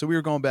this stuff. So we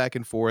were going back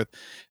and forth,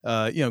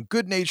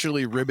 good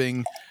naturedly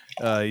ribbing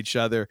each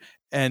other,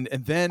 and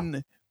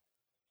then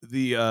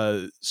the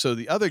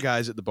other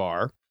guys at the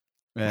bar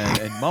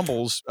and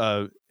Mumbles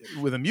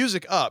with the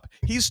music up,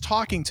 he's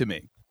talking to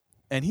me,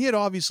 and he had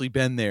obviously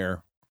been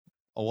there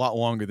a lot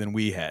longer than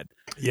we had.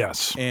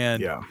 Yes.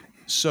 And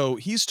so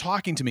he's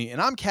talking to me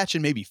and I'm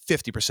catching maybe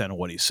 50% of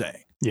what he's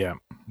saying. Yeah.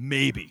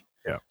 Maybe.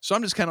 Yeah. So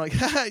I'm just kind of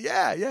like,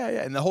 yeah.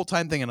 And the whole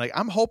time thinking like,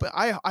 I'm hoping,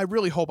 I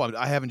really hope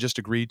I haven't just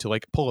agreed to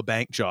like pull a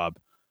bank job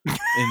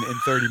in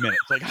 30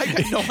 minutes. Like I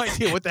got no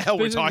idea what the hell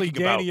we're talking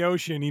about. Danny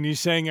Ocean, and he's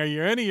saying, "Are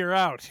you in or you're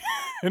out?"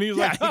 And he's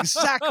like,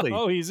 exactly.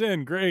 Oh, he's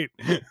in. Great.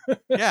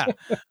 Yeah.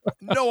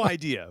 No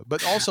idea.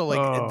 But also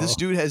like this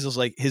dude has this,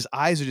 like his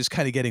eyes are just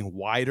kind of getting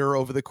wider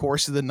over the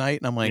course of the night.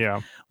 And I'm like,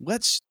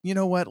 let's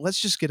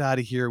just get out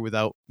of here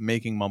without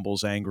making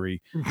Mumbles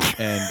angry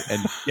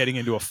and getting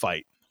into a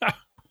fight.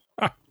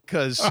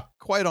 Because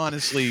quite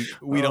honestly,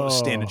 we don't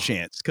stand a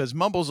chance. Because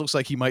Mumbles looks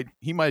like he might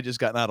have just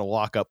gotten out of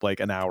lockup like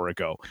an hour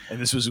ago, and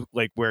this was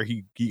like where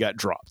he got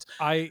dropped.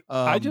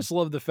 I just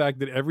love the fact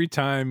that every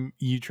time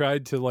you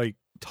tried to like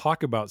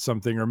talk about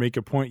something or make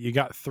a point, you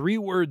got 3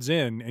 words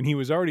in, and he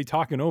was already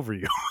talking over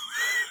you.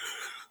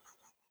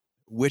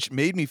 Which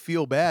made me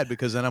feel bad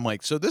because then I'm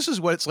like, so this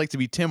is what it's like to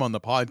be Tim on the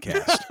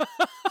podcast.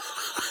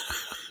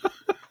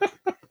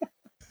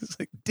 It's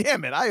like,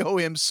 damn it, I owe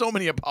him so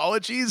many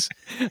apologies.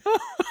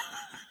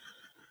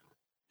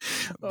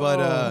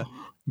 But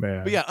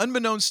yeah,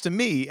 unbeknownst to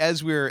me,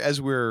 as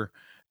we're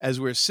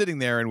sitting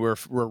there and we're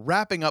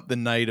wrapping up the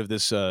night of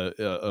this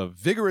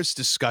vigorous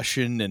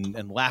discussion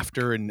and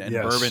laughter and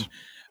bourbon,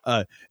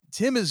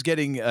 Tim is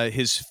getting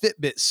his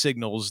Fitbit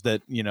signals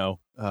that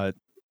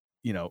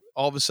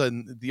all of a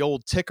sudden the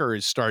old ticker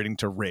is starting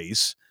to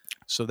race,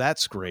 so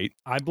that's great.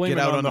 I blame it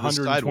on the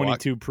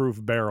 122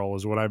 proof barrel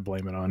is what I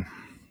blame it on.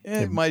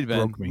 It might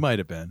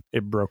have been.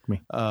 It broke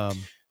me.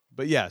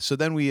 But yeah, so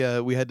then we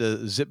had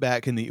to zip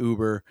back in the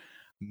Uber.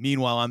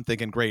 Meanwhile, I'm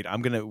thinking, great,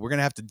 we're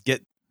gonna have to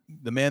get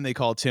the man they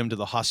call Tim to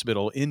the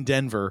hospital in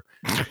Denver,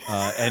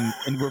 and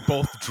we're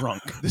both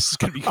drunk. This is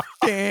gonna be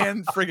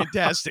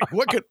fan-friggin-tastic.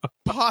 What could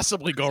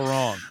possibly go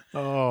wrong?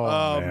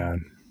 Oh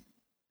man.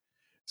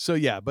 So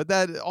yeah, but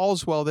that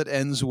all's well that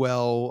ends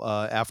well.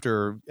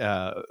 After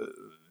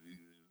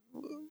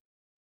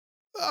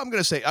I'm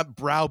going to say I'm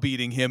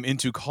browbeating him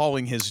into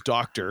calling his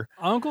doctor.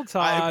 Uncle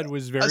Todd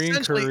was very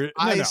encouraged.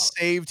 I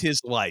saved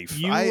his life.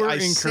 You I were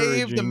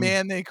saved the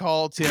man they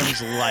call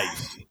Tim's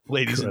life,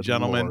 ladies and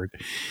gentlemen. Lord.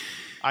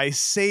 I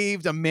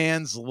saved a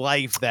man's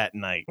life that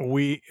night.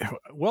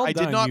 I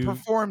did not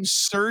perform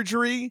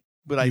surgery,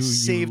 but I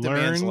saved a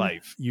man's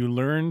life. You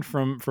learned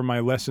from my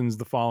lessons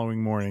the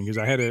following morning, because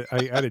I had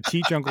to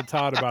teach Uncle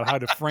Todd about how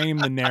to frame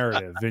the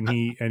narrative, and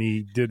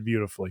he did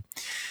beautifully.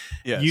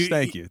 Yes,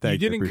 thank you. You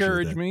did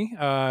encourage me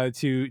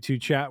to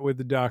chat with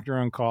the doctor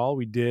on call.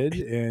 We did,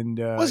 and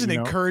it wasn't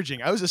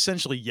encouraging. I was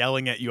essentially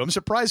yelling at you. I'm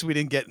surprised we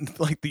didn't get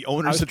like the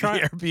owners of the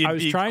Airbnb. I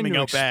was trying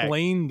to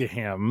explain back. to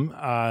him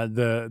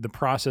the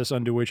process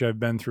under which I've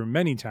been through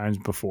many times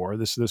before.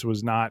 This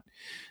was not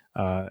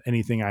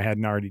anything I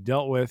hadn't already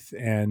dealt with,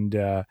 and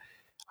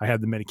I had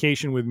the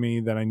medication with me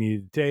that I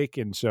needed to take.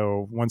 And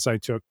so once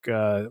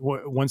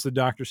once the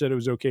doctor said it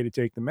was okay to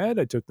take the med,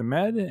 I took the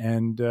med,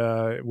 and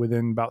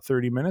within about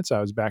 30 minutes,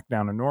 I was back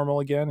down to normal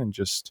again and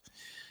just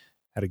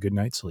had a good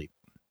night's sleep.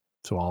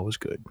 So all was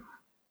good.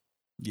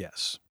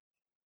 Yes.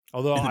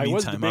 Although I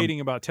was debating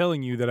about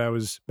telling you that I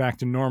was back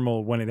to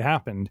normal when it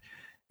happened,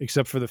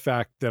 except for the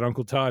fact that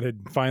Uncle Todd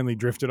had finally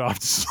drifted off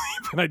to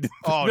sleep, and I didn't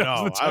have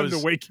the time to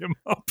wake him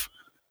up.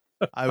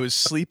 I was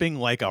sleeping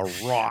like a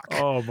rock.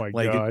 Oh my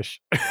gosh.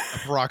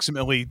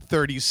 Approximately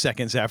 30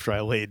 seconds after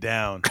I laid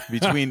down,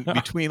 between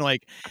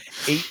like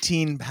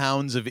 18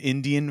 pounds of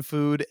Indian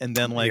food and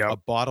then like a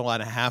bottle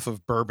and a half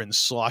of bourbon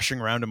sloshing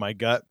around in my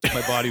gut.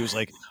 My body was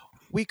like,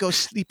 we go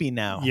sleepy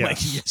now. Yes.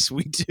 Like, yes,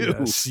 we do.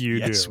 Yes, you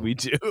do. Yes, we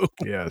do.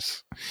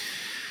 Yes.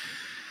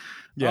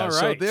 Yeah, all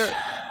right. So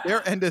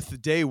there endeth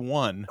day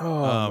one.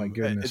 Oh my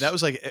goodness. That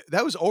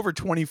was over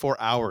 24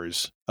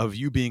 hours of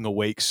you being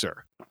awake,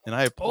 sir. And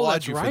I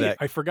applaud you for that.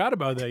 I forgot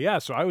about that. Yeah,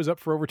 so I was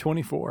up for over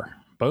 24.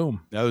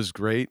 Boom. That was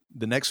great.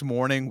 The next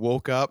morning,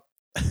 woke up,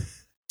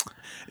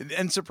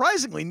 and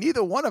surprisingly,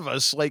 neither one of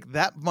us like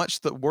that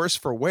much the worse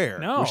for wear.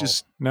 Which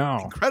is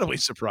incredibly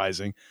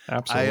surprising.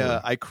 Absolutely.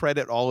 I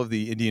credit all of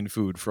the Indian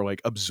food for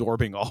like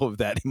absorbing all of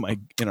that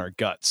in our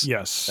guts.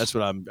 Yes, that's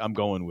what I'm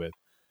going with.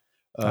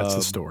 That's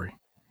the story.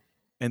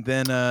 And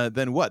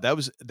then what? That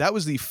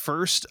was the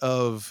first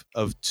of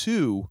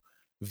two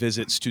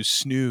visits to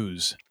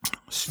Snooze.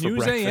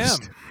 Snooze AM.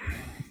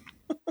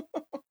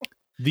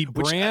 The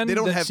brand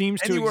that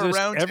seems to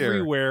exist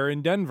everywhere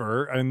in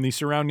Denver and the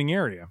surrounding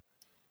area.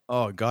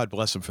 Oh, God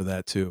bless them for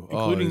that too.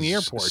 Including the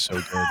airport. So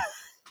good.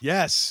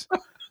 Yes.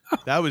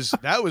 That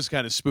was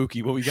kind of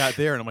spooky when we got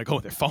there, and I'm like, oh,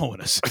 they're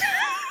following us.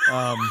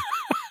 But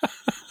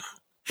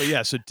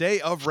yeah, so day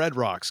of Red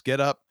Rocks,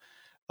 get up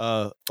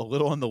a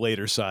little on the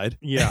later side.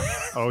 Yeah.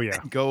 Oh yeah.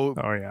 Go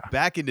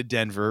back into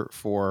Denver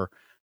for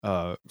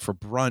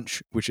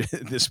brunch, which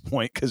at this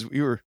point, because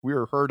we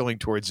were hurtling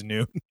towards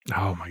noon.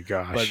 Oh my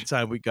gosh. By the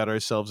time we got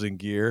ourselves in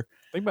gear.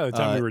 I think by the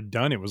time we were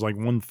done, it was like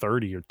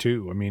 1:30 or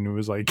 2. I mean, it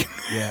was like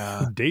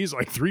day's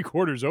like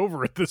 3/4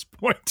 over at this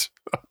point.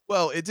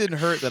 Well, it didn't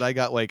hurt that I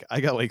got like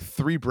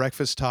 3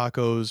 breakfast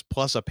tacos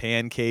plus a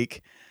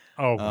pancake.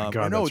 Oh my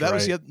God! No, that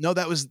was right.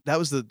 that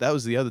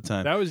was the other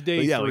time. That was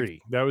day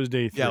 3. That was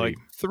day 3. Yeah, like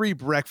 3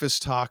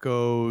 breakfast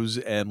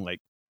tacos and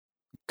like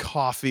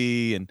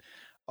coffee and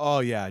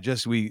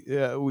just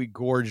we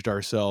gorged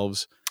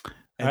ourselves.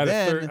 And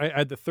I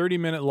had the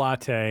 30-minute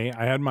latte.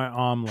 I had my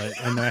omelet,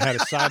 and then I had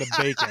a side of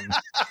bacon.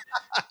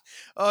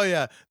 Oh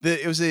yeah,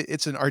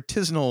 it's an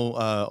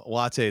artisanal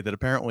latte that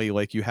apparently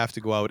like you have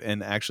to go out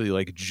and actually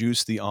like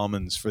juice the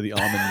almonds for the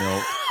almond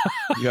milk.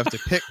 You have to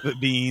pick the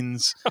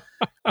beans,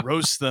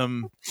 roast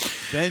them,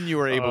 then you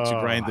are able to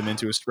grind them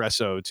into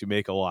espresso to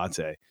make a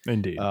latte.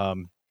 Indeed.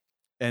 And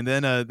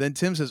then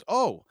Tim says,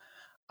 "Oh,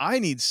 I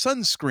need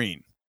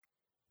sunscreen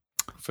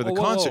for the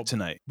concert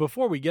tonight."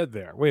 Before we get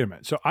there, wait a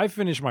minute. So I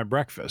finished my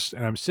breakfast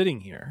and I'm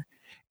sitting here,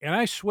 and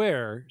I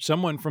swear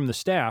someone from the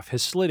staff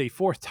has slid a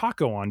 4th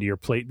taco onto your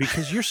plate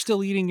because you're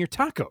still eating your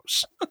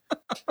tacos.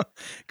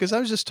 Because I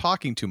was just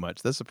talking too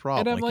much. That's the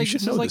problem. And I'm like,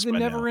 this is like the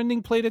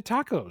never-ending plate of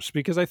tacos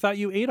because I thought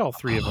you ate all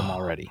 3 of them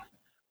already.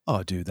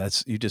 Oh, dude,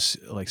 you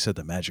just like said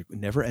the magic.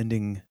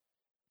 Never-ending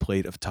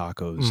plate of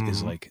tacos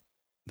is like,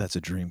 that's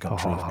a dream come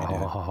true for me,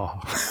 dude.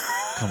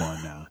 Come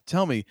on now,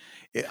 tell me.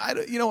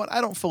 You know what?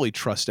 I don't fully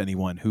trust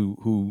anyone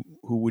who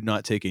would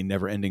not take a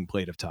never-ending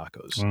plate of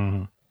tacos.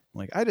 Mm-hmm.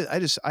 Like I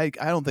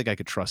don't think I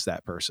could trust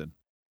that person.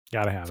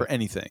 Gotta have for it.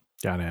 anything.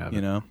 Gotta have it.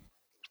 You know.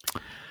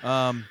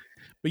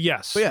 But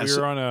yes, we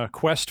were on a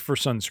quest for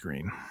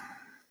sunscreen.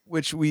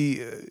 Which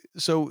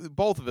so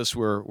both of us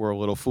were a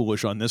little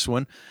foolish on this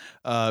one,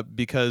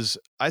 because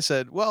I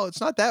said, well, it's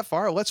not that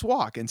far. Let's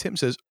walk. And Tim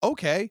says,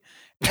 okay.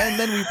 And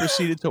then we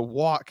proceeded to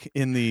walk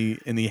in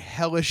the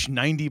hellish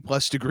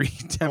 90+ degree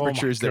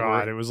temperatures.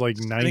 It was like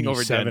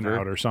 97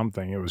 out or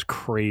something. It was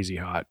crazy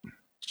hot.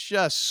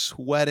 Just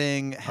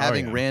sweating,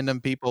 having random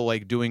people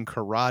like doing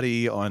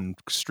karate on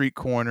street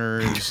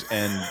corners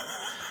and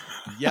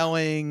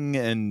yelling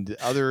and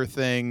other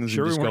things.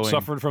 Sure, and we weren't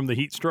suffering from the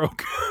heat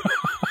stroke.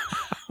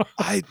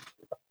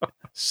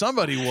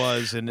 Somebody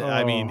was, and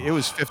I mean, it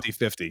was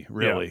 50-50,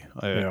 really.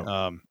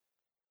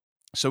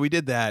 So we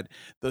did that.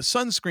 The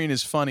sunscreen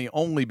is funny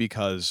only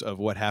because of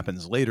what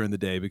happens later in the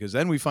day, because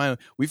then we finally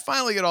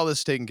get all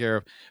this taken care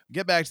of,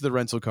 get back to the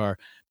rental car,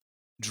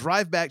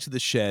 drive back to the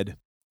shed,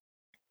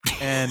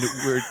 and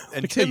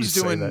Tim's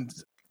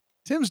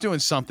doing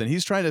something.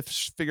 He's trying to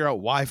figure out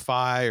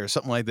Wi-Fi or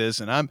something like this,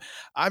 and I'm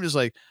just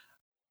like,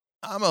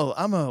 I'm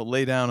gonna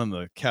lay down on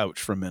the couch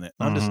for a minute.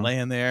 I'm just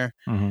laying there.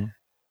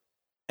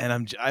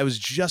 And I was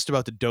just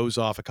about to doze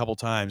off a couple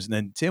times, and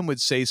then Tim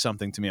would say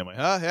something to me. I'm like,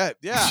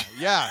 yeah.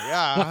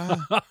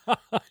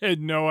 I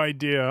had no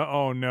idea.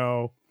 Oh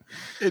no.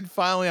 And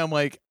finally I'm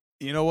like,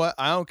 you know what?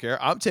 I don't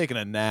care. I'm taking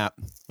a nap.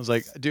 I was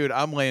like, dude,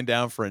 I'm laying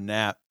down for a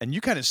nap. And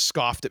you kind of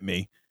scoffed at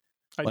me.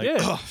 I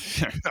did.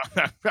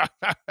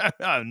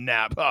 A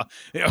nap.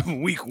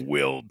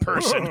 Weak-willed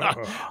person.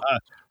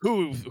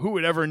 Who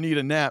would ever need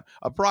a nap?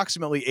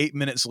 Approximately 8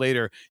 minutes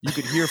later, you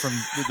could hear from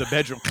the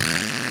bedroom.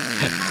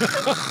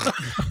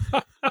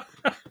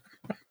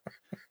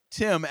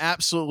 Tim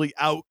absolutely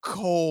out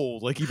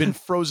cold, like he'd been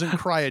frozen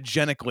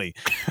cryogenically.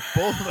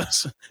 Both of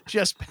us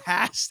just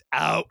passed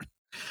out.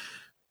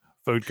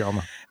 Food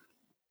coma.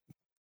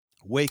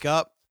 Wake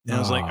up, and I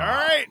was like, all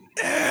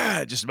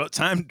right, just about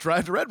time to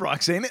drive to Red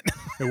Rocks, ain't it?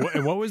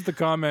 And what was the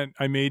comment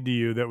I made to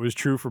you that was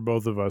true for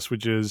both of us,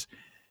 which is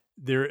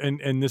there,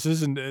 and this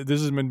is meant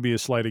to be a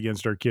slight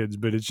against our kids,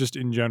 but it's just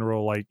in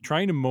general, like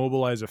trying to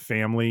mobilize a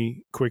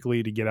family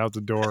quickly to get out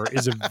the door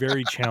is a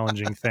very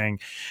challenging thing.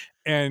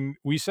 And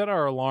we set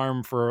our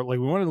alarm for, like,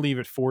 we wanted to leave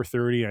at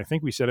 4:30. I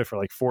think we set it for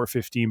like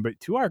 4:15, but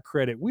to our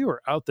credit, we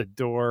were out the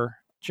door,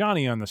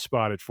 Johnny on the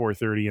spot at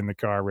 4:30 in the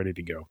car, ready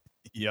to go.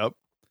 Yep.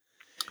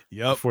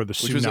 For the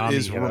tsunami. Which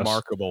is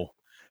remarkable.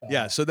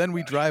 Yeah. So then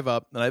we drive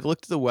up, and I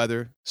looked at the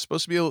weather. It's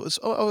supposed to be a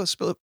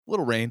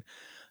little rain.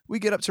 We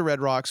get up to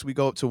Red Rocks. We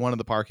go up to one of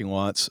the parking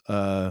lots.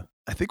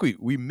 I think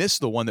we missed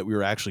the one that we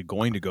were actually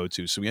going to go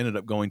to, so we ended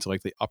up going to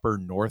like the upper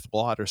north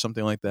lot or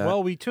something like that.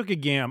 Well, we took a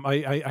gamble.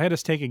 I had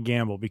us take a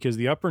gamble because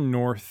the upper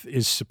north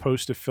is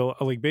supposed to fill.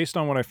 Like, based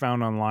on what I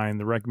found online,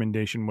 the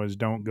recommendation was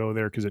don't go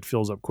there because it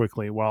fills up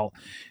quickly. Well,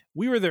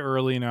 we were there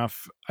early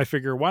enough. I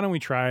figure, why don't we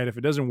try it? If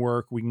it doesn't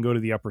work, we can go to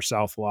the upper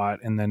south lot,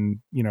 and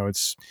then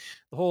it's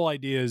the whole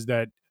idea is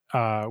that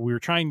we were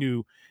trying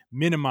to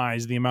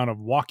minimize the amount of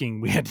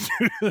walking we had to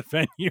do to the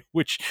venue,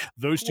 which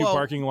those two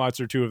parking lots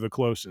are two of the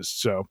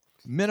closest. So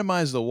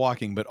minimize the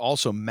walking, but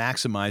also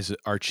maximize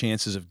our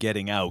chances of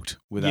getting out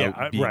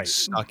without being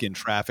stuck in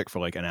traffic for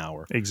like an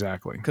hour.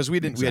 Exactly. Because we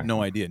had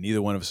no idea.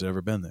 Neither one of us had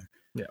ever been there.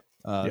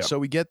 Yeah. So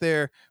we get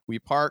there, we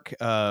park.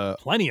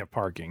 Plenty of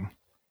parking.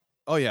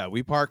 Oh yeah,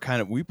 we park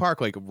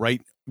like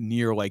right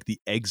near like the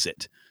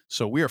exit.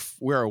 So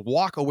we're a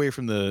walk away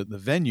from the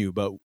venue,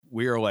 but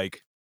we are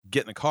like,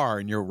 get in the car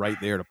and you're right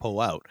there to pull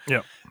out.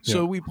 Yeah.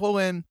 So we pull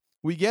in,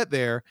 we get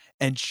there,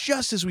 and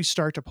just as we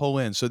start to pull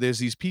in, so there's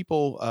these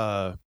people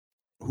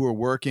who are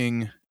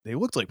working. They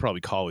looked like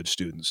probably college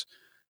students,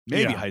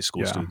 maybe high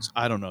school students.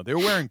 I don't know. They were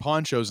wearing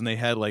ponchos and they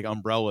had like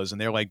umbrellas,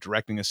 and they're like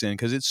directing us in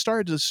because it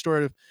started to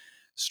sort of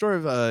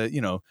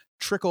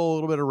trickle a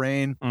little bit of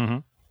rain. Mm-hmm.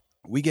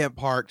 We get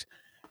parked.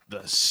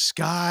 The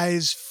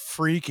skies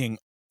freaking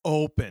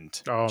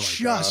opened. Oh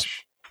my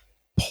gosh.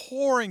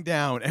 Pouring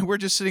down, and we're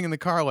just sitting in the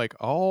car like,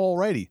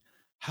 alrighty,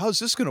 how's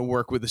this going to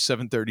work with the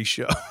 7:30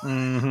 show?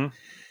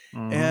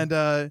 Mm-hmm.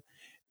 And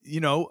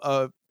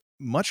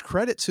much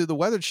credit to the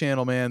Weather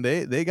Channel, man.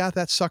 They got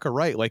that sucker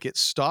right. Like, it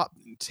stopped,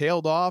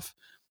 tailed off,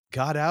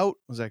 got out.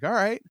 I was like, all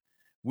right.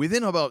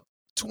 Within about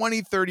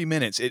 20-30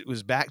 minutes, it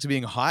was back to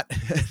being hot,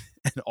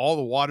 and all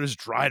the waters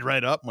dried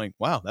right up. I'm like,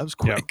 wow, that was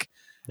quick.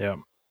 Yeah.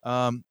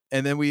 And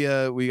then we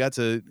got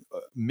to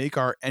make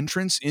our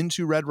entrance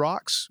into Red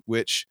Rocks,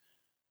 which,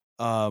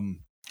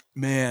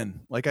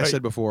 man, like I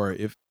said before,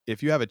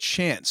 if you have a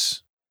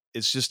chance,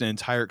 it's just an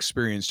entire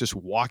experience. Just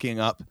walking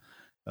up,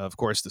 of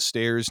course, the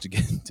stairs to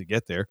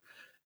get there,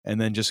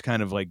 and then just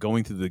kind of like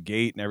going through the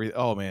gate and everything.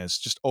 Oh man, it's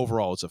just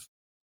overall, it's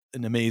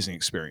an amazing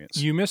experience.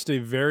 You missed a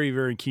very,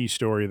 very key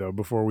story though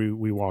before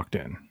we walked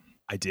in.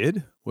 I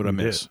did? What did I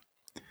miss?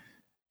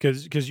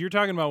 Because you're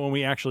talking about when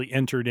we actually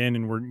entered in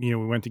and we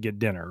went to get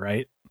dinner,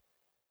 right?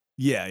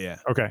 Yeah.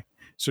 Okay.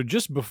 So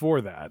just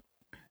before that,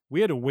 we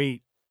had to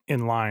wait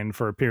in line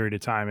for a period of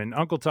time, and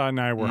Uncle Todd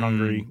and I were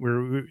hungry.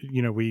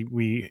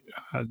 We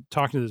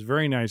talked to this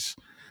very nice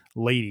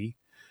lady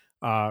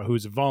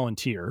who's a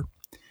volunteer.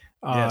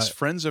 Yes,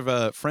 friends of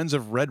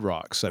Red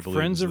Rocks, I believe.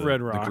 Friends of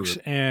Red Rocks,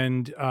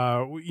 and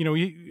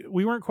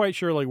we weren't quite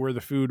sure like where the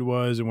food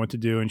was and what to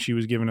do, and she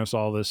was giving us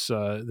all this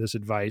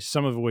advice,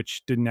 some of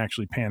which didn't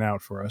actually pan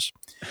out for us.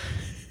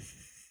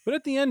 But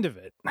at the end of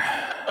it,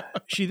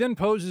 she then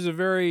poses a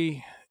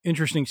very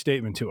interesting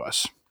statement to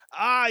us.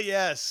 Ah,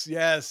 yes.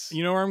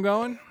 You know where I'm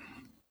going?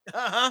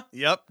 Uh-huh.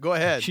 Yep. Go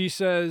ahead. She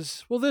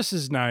says, "Well, this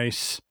is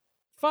nice,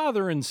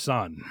 father and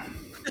son."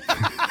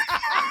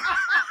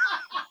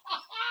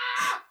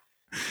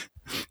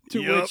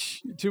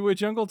 To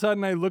which Uncle Todd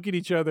and I look at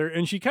each other,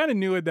 and she kind of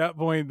knew at that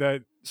point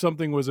that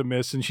something was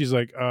amiss, and she's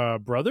like,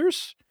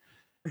 brothers?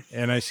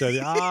 And I said,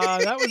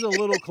 that was a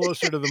little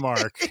closer to the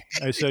mark.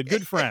 I said,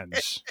 good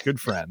friends.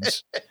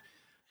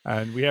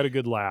 And we had a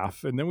good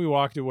laugh. And then we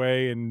walked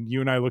away, and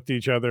you and I looked at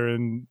each other,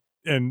 and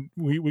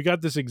we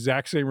got this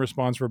exact same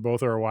response for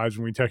both our wives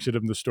when we texted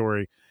them the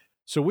story.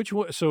 So which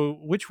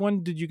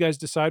one did you guys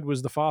decide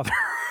was the father?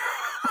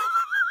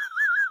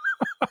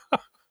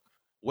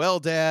 Well,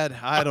 Dad,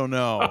 I don't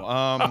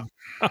know.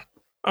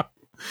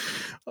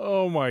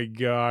 Oh my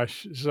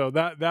gosh. So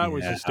that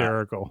was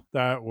hysterical.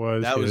 That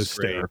was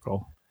hysterical.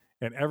 Great.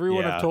 And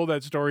everyone I've told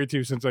that story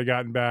to since I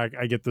gotten back,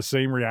 I get the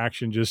same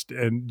reaction, just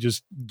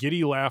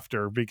giddy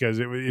laughter, because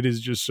it is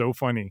just so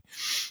funny.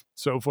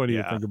 So funny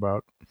to think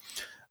about.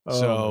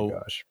 Oh my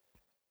gosh.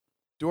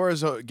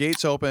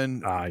 Gates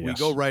open. Yes. We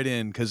go right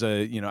in because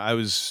I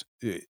was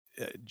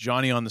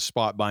Johnny on the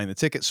spot buying the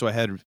ticket, so I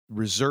had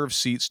reserved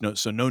seats.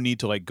 So no need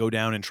to like go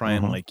down and try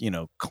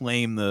and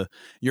claim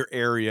your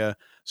area.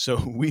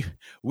 So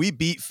we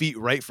beat feet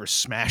right for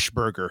Smash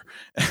Burger.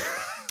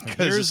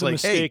 Here's the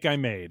mistake I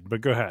made, but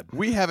go ahead.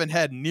 We haven't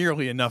had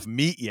nearly enough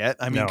meat yet.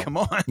 I mean, come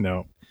on.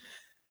 No.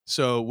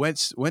 So went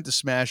to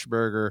Smash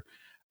Burger.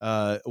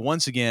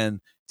 Once again,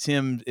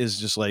 Tim is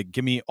just like,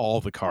 give me all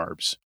the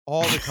carbs.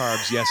 All the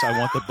carbs. Yes, I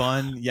want the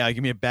bun. Yeah,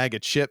 give me a bag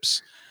of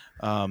chips.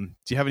 Do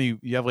you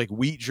have like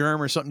wheat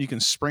germ or something you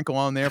can sprinkle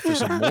on there for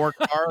some more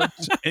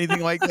carbs?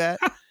 Anything like that?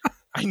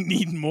 I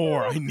need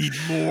more. I need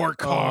more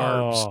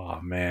carbs.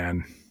 Oh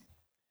man.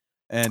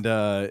 And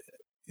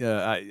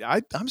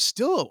I'm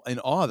still in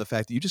awe of the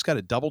fact that you just got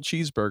a double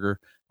cheeseburger,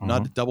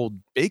 not a double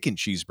bacon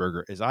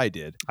cheeseburger as I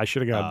did. I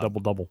should have got a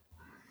double.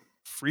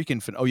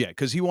 Freaking fun. Oh yeah,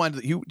 because he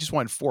just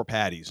wanted 4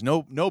 patties,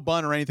 no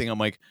bun or anything. I'm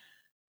like,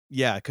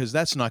 yeah, because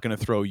that's not going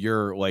to throw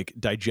your like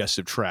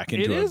digestive tract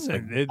into it.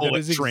 That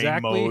is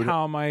exactly mode.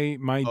 How my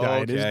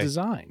diet is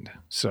designed.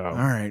 So all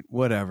right,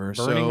 whatever.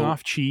 Burning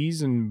off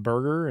cheese and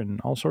burger and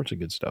all sorts of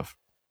good stuff.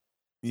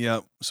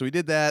 Yeah, so we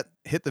did that.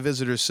 Hit the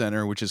visitor's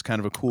center, which is kind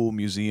of a cool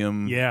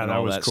museum. Yeah, and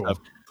all was that cool. Stuff.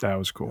 That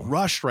was cool.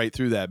 Rushed right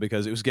through that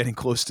because it was getting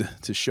close to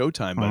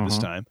showtime by this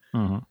time.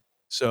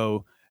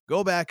 So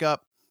go back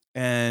up,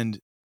 and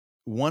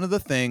one of the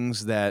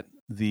things that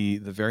the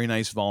very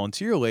nice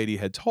volunteer lady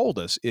had told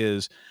us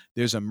is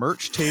there's a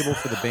merch table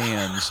for the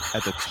bands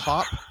at the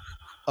top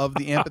of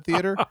the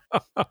amphitheater,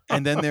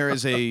 and then there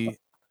is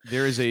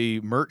a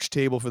merch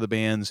table for the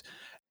bands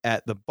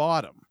at the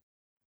bottom,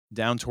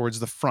 down towards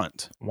the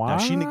front. Wow. Now,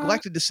 she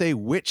neglected to say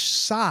which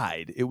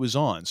side it was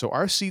on, so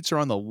our seats are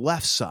on the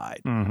left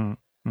side.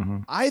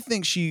 I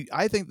think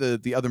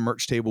the other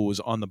merch table was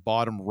on the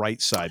bottom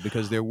right side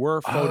because there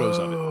were photos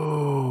of it.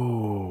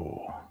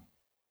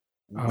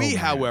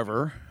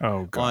 However,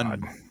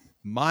 on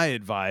my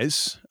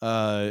advice,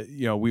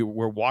 we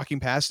were walking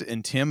past it,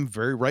 and Tim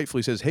very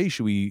rightfully says, "Hey,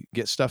 should we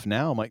get stuff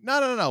now?" I'm like,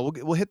 "No.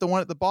 We'll hit the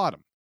one at the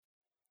bottom.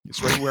 It's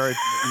right where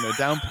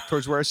down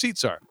towards where our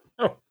seats are."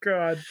 Oh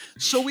God!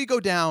 So we go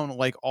down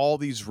like all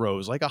these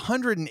rows, like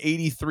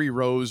 183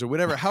 rows or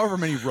whatever, however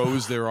many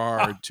rows there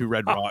are to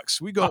Red Rocks.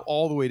 We go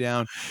all the way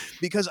down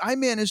because I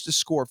managed to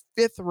score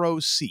 5th row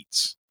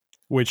seats.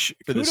 Which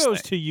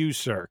kudos to you,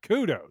 sir.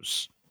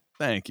 Kudos.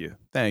 Thank you.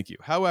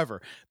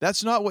 However,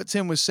 that's not what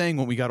Tim was saying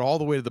when we got all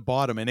the way to the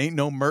bottom, and ain't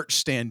no merch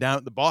stand down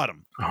at the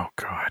bottom. Oh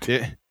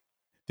God!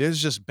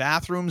 There's just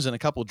bathrooms and a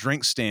couple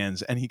drink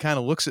stands, and he kind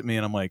of looks at me,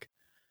 and I'm like,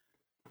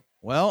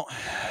 "Well,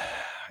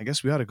 I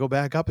guess we ought to go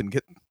back up and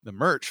get the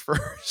merch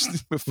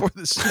first before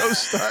the show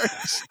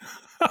starts."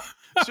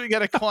 So we got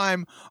to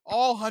climb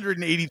all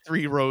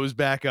 183 rows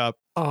back up.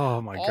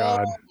 Oh my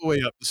God! All the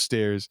way up the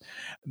stairs.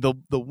 The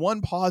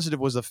one positive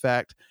was the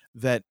fact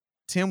that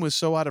Tim was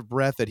so out of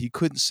breath that he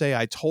couldn't say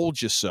 "I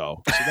told you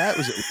so." So that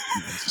was it.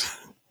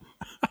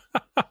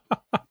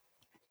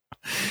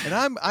 And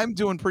I'm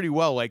doing pretty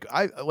well. Like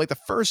the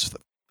first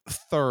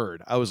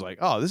third, I was like,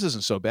 "Oh, this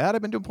isn't so bad.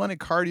 I've been doing plenty of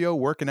cardio,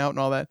 working out, and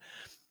all that."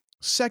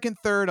 Second,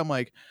 third, I'm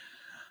like,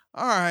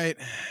 "All right,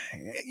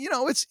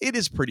 it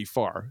is pretty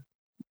far."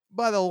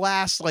 By the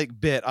last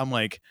bit, I'm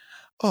like,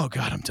 "Oh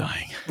God, I'm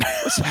dying.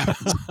 What's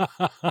happening?"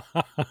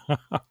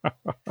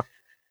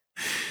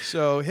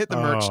 So hit the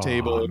merch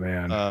table.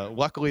 Man.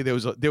 Luckily, there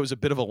was a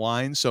bit of a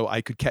line, so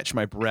I could catch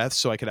my breath,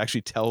 so I could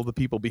actually tell the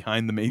people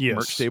behind the main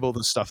merch table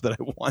the stuff that I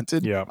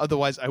wanted. Yeah.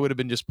 Otherwise, I would have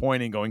been just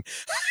pointing, going.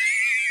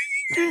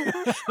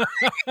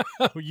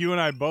 You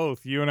and I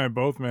both,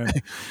 man.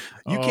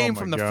 You came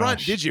from the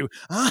front, did you?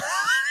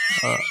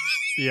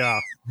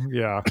 Yeah.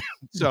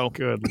 So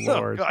good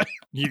Lord. Oh,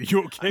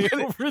 you okay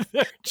over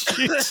there?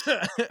 Jeez.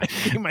 I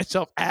gave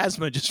myself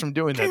asthma just from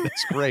doing that.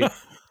 That's great.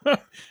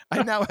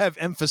 I now have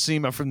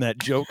emphysema from that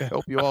joke. I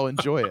hope you all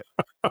enjoy it.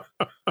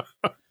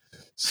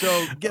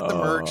 So get the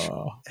merch,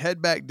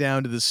 head back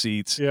down to the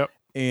seats,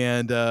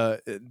 and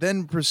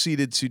then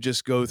proceeded to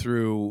just go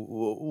through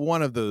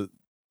one of the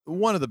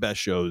best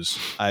shows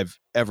I've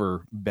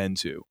ever been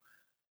to.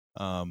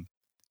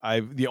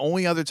 The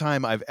only other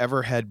time I've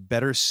ever had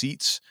better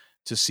seats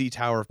to see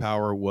Tower of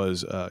Power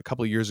was a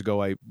couple of years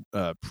ago. I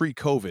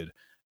pre-COVID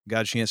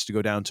got a chance to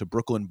go down to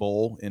Brooklyn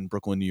Bowl in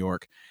Brooklyn, New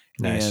York.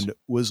 Nice. And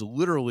was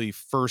literally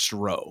first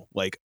row,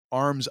 like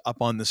arms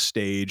up on the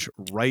stage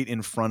right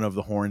in front of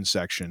the horn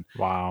section.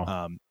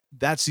 Wow.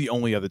 that's the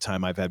only other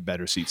time I've had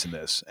better seats than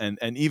this. And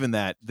even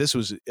that, this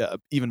was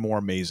even more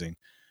amazing.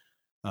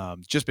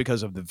 Just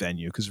because of the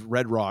venue, because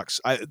Red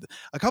Rocks, a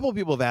couple of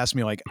people have asked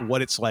me like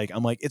what it's like.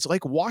 I'm like, it's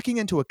like walking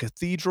into a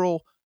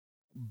cathedral,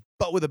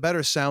 but with a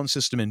better sound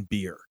system and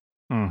beer.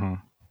 Mm-hmm.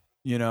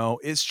 You know,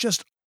 it's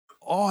just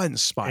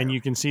awe-inspiring. And you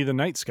can see the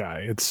night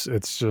sky. It's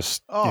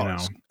just,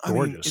 gorgeous. I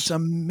mean, it's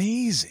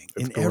amazing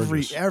in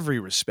every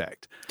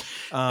respect.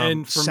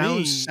 And for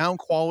me, sound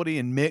quality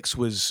and mix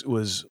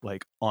was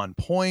like on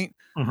point.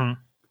 Mm-hmm.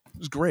 It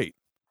was great.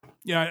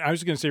 Yeah, I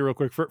was going to say real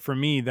quick, for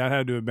me, that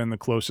had to have been the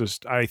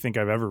closest I think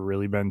I've ever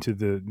really been to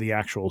the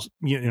actual,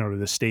 to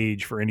the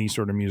stage for any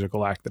sort of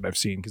musical act that I've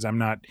seen. Because I'm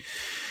not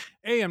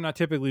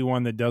typically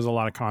one that does a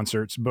lot of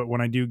concerts, but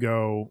when I do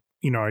go,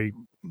 I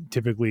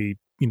typically,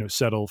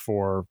 settle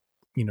for,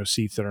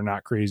 seats that are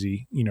not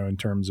crazy, in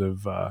terms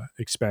of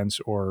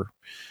expense or.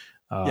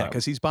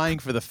 Because he's buying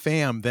for the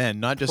fam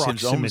then, not just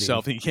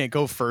himself. He can't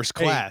go first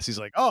class. He's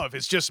like, oh, if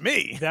it's just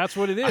me. That's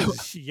what it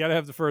is. You got to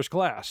have the first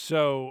class.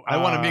 So I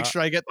want to make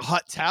sure I get the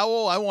hot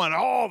towel. I want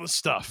all the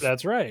stuff.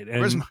 That's right.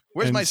 And,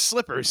 where's my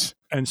slippers?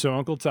 And so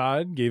Uncle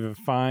Todd gave a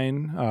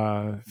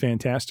fine,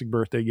 fantastic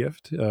birthday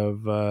gift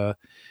of a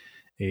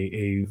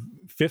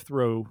fifth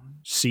row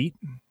seat,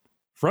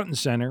 front and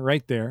center,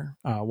 right there,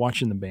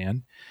 watching the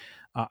band.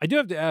 I do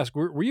have to ask,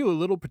 were you a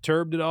little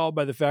perturbed at all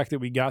by the fact that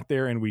we got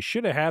there and we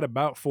should have had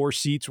about 4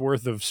 seats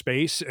worth of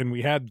space and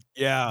we had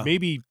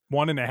maybe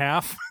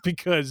 1.5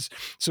 because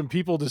some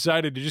people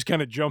decided to just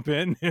kind of jump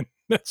in and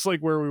that's like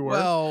where we were?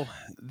 Well,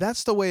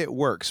 that's the way it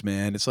works,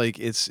 man. It's like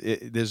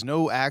there's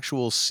no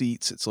actual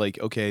seats. It's like,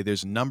 okay,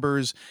 there's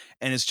numbers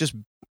and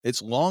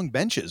it's long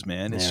benches,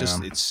 man. It's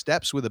just it's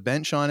steps with a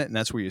bench on it and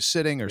that's where you're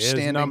sitting or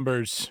standing.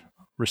 Numbers.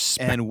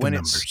 Respect and when the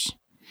numbers.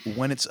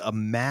 When it's a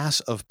mass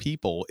of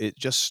people, it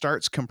just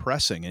starts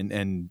compressing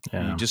and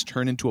you just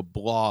turn into a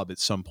blob at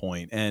some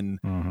point. And,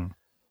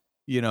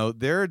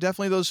 there are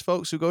definitely those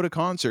folks who go to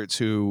concerts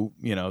who,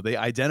 they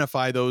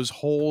identify those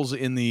holes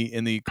in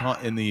the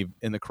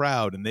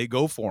crowd and they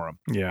go for them.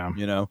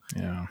 Yeah.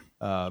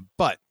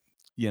 But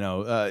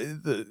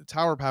the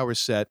Tower Power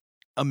set,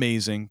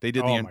 amazing. They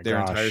did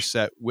their entire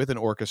set with an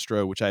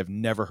orchestra, which I've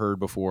never heard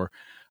before.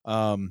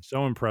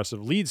 So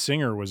impressive. Lead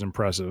singer was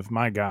impressive.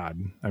 My God.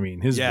 I mean,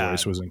 his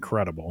voice was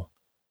incredible.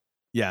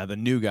 Yeah. The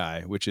new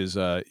guy, which is,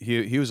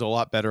 he was a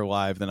lot better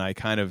live than I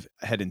kind of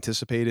had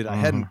anticipated. I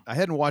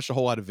hadn't watched a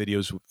whole lot of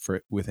videos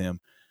with him.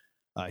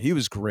 He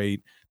was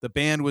great. The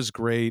band was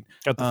great.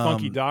 Got the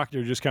funky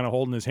doctor just kind of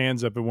holding his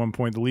hands up at one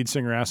point. The lead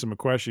singer asked him a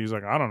question. He's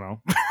like, I don't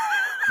know.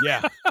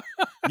 Yeah.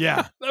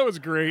 Yeah. That was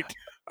great.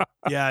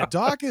 Yeah.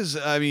 Doc is,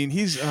 I mean,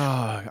 he's,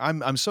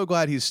 I'm so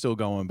glad he's still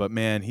going, but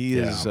man, he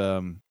is,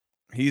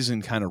 he's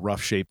in kind of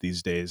rough shape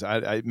these days.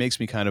 It makes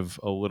me kind of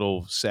a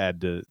little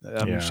sad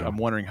I'm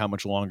wondering how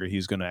much longer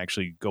he's going to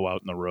actually go out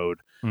on the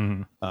road.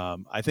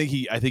 Mm-hmm. I think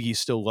he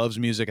still loves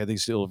music. I think he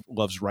still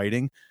loves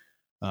writing.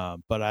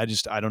 But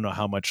I don't know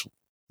how much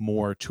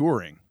more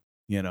touring,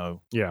 he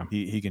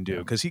can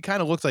do. Cause he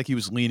kind of looked like he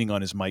was leaning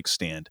on his mic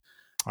stand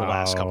the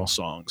last couple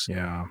songs.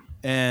 Yeah.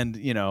 And,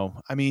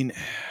 I mean,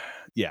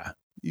 yeah,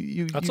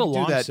 that's you a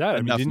long do that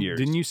set. years.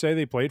 Didn't you say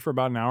they played for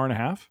about an hour and a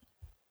half?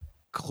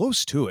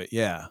 Close to it,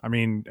 yeah. I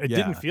mean, it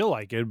didn't feel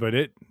like it, but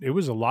it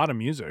was a lot of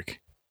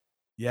music.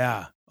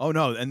 Yeah. Oh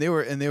no, and they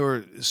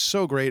were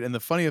so great. And the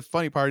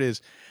funny part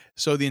is,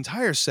 so the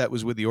entire set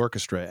was with the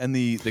orchestra and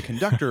the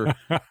conductor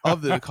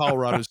of the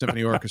Colorado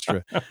Symphony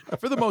Orchestra.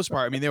 For the most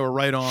part, I mean, they were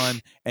right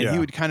on, and he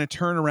would kind of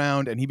turn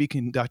around and he'd be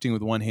conducting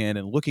with one hand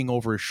and looking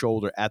over his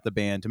shoulder at the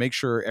band to make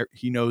sure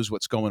he knows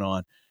what's going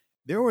on.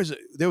 There was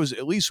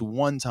at least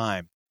one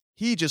time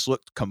he just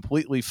looked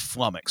completely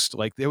flummoxed.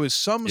 Like there was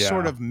some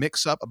sort of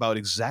mix up about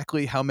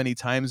exactly how many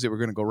times they were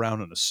going to go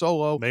around on a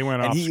solo. They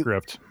went off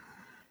script.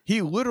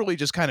 He literally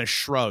just kind of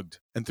shrugged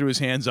and threw his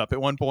hands up.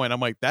 At one point, I'm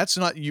like, that's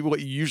not what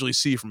you usually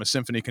see from a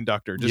symphony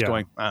conductor. Just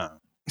going,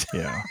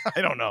 yeah,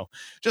 I don't know.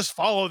 Just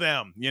follow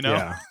them,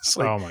 Yeah.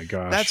 Like, oh my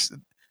gosh.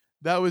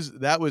 That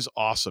was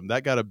awesome.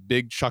 That got a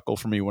big chuckle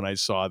for me when I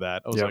saw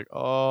that. I was like,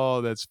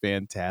 oh, that's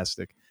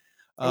fantastic.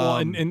 Well,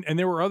 and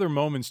there were other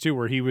moments too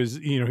where he was,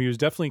 he was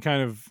definitely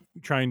kind of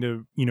trying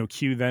to,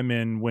 cue them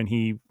in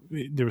when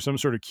there was some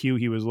sort of cue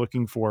he was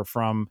looking for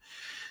from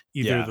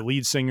either the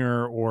lead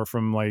singer or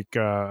from like,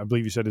 I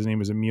believe you said his name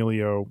was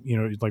Emilio,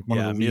 like one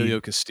of the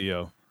Emilio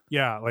Castillo.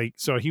 Yeah. Like,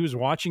 so he was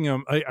watching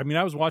him. I mean,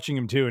 I was watching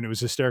him too, and it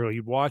was hysterical.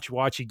 He'd watch,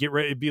 he'd get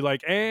ready. It'd be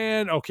like,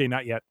 and okay,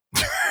 not yet.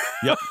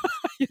 Yep.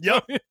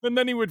 Yep. And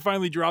then he would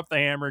finally drop the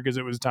hammer because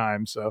it was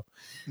time. So,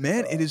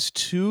 man, it is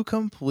 2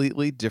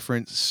 completely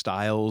different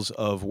styles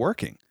of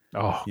working.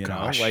 Oh,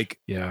 gosh.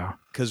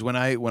 Because when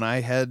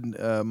I had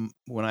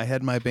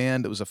my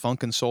band, it was a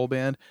funk and soul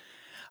band.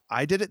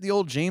 I did it the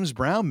old James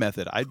Brown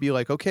method. I'd be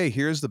like, okay,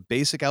 here's the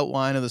basic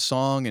outline of the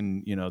song,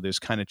 and there's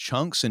kind of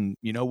chunks, and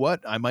you know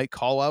what? I might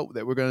call out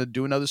that we're going to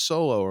do another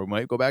solo, or we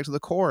might go back to the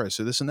chorus,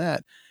 or this and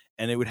that,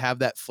 and it would have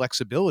that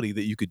flexibility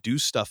that you could do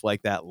stuff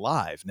like that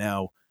live.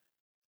 Now,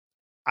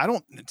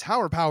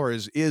 Tower Power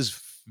is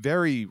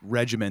very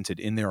regimented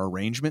in their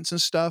arrangements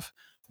and stuff,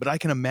 But I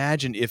can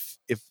imagine if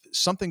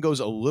something goes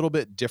a little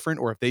bit different,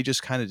 or if they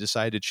just kind of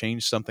decide to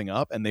change something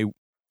up and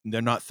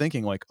they're not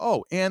thinking like,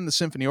 oh, and the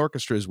symphony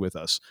orchestra is with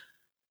us,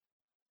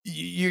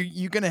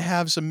 you're going to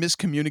have some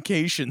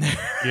miscommunication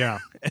there. Yeah.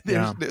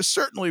 There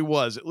certainly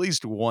was, at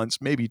least once,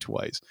 maybe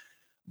twice.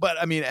 But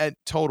I mean, at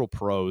total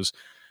pros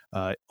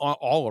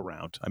all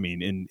around. I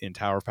mean, in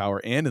Tower of Power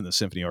and in the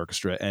symphony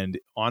orchestra. And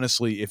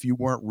honestly, if you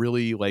weren't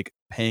really like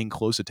paying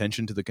close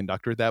attention to the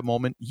conductor at that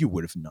moment, you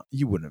wouldn't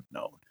have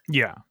known.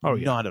 Yeah. Oh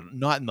yeah.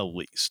 Not in the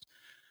least.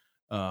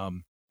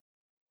 So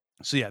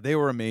yeah, they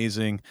were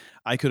amazing.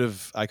 I could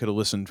have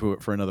listened to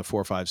it for another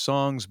 4 or 5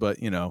 songs, but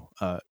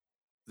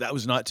that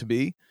was not to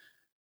be.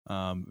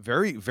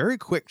 Very, very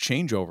quick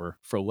changeover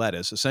for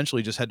Lettuce.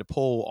 Essentially just had to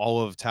pull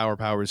all of Tower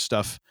Power's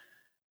stuff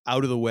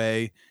out of the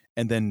way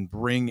and then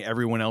bring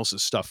everyone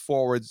else's stuff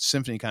forward.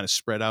 Symphony kind of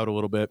spread out a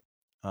little bit.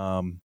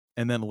 And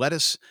then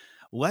Lettuce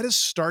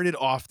started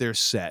off their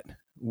set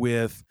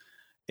with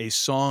a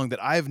song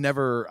that I've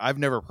never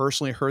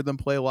personally heard them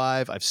play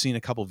live. I've seen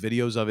a couple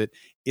videos of it.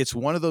 It's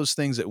one of those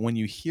things that when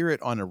you hear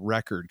it on a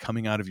record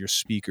coming out of your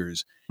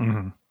speakers,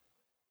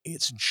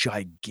 it's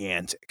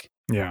gigantic.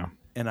 Yeah.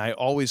 And I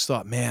always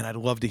thought, man, I'd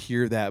love to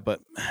hear that. But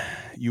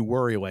you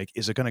worry, like,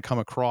 is it going to come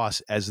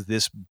across as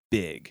this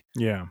big?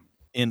 Yeah.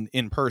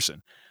 In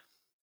person.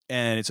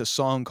 And it's a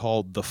song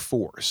called The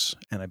Force.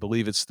 And I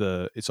believe it's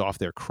off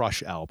their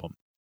Crush album.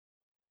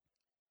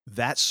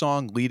 That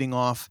song leading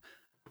off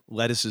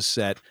Lettuce's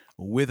set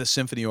with a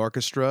symphony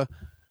orchestra.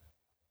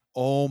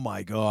 Oh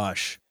my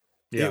gosh.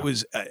 Yeah. It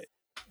was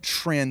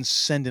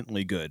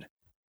transcendently good.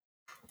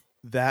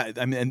 That,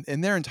 I mean,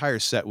 and their entire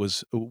set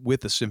was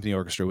with the symphony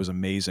orchestra was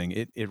amazing.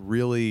 It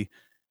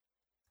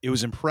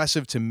was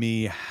impressive to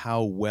me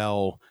how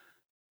well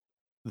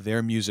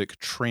their music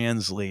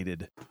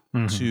translated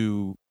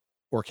to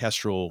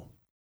orchestral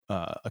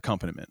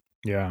accompaniment.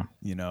 Yeah.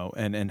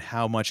 And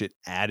how much it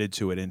added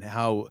to it, and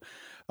how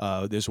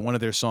there's one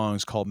of their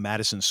songs called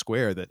Madison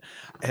Square that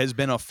has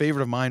been a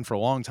favorite of mine for a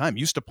long time.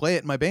 Used to play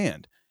it in my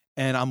band,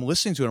 and I'm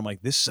listening to it. I'm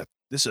like, this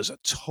is a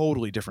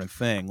totally different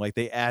thing. Like,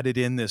 they added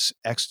in this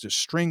extra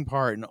string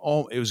part, and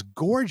it was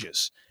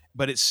gorgeous,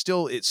 but it's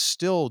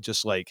still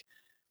just like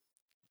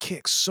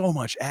kicks so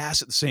much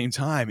ass at the same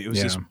time. It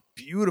was this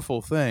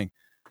beautiful thing.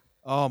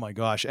 Oh my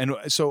gosh. And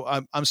so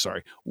I'm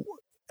sorry.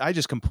 I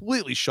just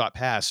completely shot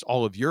past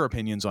all of your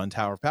opinions on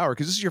Tower of Power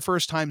because this is your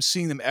first time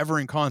seeing them ever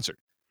in concert.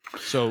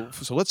 So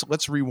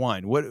let's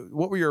rewind. What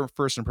were your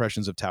first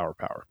impressions of Tower of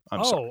Power?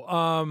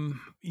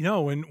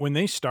 When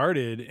they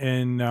started,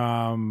 and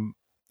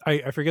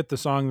I forget the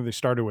song that they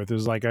started with. It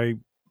was like, I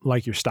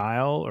Like Your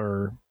Style,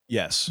 or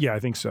yes. Yeah,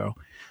 I think so.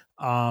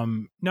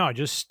 No,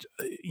 just,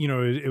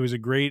 it was a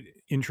great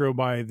intro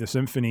by the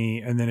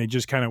symphony, and then it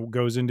just kind of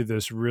goes into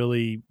this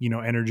really,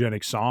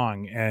 energetic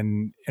song.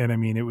 And I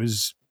mean, it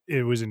was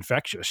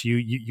infectious.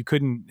 You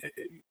couldn't,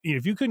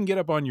 if you couldn't get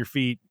up on your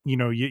feet, you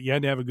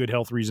had to have a good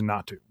health reason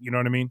not to, you know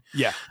what I mean?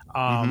 Yeah.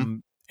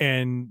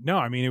 And no,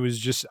 I mean, I was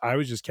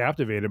just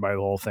captivated by the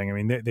whole thing. I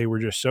mean, they were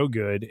just so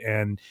good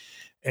and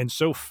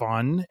so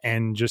fun,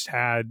 and just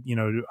had,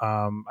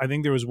 I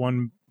think there was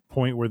one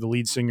point where the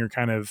lead singer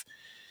kind of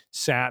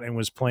sat and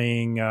was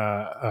playing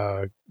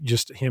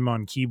just him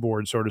on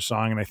keyboard sort of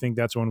song, and I think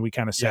that's when we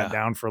kind of sat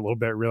down for a little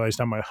bit, realized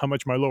how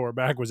much my lower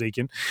back was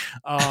aching.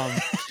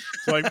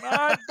 Like,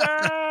 my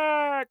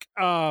back.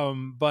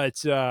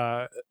 But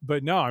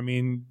no, I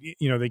mean,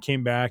 they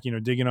came back,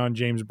 Digging on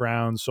James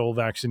Brown, Soul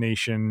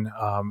Vaccination.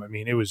 I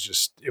mean, it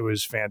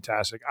was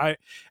fantastic.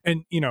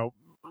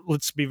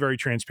 Let's be very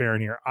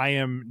transparent here.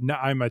 I'm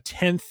a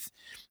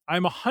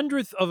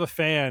 100th of a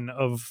fan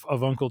of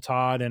Uncle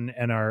Todd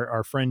and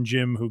our friend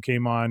Jim, who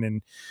came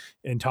on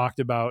and talked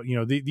about,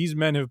 these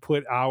men have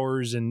put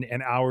hours and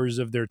hours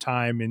of their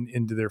time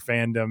into their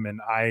fandom.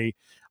 And I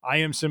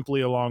am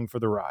simply along for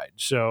the ride.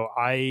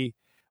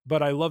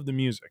 But I love the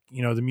music.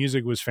 The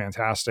music was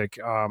fantastic.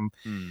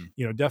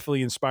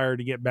 Definitely inspired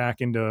to get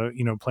back into,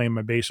 playing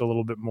my bass a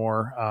little bit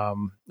more.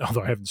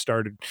 Although I haven't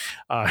started,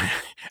 I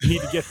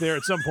need to get there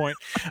at some point.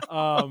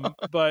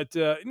 But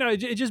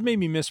it just made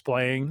me miss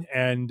playing,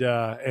 and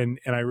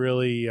I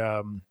really,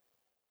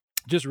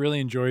 just really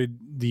enjoyed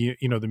the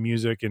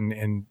music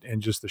and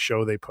just the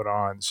show they put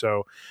on.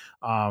 So,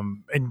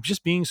 and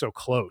just being so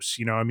close,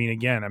 I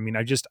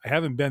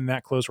haven't been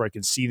that close where I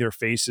can see their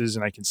faces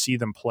and I can see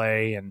them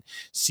play and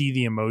see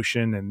the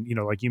emotion. And,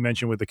 like you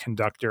mentioned with the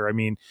conductor, I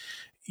mean,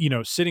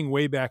 sitting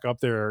way back up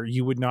there,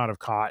 you would not have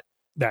caught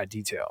that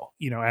detail,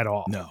 at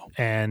all. No.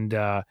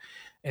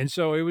 And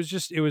so it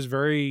was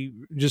very,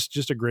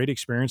 just a great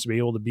experience to be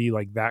able to be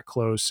like that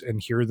close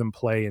and hear them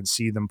play and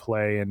see them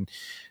play and,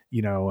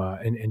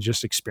 and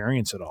just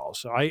experience it all.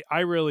 So I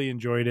really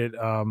enjoyed it.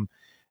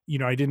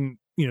 I didn't,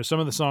 some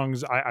of the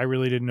songs I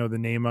really didn't know the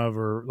name of,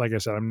 or like I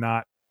said, I'm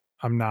not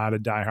a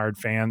diehard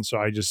fan. So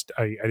I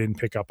didn't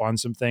pick up on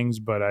some things,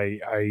 but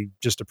I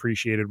just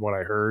appreciated what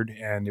I heard,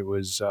 and it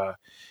was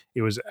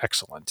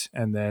excellent.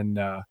 And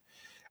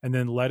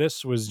then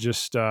Lettuce was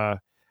just,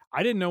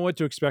 I didn't know what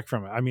to expect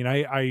from it. I mean,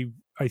 I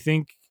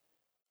think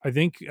I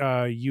think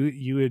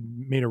you had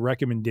made a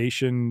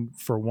recommendation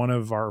for one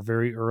of our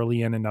very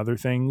early in and other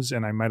things,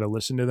 and I might have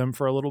listened to them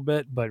for a little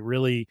bit, but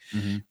really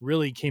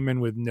came in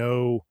with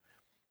no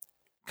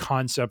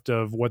concept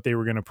of what they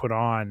were going to put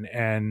on,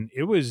 and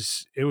it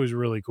was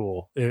really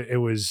cool. It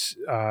was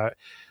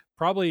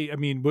probably, I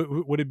mean,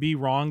 would it be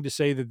wrong to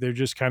say that they're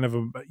just kind of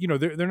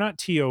they're not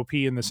TOP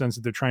in the sense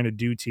that they're trying to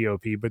do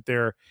TOP, but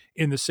they're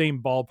in the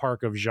same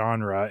ballpark of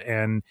genre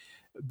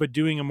but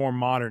doing a more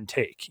modern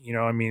take.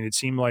 I mean, it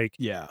seemed like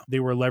they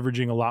were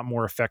leveraging a lot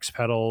more effects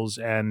pedals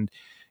and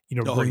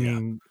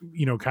bringing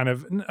kind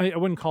of, I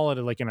wouldn't call it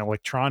like an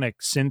electronic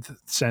synth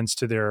sense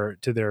to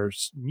their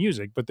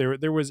music, but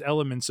there was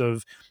elements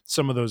of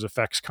some of those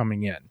effects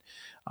coming in.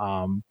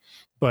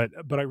 But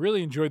I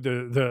really enjoyed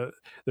the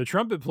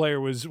trumpet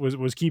player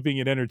was keeping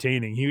it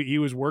entertaining. He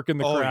was working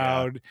the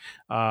crowd.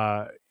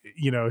 I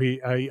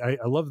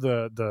love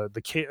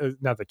the cape,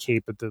 not the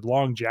cape, but the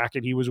long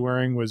jacket he was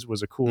wearing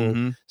was a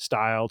cool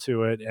style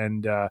to it.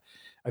 And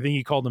I think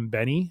he called him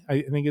Benny,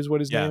 I think is what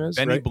his name is.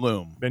 Benny right?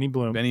 Bloom. Benny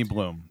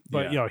Bloom.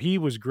 But he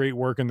was great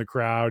working the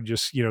crowd,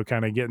 just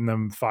kind of getting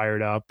them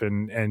fired up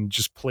and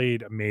just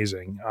played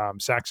amazing.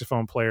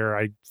 Saxophone player,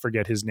 I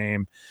forget his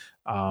name.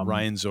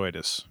 Ryan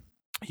Zoidis.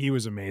 He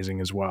was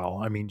amazing as well.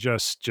 I mean,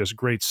 just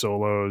great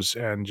solos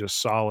and just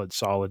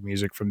solid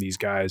music from these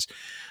guys.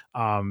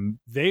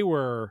 They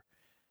were,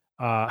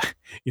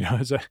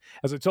 as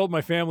I told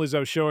my family as I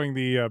was showing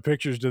the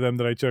pictures to them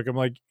that I took, I'm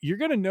like, you're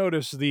going to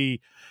notice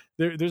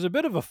there's a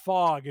bit of a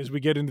fog as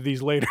we get into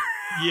these later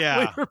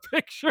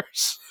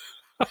pictures.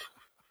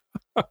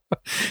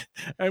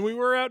 And we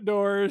were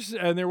outdoors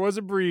and there was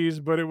a breeze,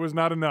 but it was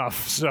not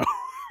enough. So.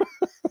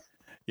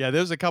 Yeah,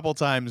 there was a couple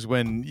times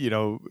when,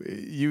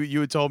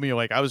 you had told me,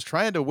 like, I was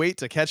trying to wait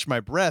to catch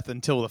my breath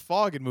until the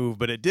fog had moved,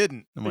 but it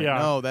didn't. I'm like,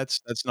 no, that's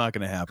not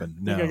going to happen.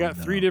 No, I think I got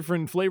 3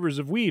 different flavors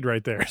of weed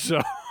right there. So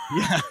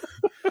yeah,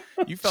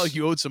 you felt like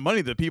you owed some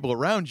money to the people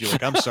around you.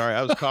 Like, I'm sorry,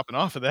 I was copping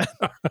off of that.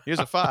 Here's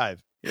a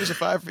 5. Here's a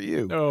 5 for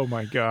you. Oh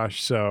my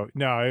gosh. So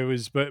no, it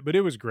was, but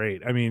it was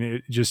great. I mean,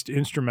 it just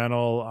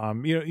instrumental.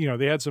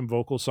 They had some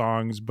vocal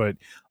songs, but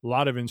a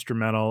lot of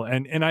instrumental.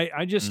 And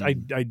I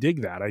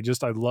dig that.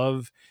 I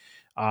love.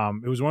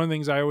 It was one of the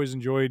things I always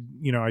enjoyed.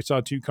 I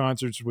saw 2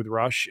 concerts with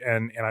Rush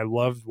and I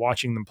loved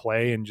watching them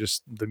play and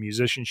just the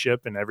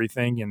musicianship and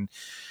everything. And,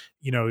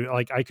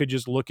 like I could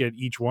just look at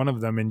each one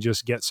of them and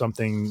just get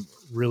something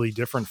really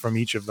different from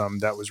each of them.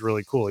 That was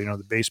really cool.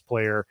 The bass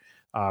player,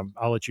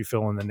 I'll let you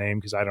fill in the name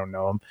because I don't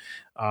know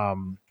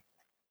him.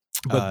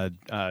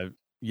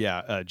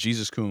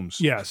 Jesus Coombs.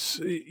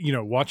 Yes.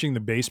 Watching the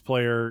bass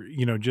player,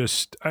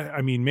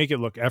 I mean, make it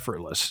look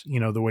effortless,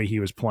 the way he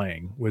was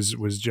playing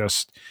was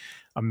just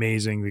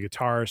amazing. The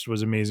guitarist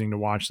was amazing to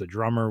watch. The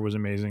drummer was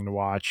amazing to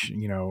watch.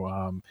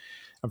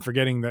 I'm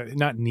forgetting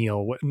not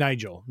Nigel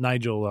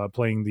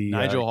playing the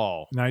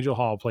Nigel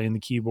Hall playing the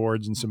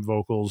keyboards and some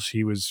vocals.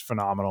 He was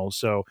phenomenal.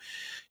 So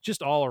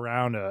just all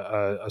around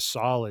a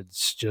solid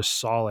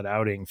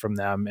outing from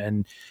them.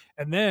 And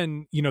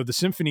then, the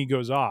symphony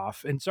goes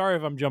off, and sorry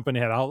if I'm jumping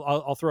ahead.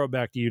 I'll throw it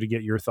back to you to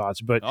get your thoughts,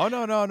 but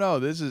no.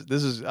 This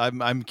is,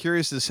 I'm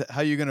curious as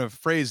how you're going to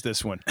phrase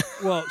this one.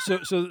 Well, so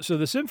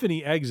the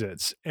symphony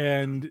exits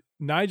and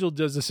Nigel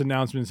does this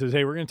announcement and says,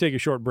 "Hey, we're going to take a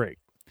short break.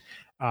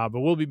 But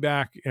we'll be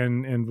back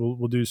and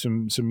we'll do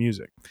some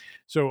music."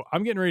 So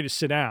I'm getting ready to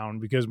sit down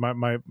because my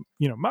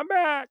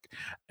back,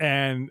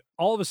 and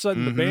all of a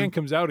sudden the band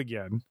comes out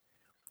again.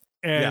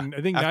 And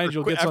I think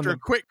Nigel gets on a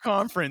quick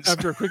conference.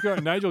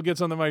 Nigel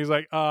gets on the mic. He's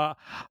like,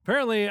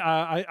 apparently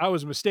I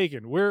was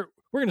mistaken. We're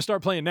going to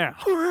start playing now.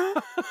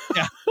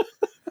 Yeah.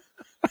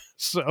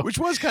 So, which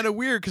was kind of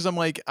weird because I'm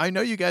like, I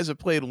know you guys have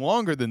played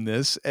longer than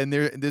this, and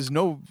there's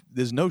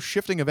no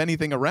shifting of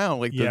anything around.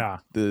 Like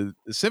the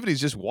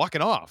symphony's just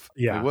walking off.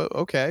 Yeah. Like, well,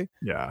 okay.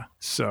 Yeah.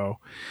 So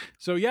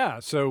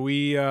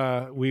we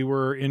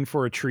were in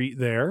for a treat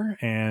there,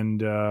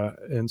 and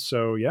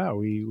so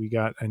we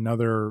got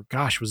another.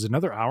 Gosh, was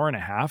another hour and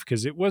a half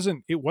because it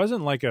wasn't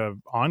like a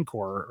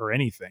encore or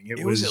anything.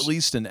 It was at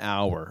least an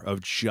hour of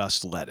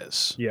just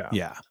lettuce. Yeah.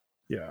 Yeah.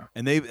 Yeah.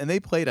 And they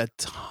played a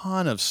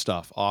ton of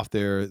stuff off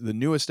there. The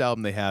newest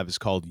album they have is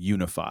called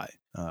Unify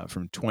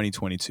from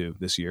 2022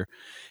 this year.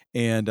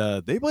 And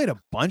they played a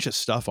bunch of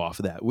stuff off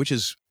of that, which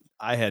is,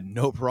 I had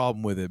no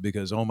problem with it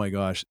because, oh my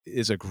gosh,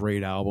 it's a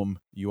great album.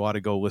 You ought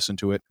to go listen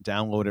to it.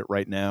 Download it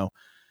right now.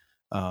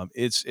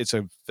 It's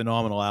a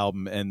phenomenal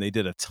album, and they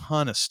did a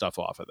ton of stuff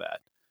off of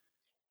that.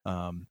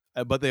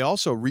 But they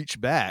also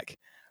reached back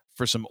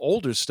for some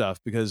older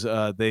stuff because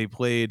they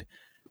played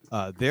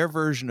their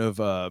version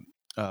of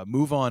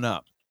Move On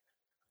Up,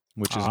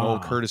 which is an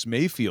old Curtis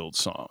Mayfield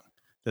song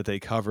that they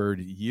covered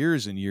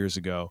years and years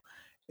ago.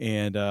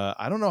 And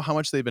I don't know how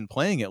much they've been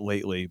playing it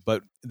lately,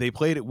 but they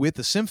played it with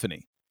the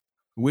symphony,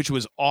 which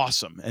was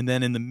awesome. And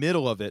then in the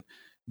middle of it,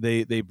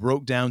 they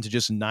broke down to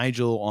just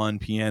Nigel on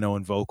piano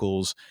and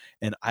vocals.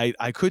 And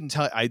I couldn't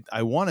tell.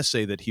 I want to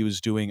say that he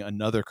was doing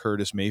another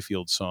Curtis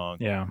Mayfield song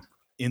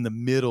in the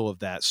middle of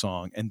that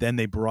song. And then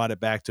they brought it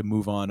back to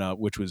Move On Up,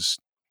 which was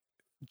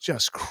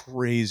just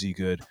crazy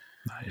good.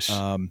 Nice.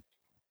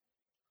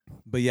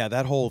 But yeah,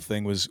 that whole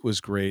thing was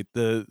great.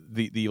 The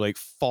like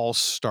false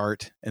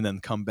start and then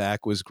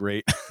comeback was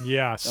great.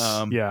 Yes.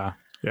 Yeah.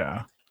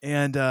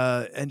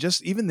 And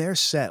just even their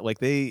set, like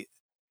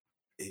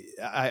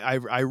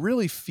I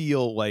really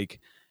feel like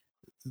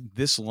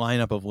this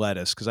lineup of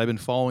Lettuce, because I've been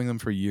following them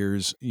for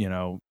years,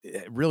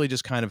 it really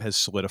just kind of has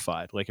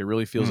solidified. Like it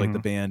really feels like the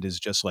band is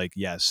just like,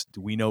 yes,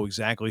 we know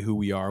exactly who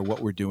we are,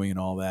 what we're doing, and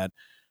all that.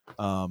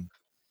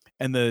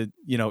 And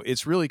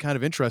it's really kind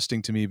of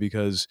interesting to me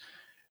because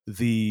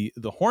the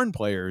horn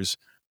players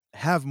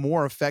have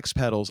more effects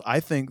pedals, I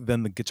think,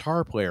 than the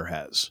guitar player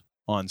has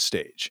on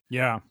stage.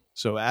 Yeah.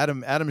 So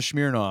Adam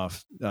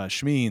Smirnoff,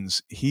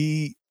 Schmeens,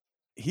 he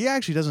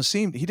actually doesn't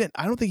seem,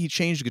 I don't think he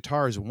changed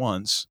guitars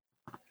once.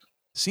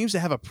 Seems to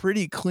have a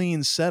pretty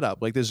clean setup.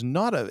 Like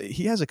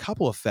he has a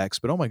couple effects,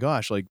 but oh my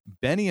gosh, like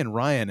Benny and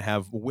Ryan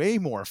have way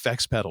more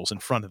effects pedals in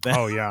front of them.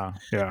 Oh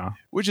yeah.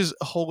 Which is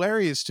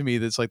hilarious to me.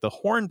 That's like the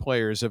horn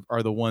players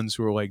are the ones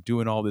who are like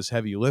doing all this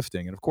heavy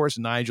lifting. And of course,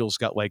 Nigel's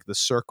got like the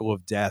circle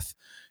of death,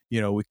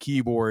 with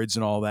keyboards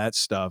and all that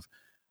stuff.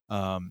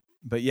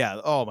 But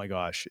yeah, oh my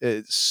gosh,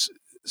 it's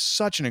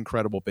such an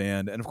incredible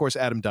band. And of course,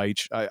 Adam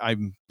Deitch,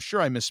 I'm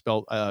sure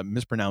I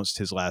mispronounced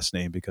his last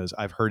name because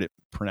I've heard it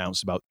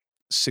pronounced about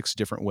 6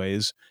 different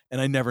ways and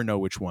I never know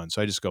which one,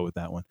 so I just go with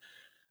that one.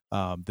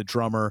 The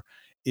drummer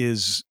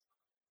is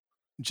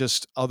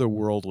just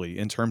otherworldly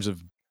in terms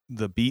of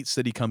the beats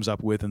that he comes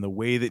up with and the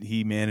way that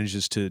he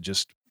manages to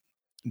just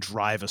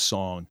drive a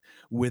song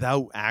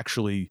without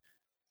actually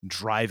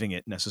driving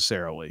it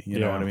necessarily, you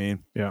know what I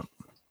mean? Yeah,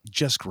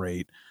 just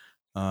great.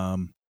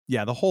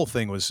 The whole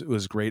thing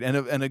was great.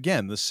 And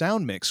again, the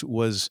sound mix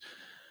was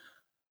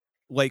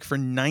like for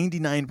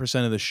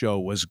 99% of the show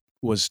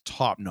was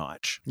top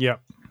notch. Yeah.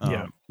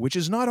 Which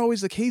is not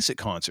always the case at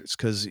concerts,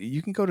 because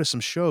you can go to some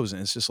shows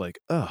and it's just like,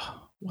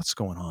 what's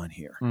going on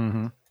here?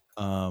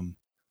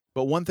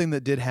 But one thing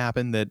that did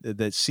happen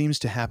that seems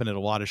to happen at a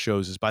lot of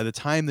shows is by the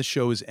time the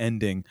show is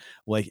ending,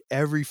 like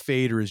every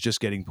fader is just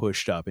getting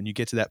pushed up, and you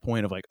get to that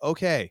point of like,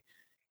 okay,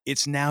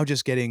 it's now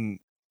just getting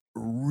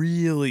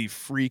really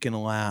freaking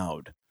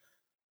loud.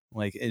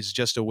 Like it's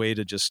just a way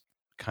to just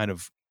kind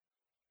of,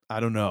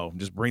 I don't know,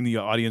 just bring the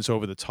audience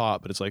over the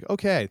top. But it's like,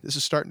 okay, this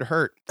is starting to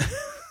hurt.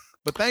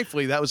 But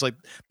thankfully, that was like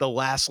the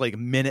last like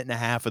minute and a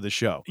half of the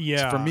show.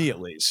 Yeah, for me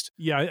at least.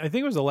 Yeah, I think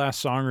it was the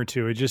last song or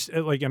two.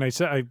 And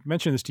I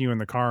mentioned this to you in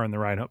the car on the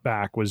ride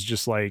back, was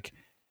just like,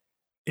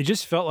 it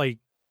just felt like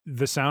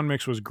the sound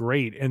mix was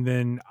great. And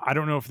then I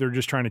don't know if they're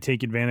just trying to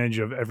take advantage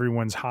of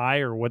everyone's high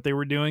or what they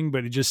were doing,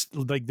 but it just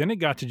like, then it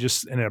got to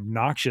just an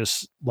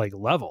obnoxious like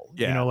level,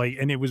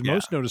 and it was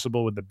most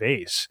noticeable with the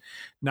bass.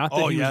 Not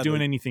that he was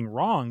doing anything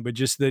wrong, but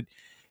just that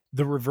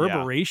the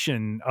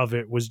reverberation of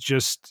it was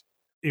just,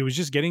 it was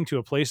just getting to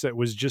a place that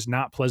was just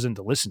not pleasant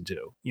to listen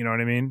to. You know what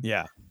I mean?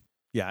 Yeah.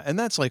 Yeah. And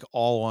that's like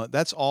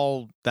that's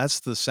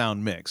the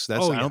sound mix. I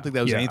don't think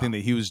that was anything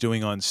that he was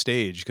doing on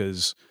stage,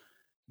 because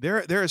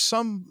there are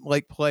some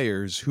like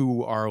players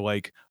who are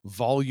like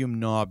volume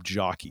knob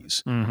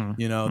jockeys.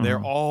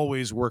 They're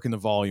always working the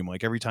volume,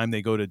 like every time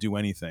they go to do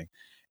anything.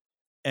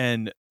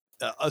 And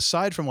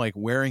aside from like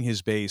wearing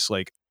his bass,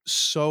 like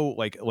so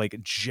like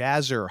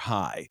jazzer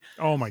high.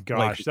 Oh my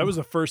gosh, that was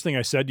the first thing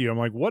I said to you. I'm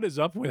like, what is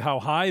up with how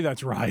high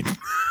that's riding?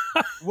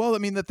 Well, I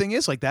mean, the thing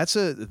is, like that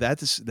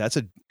is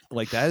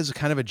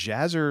kind of a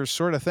jazzer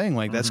sort of thing.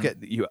 Like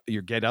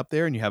you get up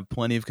there and you have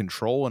plenty of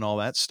control and all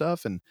that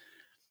stuff. And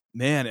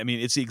man, I mean,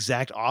 it's the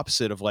exact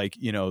opposite of like,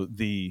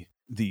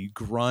 the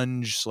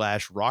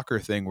grunge / rocker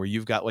thing where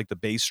you've got like the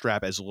bass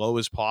strap as low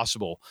as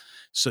possible,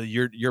 so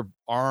your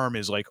arm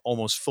is like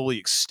almost fully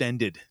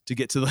extended to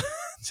get to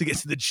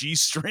the G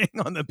string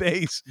on the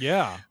bass.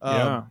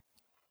 I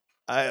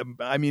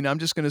mean, I'm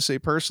just gonna say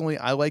personally,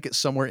 I like it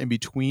somewhere in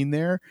between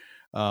there.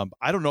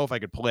 I don't know if I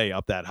could play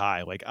up that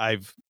high. Like I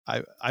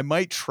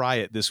might try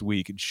it this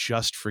week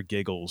just for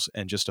giggles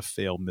and just to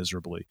fail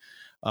miserably.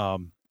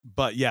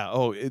 But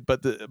yeah,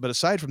 but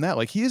aside from that,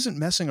 like he isn't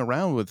messing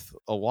around with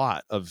a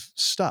lot of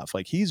stuff.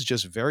 Like he's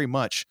just very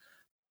much,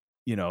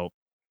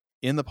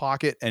 in the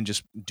pocket and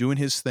just doing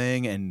his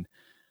thing and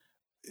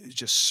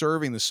just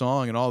serving the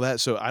song and all that.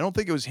 So I don't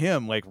think it was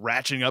him like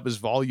ratcheting up his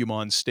volume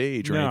on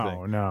stage or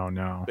anything.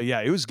 No. But yeah,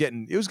 it was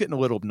getting a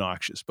little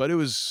obnoxious, but it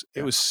was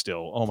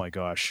still, oh my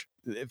gosh.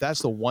 If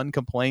that's the one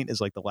complaint,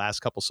 is like the last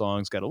couple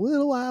songs got a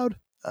little loud,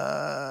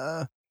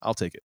 I'll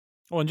take it.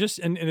 Well, and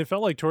it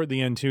felt like toward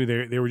the end too,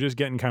 they were just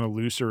getting kind of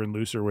looser and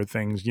looser with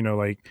things,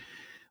 like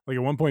at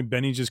one point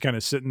Benny's just kind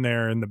of sitting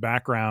there in the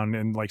background,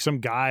 and like some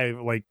guy,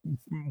 like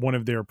one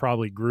of their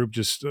probably group,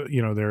 just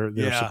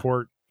their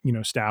support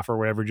staff or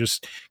whatever,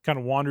 just kind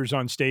of wanders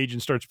on stage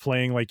and starts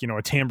playing like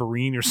a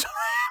tambourine or something.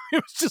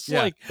 It was just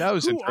like, that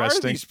was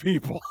interesting. Are these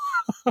people?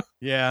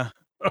 Yeah.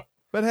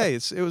 But hey,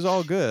 it was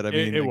all good. I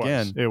mean, it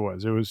again, it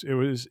was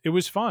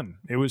fun.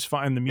 It was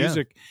fun. And the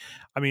music,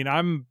 I mean,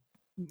 I'm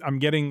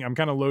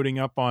kind of loading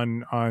up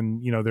on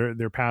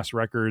their past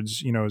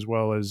records, as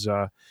well as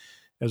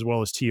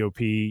TOP,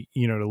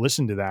 to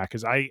listen to that,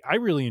 because I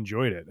really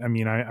enjoyed it. I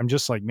mean, I'm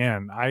just like,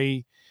 man,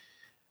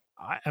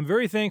 I'm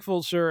very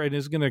thankful, sir. It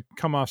is going to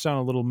come off sound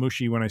a little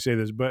mushy when I say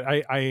this, but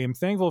I am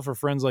thankful for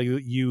friends like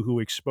you who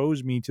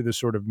expose me to this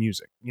sort of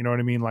music. You know what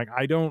I mean? Like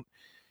I don't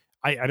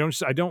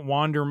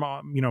wander.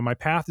 My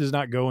path does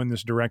not go in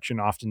this direction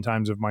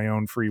oftentimes of my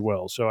own free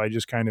will. So I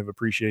just kind of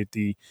appreciate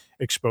the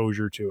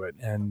exposure to it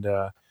and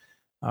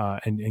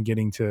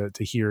getting to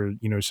hear,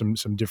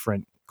 some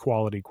different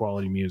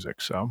quality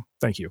music. So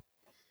thank you.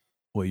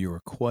 Well, you are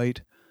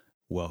quite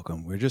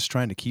welcome. We're just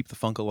trying to keep the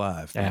funk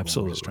alive.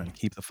 Absolutely. We're just trying to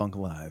keep the funk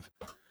alive.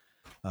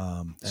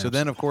 So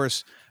then, of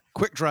course,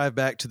 quick drive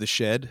back to the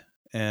shed.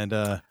 And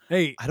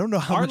hey, I don't know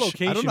how our much.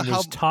 location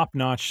was top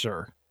notch,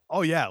 sir.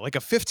 Oh, yeah. Like a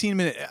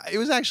 15-minute. It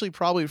was actually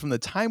probably from the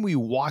time we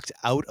walked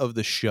out of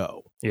the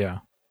show. Yeah.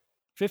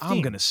 15.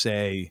 I'm going to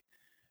say,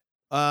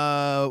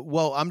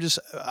 I'm just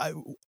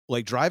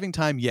like driving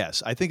time.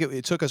 Yes. I think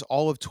it took us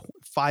all of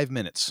 5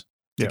 minutes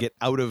to get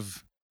out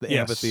of the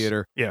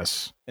amphitheater.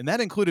 Yes. And that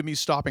included me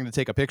stopping to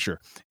take a picture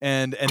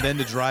and then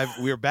to drive.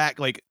 We were back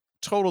like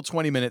total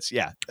 20 minutes.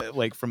 Yeah.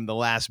 Like from the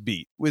last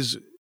beat was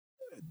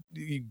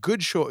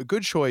good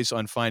choice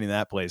on finding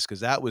that place.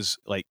 Cause that was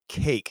like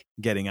cake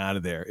getting out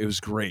of there. It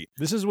was great.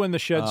 This is when the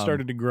shed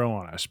started to grow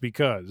on us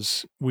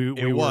because we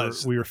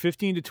were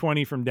 15 to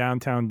 20 from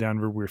downtown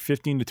Denver. We were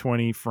 15 to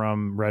 20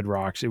 from Red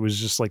Rocks. It was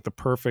just like the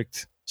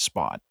perfect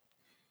spot.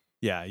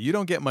 Yeah, you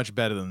don't get much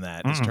better than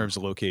that in terms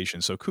of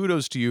location. So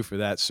kudos to you for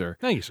that, sir.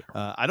 Thank you, sir.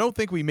 I don't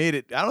think we made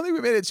it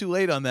too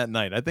late on that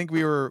night. I think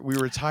we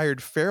were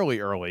tired fairly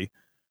early.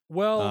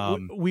 Well,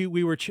 we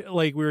were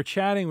chatting.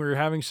 We were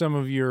having some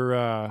of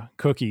your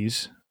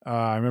cookies.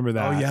 I remember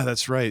that. Oh yeah,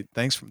 that's right.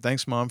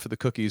 Thanks, Mom, for the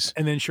cookies.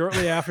 And then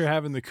shortly after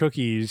having the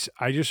cookies,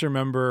 I just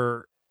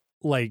remember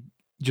like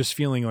just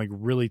feeling like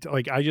really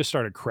like I just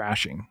started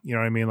crashing, you know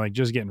what I mean? Like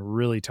just getting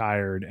really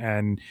tired.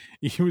 And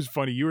it was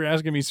funny. You were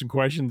asking me some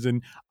questions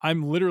and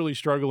I'm literally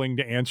struggling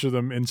to answer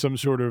them in some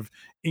sort of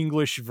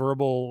English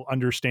verbal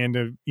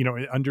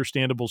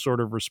understandable sort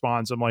of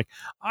response. I'm like,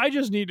 I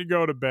just need to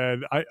go to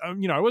bed. I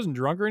wasn't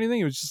drunk or anything.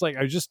 It was just like,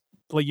 I just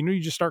like, you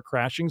just start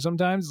crashing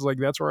sometimes. It's like,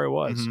 that's where I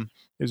was. Mm-hmm.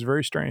 It was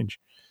very strange.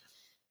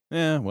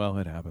 Yeah. Well,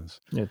 it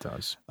happens. It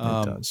does.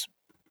 It does.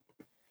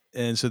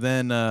 And so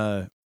then,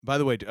 by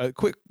the way,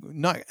 quick,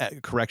 not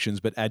corrections,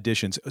 but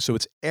additions. So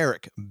it's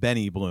Eric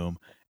Benny Bloom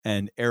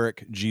and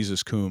Eric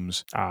Jesus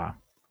Coombs,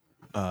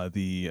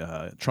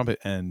 the trumpet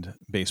and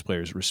bass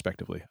players,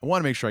 respectively. I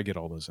want to make sure I get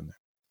all those in there.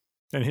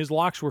 And his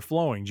locks were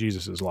flowing,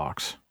 Jesus's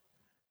locks.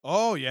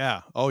 Oh,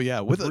 yeah.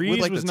 With breeze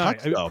like was the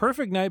nice.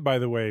 Perfect night, by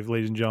the way,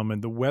 ladies and gentlemen.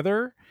 The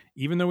weather,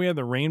 even though we had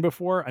the rain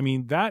before, I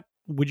mean, that,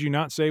 would you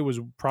not say, was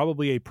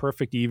probably a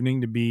perfect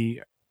evening to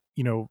be,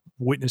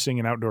 witnessing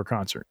an outdoor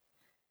concert?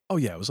 Oh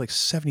yeah, it was like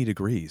 70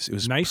 degrees. It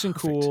was nice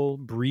perfect. And cool,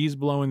 breeze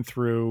blowing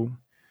through,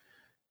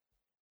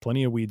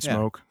 plenty of weed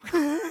smoke.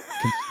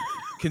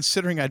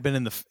 Considering I'd been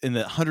in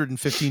the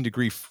 115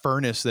 degree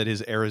furnace that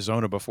is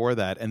Arizona before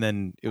that, and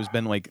then it was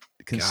been like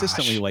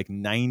consistently like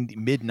mid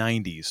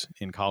 90s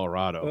in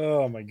Colorado.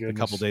 Oh my goodness! A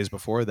couple days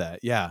before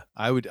that, yeah,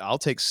 I'll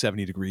take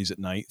 70 degrees at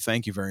night.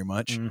 Thank you very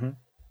much.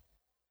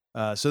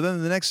 Mm-hmm. So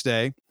then the next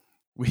day,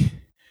 we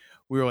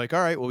were like, all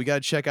right, well, we got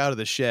to check out of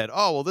the shed.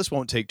 Oh, well, this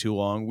won't take too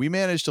long. We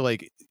managed to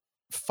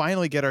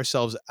finally get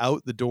ourselves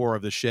out the door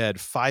of the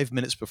shed 5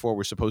 minutes before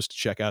we're supposed to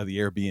check out of the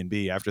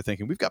Airbnb after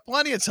thinking we've got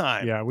plenty of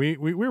time. Yeah, we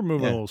were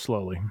moving a little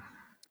slowly.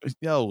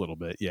 Yeah, a little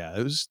bit. Yeah,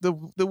 it was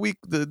the week,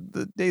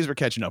 the days were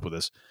catching up with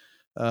us.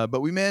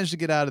 But we managed to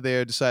get out of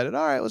there, decided,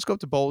 all right, let's go up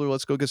to Boulder.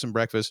 Let's go get some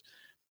breakfast.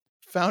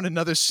 Found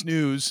another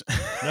snooze.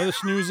 Another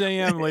snooze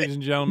AM, ladies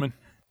and gentlemen.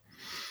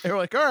 They were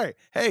like, all right,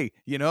 hey,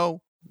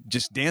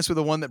 just dance with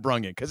the one that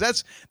brung you,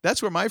 because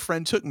that's where my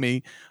friend took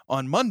me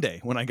on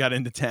Monday when I got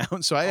into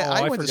town. So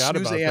I went to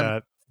Snooze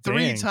AM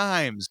 3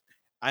 times,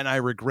 and I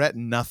regret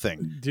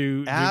nothing.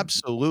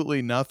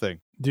 Absolutely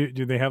nothing.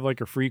 Do they have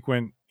like a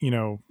frequent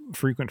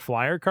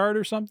flyer card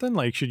or something?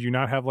 Like, should you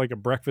not have like a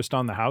breakfast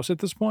on the house at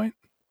this point?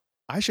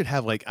 I should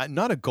have like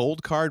not a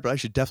gold card, but I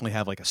should definitely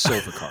have like a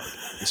silver card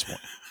at this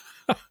point.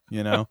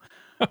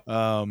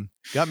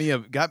 Got me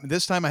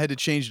this time I had to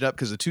change it up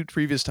because the 2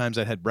 previous times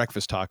I had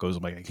breakfast tacos.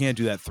 I'm like, I can't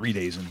do that 3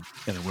 days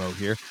in a row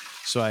here.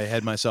 So I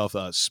had myself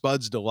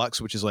Spuds Deluxe,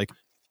 which is like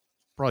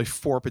probably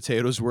 4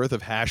 potatoes worth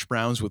of hash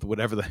browns with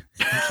whatever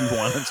you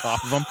want on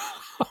top of them.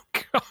 Oh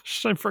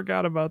gosh, I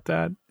forgot about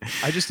that.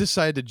 I just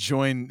decided to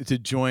join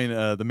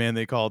the man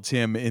they called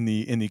Tim in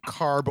the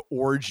carb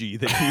orgy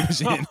that he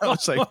was in. I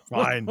was like,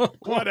 fine,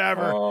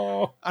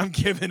 whatever. I'm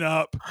giving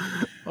up.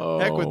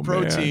 Heck with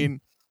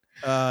protein.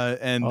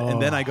 Man.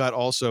 And then I got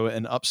also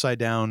an upside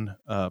down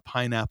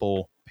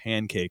pineapple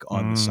pancake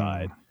on the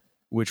side,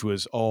 which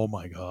was, oh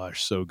my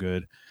gosh, so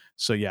good.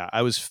 So yeah,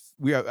 I was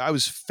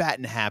fat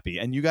and happy.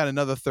 And you got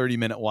another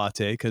 30-minute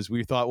latte because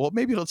we thought, well,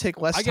 maybe it'll take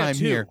less time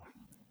here.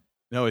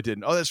 No, it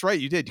didn't. Oh, that's right,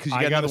 you did, because you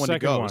got another one to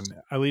go.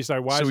 At least I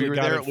wisely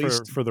got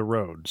it for the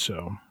road.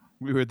 So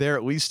we were there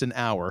at least an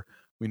hour.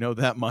 We know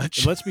that much.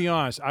 But let's be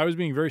honest. I was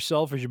being very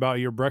selfish about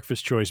your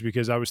breakfast choice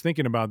because I was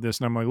thinking about this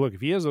and I'm like, look,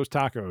 if he has those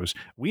tacos,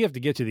 we have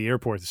to get to the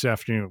airport this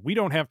afternoon. We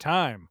don't have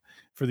time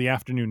for the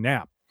afternoon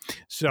nap.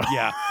 So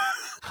yeah.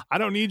 I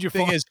don't need your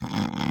Thing phone. is,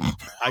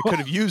 I could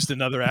have used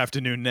another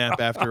afternoon nap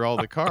after all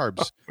the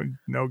carbs.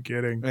 No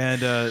kidding.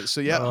 And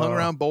hung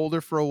around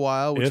Boulder for a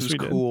while, which was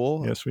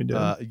cool. Yes, we did.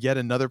 Yet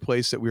another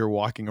place that we were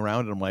walking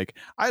around, and I'm like,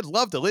 I'd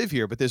love to live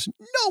here, but there's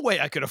no way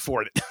I could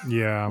afford it.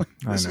 Yeah,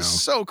 This is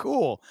so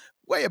cool,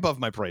 way above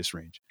my price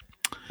range.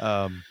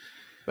 But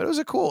it was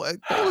a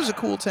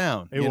cool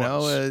town. It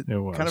was.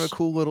 Kind of a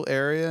cool little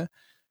area.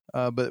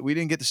 But we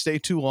didn't get to stay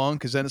too long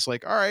because then it's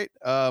like, all right,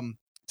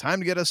 time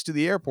to get us to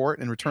the airport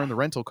and return the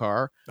rental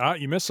car.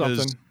 You missed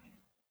something.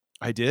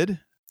 I did.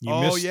 You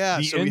missed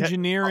the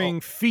engineering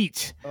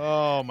feat.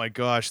 Oh my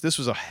gosh, this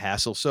was a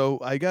hassle. So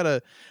I got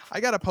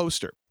a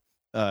poster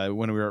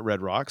when we were at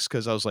Red Rocks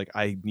because I was like,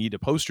 I need a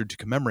poster to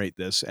commemorate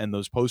this, and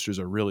those posters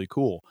are really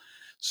cool.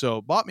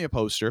 So bought me a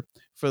poster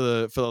for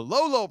the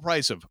low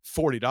price of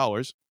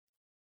 $40.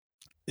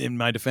 In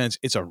my defense,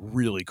 it's a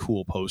really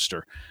cool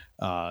poster,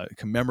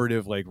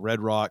 commemorative like Red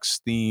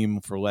Rocks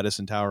theme for Lettuce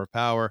and Tower of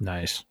Power.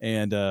 Nice.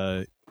 And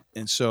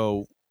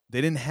so they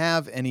didn't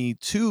have any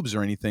tubes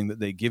or anything that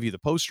they give you the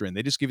poster in.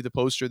 They just give you the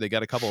poster. They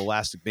got a couple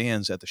elastic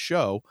bands at the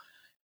show,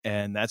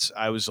 and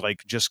I was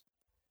like just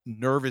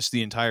nervous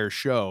the entire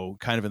show,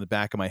 kind of in the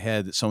back of my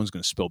head that someone's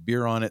going to spill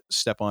beer on it,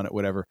 step on it,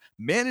 whatever.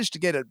 Managed to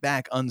get it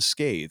back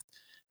unscathed.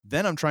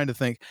 Then I'm trying to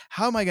think,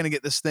 how am I going to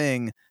get this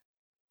thing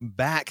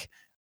back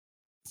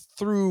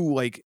through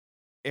like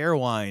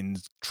airline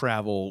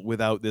travel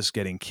without this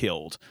getting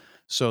killed?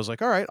 So I was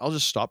like, all right, I'll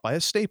just stop by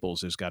a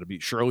Staples.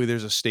 Surely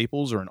there's a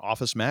Staples or an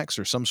Office Max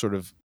or some sort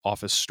of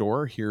office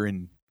store here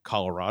in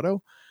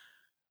Colorado.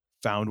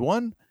 Found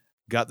one,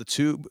 got the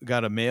tube,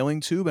 got a mailing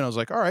tube. And I was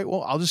like, all right,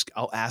 well,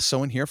 I'll ask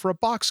someone here for a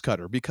box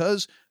cutter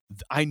because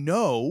I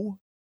know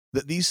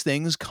that these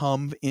things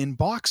come in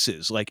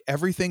boxes. Like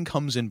everything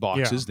comes in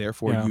boxes. Yeah.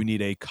 Therefore you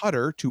need a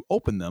cutter to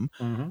open them.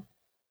 Mm-hmm.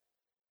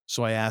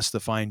 So I asked the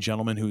fine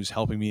gentleman who's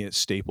helping me at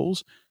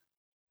Staples,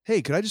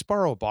 hey, could I just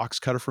borrow a box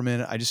cutter for a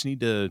minute? I just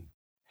need to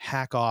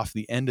hack off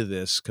the end of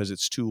this because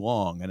it's too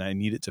long and I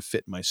need it to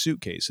fit in my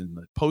suitcase. And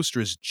the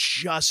poster is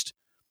just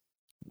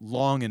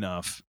long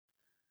enough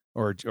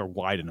or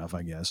wide enough,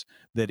 I guess,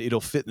 that it'll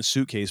fit in the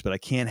suitcase, but I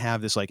can't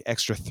have this like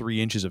extra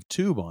 3 inches of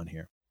tube on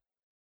here.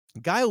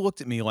 The guy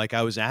looked at me like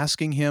I was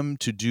asking him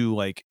to do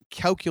like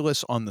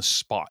calculus on the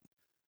spot.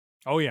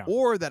 Oh yeah.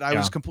 Or that I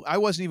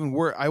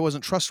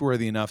wasn't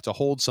trustworthy enough to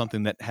hold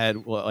something that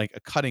had like a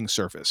cutting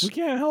surface. We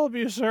can't help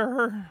you,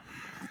 sir.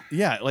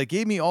 Yeah, like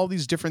gave me all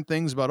these different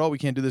things about, we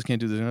can't do this, can't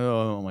do this.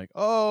 Oh, I'm like,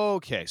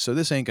 okay, so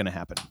this ain't going to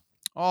happen.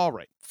 All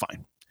right,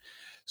 fine.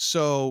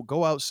 So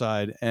go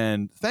outside,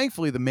 and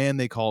thankfully the man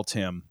they call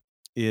Tim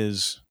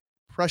is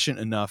prescient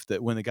enough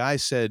that when the guy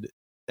said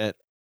at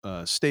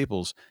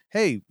Staples,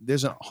 hey,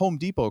 there's a Home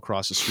Depot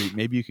across the street,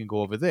 maybe you can go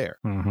over there.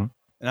 Mm-hmm.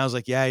 And I was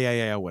like,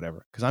 yeah,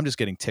 whatever. Because I'm just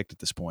getting ticked at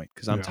this point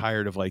because I'm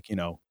tired of like,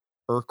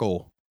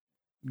 Urkel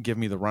give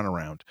me the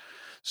runaround.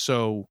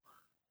 So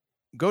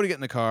go to get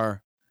in the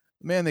car.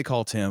 The man they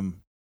call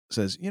Tim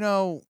says,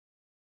 are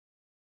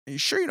you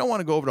sure you don't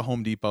want to go over to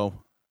Home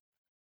Depot?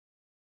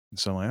 And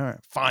so I'm like, all right,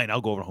 fine,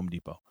 I'll go over to Home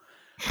Depot.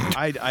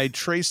 I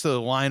trace the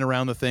line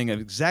around the thing of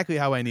exactly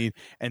how I need.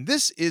 And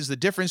this is the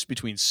difference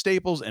between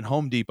Staples and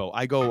Home Depot.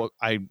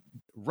 I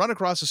run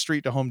across the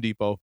street to Home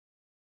Depot,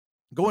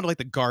 go into like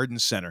the garden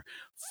center.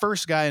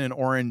 First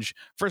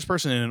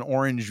person in an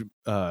orange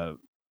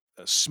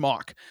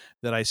smock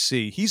that I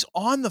see, he's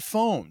on the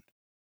phone.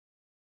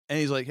 And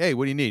he's like, hey,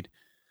 what do you need?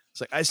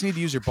 It's like, I just need to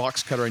use your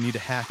box cutter. I need to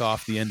hack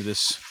off the end of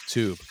this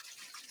tube.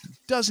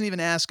 Doesn't even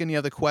ask any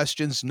other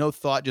questions. No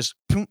thought. Just,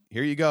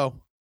 here you go.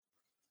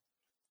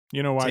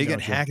 You know why? Take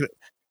it, hack it.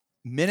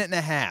 Minute and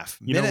a half.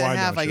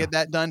 I get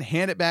that done.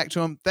 Hand it back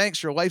to him.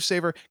 Thanks, you're a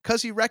lifesaver.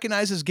 Because he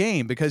recognizes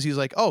game. Because he's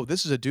like,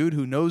 this is a dude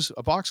who knows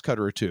a box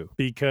cutter or two.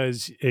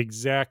 Because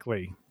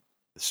exactly.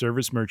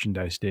 Service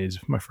merchandise days,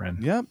 my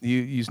friend. Yep.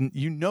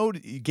 You know,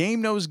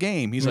 game knows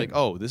game. He's like,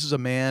 this is a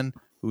man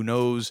who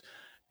knows.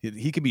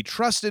 He can be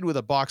trusted with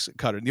a box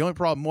cutter. The only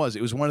problem was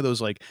it was one of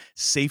those like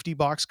safety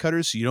box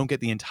cutters, so you don't get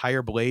the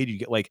entire blade. You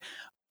get like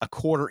a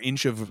 1/4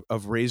 inch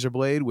of razor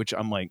blade, which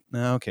I'm like,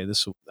 okay,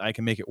 I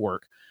can make it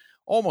work.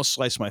 Almost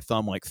sliced my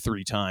thumb like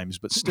 3 times,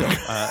 but still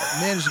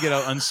managed to get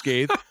out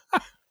unscathed.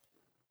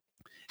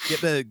 Get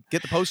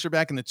the poster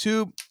back in the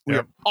tube.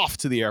 We're off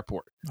to the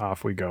airport.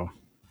 Off we go.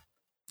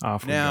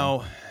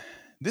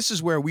 This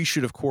is where we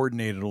should have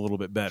coordinated a little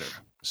bit better.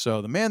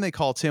 So the man they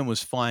call Tim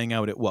was flying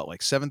out at what,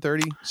 like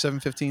 7:30,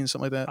 7:15,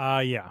 something like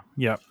that? Yeah.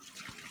 Yep.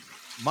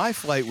 My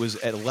flight was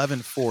at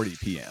 11:40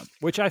 p.m.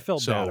 Which I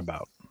felt bad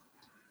about.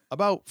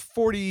 About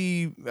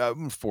 40,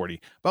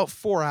 about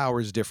 4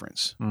 hours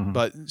difference. Mm-hmm.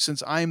 But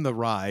since I'm the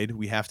ride,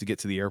 we have to get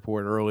to the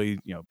airport early,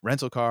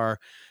 rental car,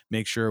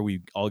 make sure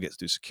we all get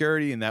through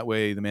security. And that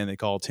way the man they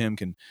call Tim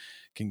can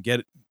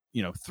get,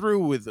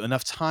 through with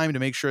enough time to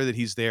make sure that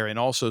he's there. And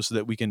also so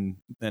that we can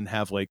then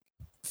have like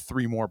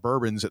 3 more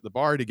bourbons at the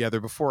bar together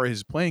before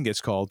his plane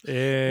gets called,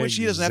 which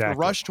he doesn't have to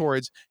rush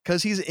towards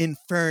because he's in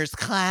first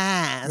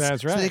class.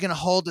 That's right. So they can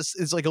hold this.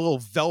 It's like a little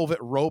velvet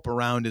rope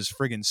around his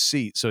friggin'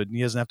 seat, so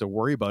he doesn't have to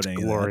worry about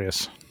anything.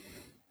 Glorious.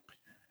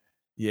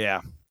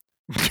 Yeah.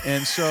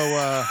 And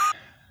so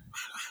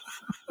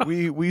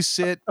we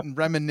sit and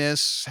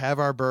reminisce, have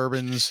our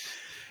bourbons,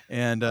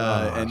 and Tim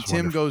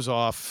wonderful. goes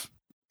off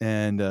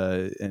and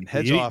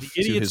heads off.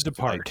 The idiots to his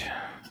depart. flight.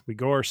 We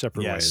go our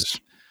separate Yes.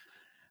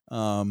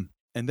 ways.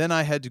 And then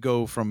I had to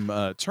go from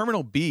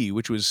Terminal B,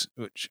 which was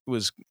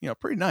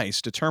pretty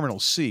nice, to Terminal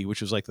C,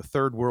 which was like the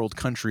third world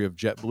country of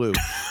JetBlue.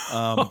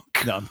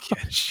 No, I'm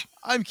kidding.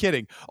 I'm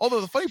kidding.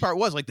 Although the funny part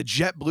was, like, the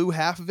JetBlue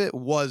half of it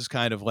was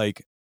kind of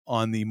like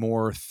on the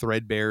more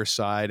threadbare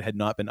side, had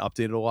not been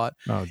updated a lot.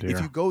 Oh dear.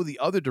 If you go the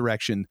other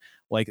direction,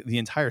 like the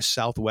entire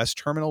Southwest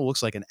terminal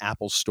looks like an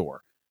Apple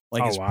store.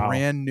 Like, it's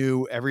brand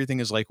new. Everything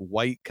is like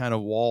white kind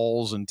of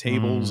walls and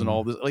tables and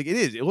all this. Like, it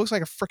is. It looks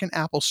like a freaking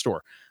Apple store.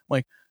 I'm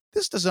like,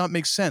 this does not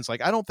make sense.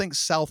 Like, I don't think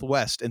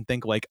Southwest and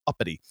think like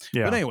uppity.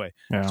 Yeah. But anyway,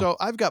 so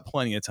I've got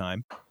plenty of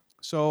time.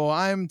 So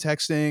I'm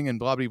texting and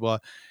blah, blah, blah.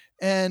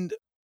 And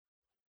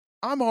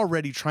I'm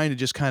already trying to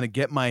just kind of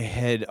get my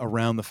head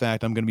around the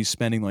fact I'm going to be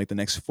spending like the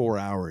next 4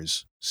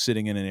 hours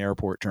sitting in an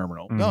airport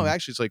terminal. No,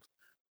 actually, it's like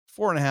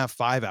 4.5,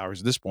 5 hours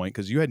at this point,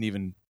 because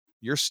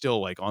you're still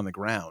like on the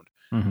ground.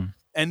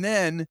 And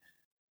then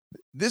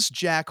this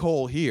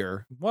jackhole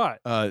here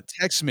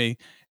texts me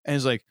and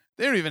is like,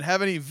 they don't even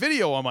have any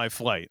video on my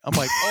flight. I'm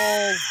like,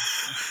 oh.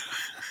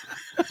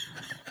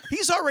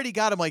 He's already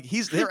got him. Like,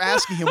 they're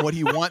asking him what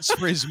he wants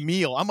for his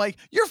meal. I'm like,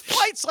 your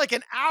flight's like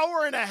an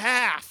hour and a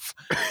half.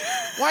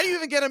 Why do you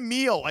even get a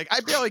meal? Like, I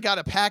barely got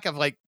a pack of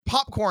like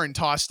popcorn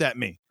tossed at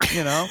me,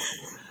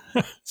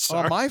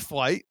 on my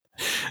flight.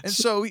 And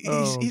so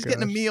he's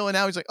getting a meal, and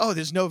now he's like, oh,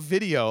 there's no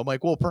video. I'm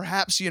like, well,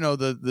 perhaps,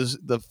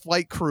 the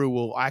flight crew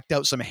will act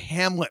out some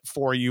Hamlet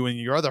for you and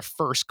your other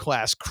first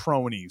class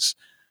cronies.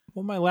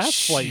 Well, my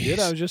last flight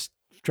did. I was just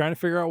trying to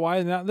figure out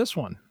why not this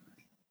one.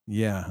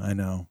 Yeah, I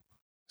know.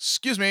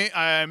 Excuse me,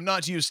 I'm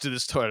not used to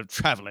this sort of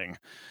traveling.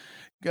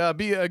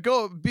 Be a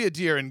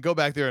dear and go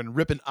back there and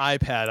rip an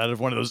iPad out of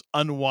one of those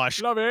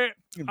unwashed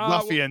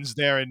ruffians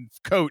there and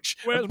coach.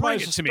 Where's bring my it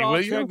to me, Star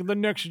will Trek you? The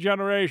Next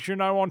Generation?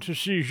 I want to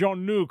see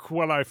Jean-Luc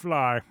while I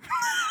fly.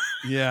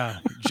 Yeah,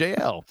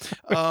 JL.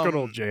 Good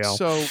old JL.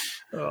 So,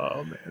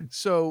 oh man.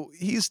 So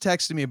he's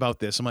texting me about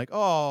this. I'm like,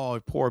 oh,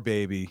 poor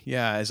baby.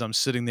 Yeah, as I'm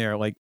sitting there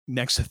like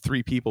next to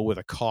 3 people with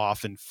a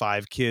cough and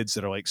 5 kids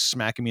that are like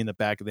smacking me in the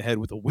back of the head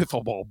with a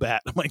wiffle ball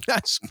bat. I'm like, I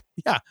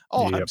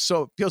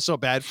feel so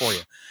bad for you.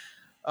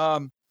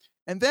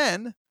 And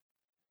then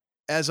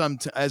as I'm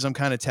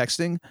kind of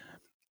texting,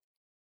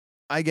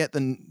 I get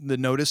the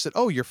notice that,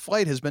 oh, your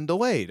flight has been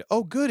delayed.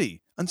 Oh,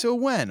 goody. Until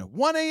when?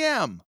 1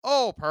 a.m.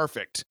 Oh,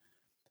 perfect.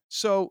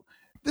 So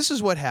this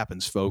is what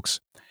happens, folks.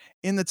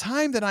 In the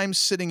time that I'm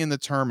sitting in the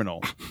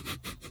terminal,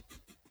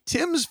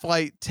 Tim's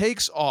flight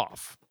takes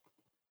off.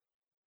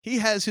 He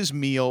has his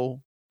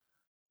meal.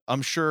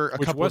 I'm sure a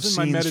couple of scenes.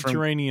 Which wasn't my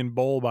Mediterranean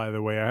bowl, by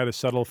the way. I had to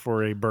settle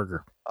for a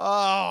burger.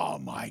 Oh,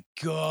 my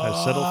God.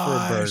 I settled for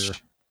a burger.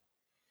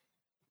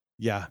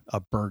 Yeah, a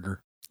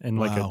burger. And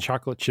like a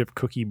chocolate chip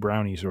cookie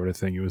brownie sort of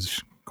thing. It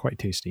was quite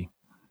tasty.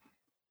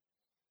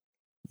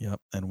 Yep.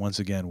 And once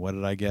again, what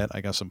did I get?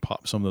 I got some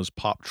of those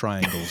pop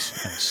triangles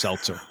and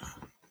seltzer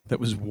that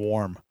was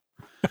warm.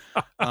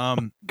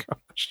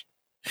 Gosh.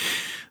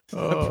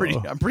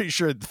 I'm pretty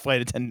sure the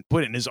flight attendant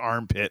put it in his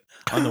armpit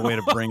on the way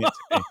to bring it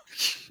to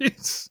me.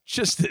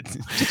 just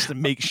to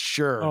make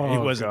sure it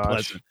wasn't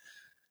pleasant.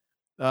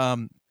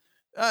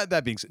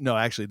 That being said, no,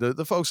 actually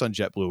the folks on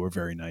JetBlue were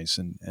very nice,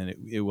 and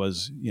it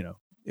was,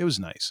 it was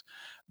nice.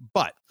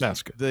 But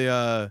that's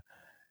good.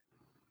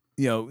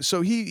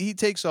 So he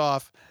takes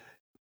off,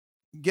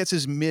 gets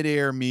his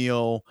midair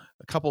meal,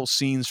 a couple of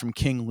scenes from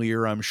King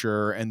Lear, I'm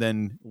sure, and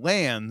then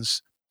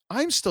lands.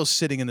 I'm still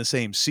sitting in the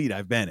same seat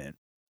I've been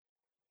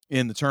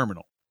in the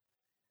terminal.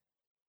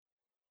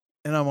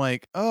 And I'm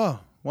like, oh,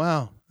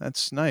 wow,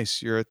 that's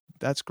nice.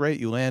 That's great.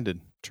 You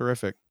landed.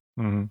 Terrific.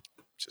 Mm-hmm.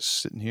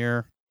 Just sitting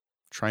here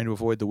trying to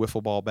avoid the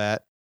wiffle ball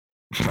bat,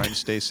 trying to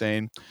stay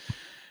sane.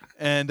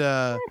 And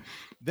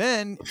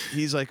then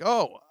he's like,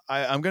 oh,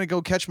 I'm going to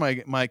go catch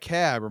my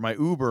cab or my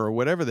Uber or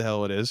whatever the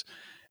hell it is.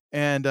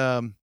 And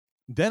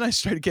then I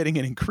started getting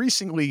an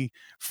increasingly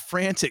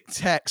frantic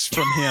text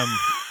from him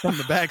from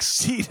the back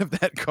seat of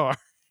that car.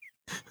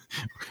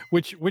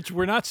 Which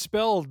were not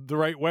spelled the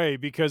right way,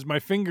 because my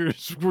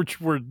fingers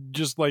were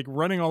just like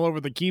running all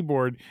over the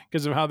keyboard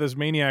because of how this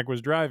maniac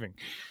was driving.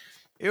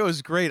 It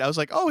was great. I was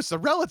like, oh, it's the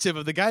relative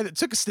of the guy that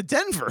took us to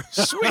Denver.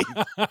 Sweet.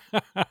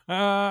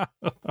 I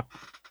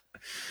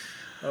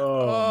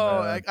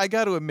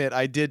got to admit,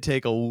 I did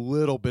take a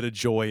little bit of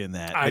joy in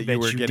that. I bet you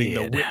were getting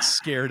did. the wits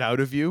scared out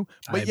of you.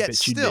 But yet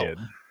still,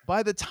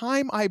 by the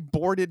time I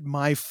boarded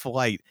my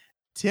flight,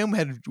 Tim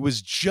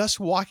was just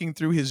walking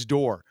through his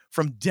door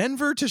from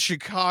Denver to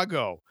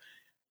Chicago.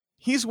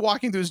 He's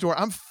walking through his door.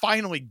 I'm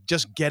finally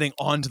just getting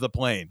onto the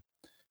plane,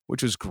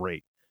 which was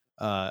great.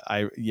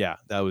 That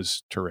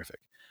was terrific.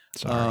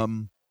 Sorry.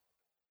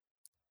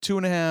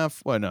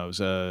 2.5. Well, no, it was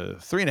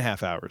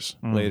 3.5 hours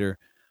later.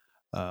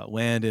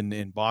 Land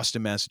in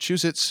Boston,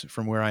 Massachusetts,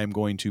 from where I am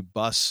going to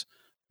bus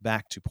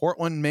back to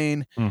Portland,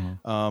 Maine.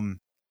 Mm-hmm.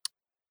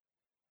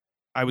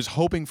 I was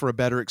hoping for a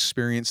better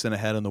experience than I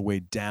had on the way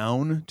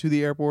down to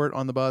the airport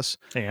on the bus.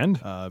 And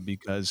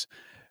because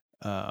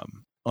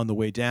on the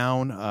way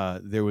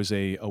down, there was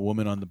a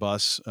woman on the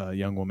bus, a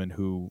young woman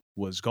who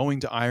was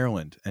going to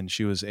Ireland, and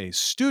she was a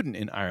student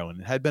in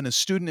Ireland, had been a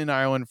student in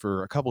Ireland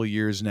for a couple of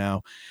years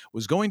now,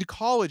 was going to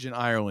college in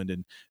Ireland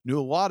and knew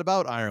a lot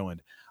about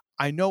Ireland.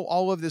 I know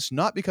all of this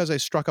not because I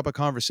struck up a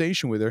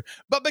conversation with her,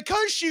 but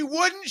because she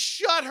wouldn't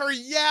shut her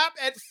yap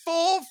at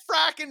full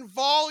fracking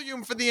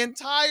volume for the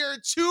entire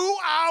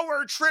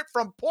 2-hour trip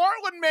from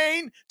Portland,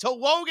 Maine to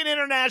Logan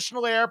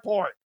International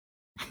Airport.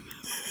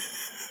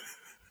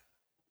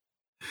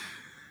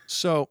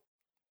 So,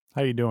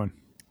 how you doing?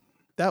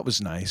 That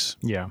was nice.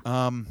 Yeah.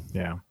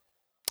 Yeah.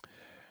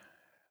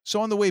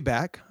 So on the way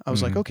back, I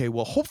was like, okay,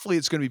 well, hopefully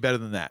it's going to be better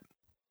than that.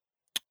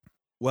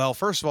 Well,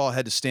 first of all, I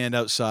had to stand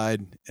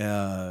outside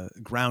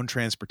ground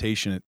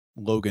transportation at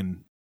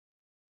Logan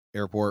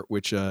Airport,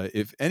 which,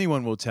 if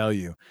anyone will tell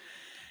you,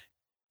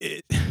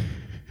 it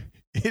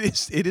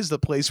is the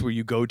place where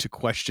you go to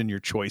question your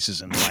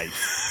choices in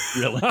life.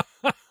 Really?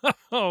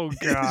 Oh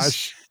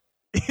gosh.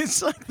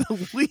 It's like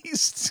the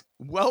least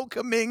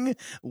welcoming,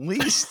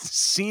 least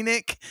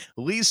scenic,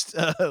 least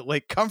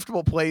like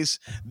comfortable place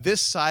this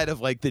side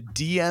of like the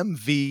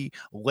DMV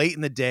late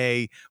in the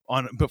day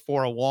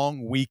before a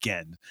long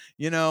weekend.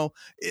 You know,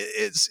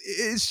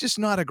 it's just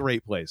not a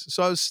great place.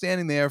 So I was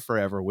standing there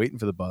forever waiting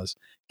for the bus.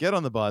 Get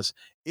on the bus.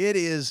 It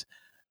is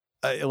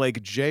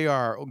like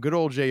good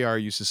old JR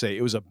used to say,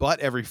 it was a butt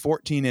every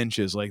 14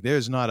 inches. Like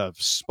there's not a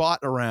spot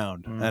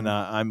around. And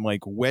I'm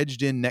like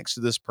wedged in next to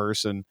this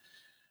person.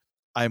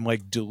 I'm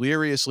like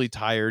deliriously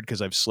tired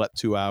because I've slept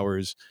 2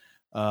 hours,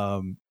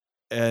 and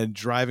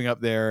driving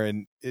up there,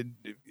 and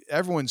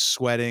everyone's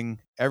sweating,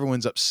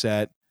 everyone's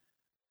upset,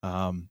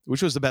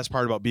 which was the best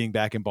part about being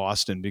back in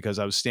Boston, because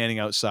I was standing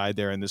outside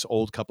there and this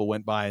old couple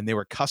went by and they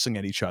were cussing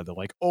at each other,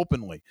 like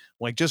openly,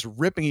 like just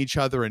ripping each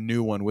other a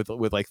new one with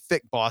like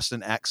thick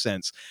Boston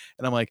accents.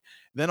 And I'm like,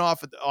 then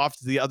off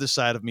to the other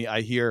side of me,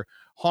 I hear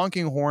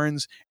honking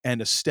horns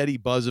and a steady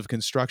buzz of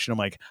construction. I'm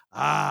like,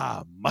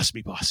 must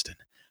be Boston.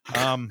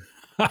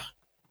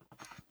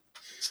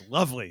 It's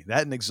lovely.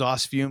 That and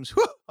exhaust fumes.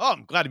 Whew! Oh,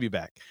 I'm glad to be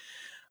back.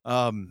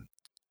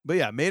 But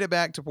yeah, made it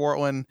back to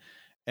Portland,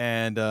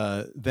 and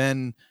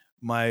then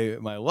my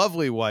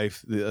lovely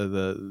wife,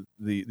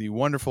 the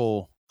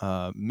wonderful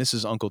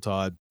Mrs. Uncle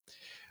Todd,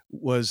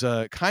 was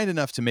kind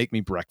enough to make me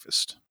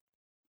breakfast.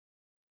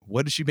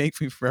 What did she make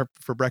me for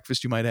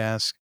breakfast, you might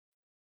ask?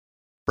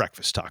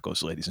 Breakfast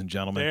tacos, ladies and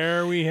gentlemen.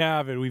 There we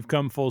have it. We've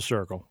come full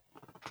circle.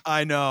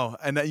 I know.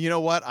 And you know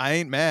what? I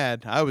ain't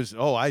mad.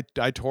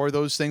 I tore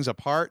those things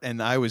apart,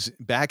 and I was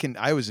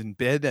in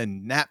bed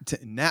and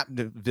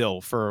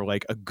Napville for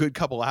like a good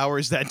couple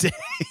hours that day.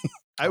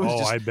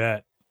 I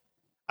bet.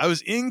 I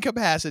was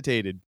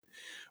incapacitated,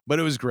 but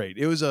it was great.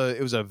 It was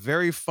a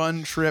very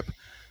fun trip.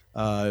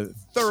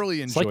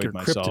 Thoroughly enjoyed it's like your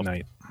myself.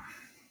 Kryptonite.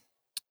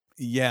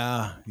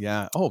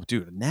 Yeah. Oh,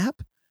 dude, a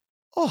nap?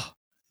 Oh.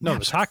 No,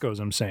 the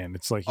tacos, I'm saying.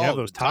 It's like you have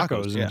those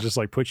tacos and it just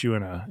like puts you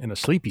in a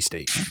sleepy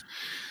state.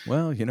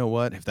 Well, you know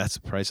what? If that's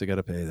the price I got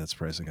to pay, that's the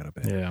price I got to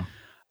pay. Yeah.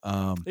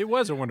 It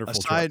was a wonderful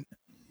trip.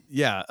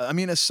 Yeah. I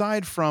mean,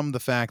 aside from the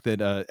fact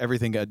that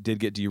everything did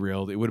get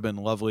derailed, it would have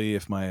been lovely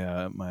if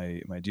my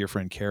my dear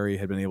friend Carrie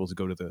had been able to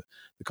go to the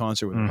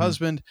concert with her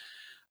husband.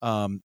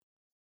 I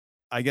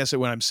guess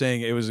when I'm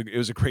saying it was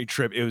a great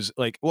trip, it was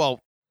like, well,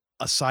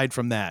 aside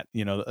from that,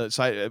 you know,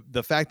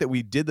 the fact that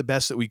we did the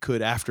best that we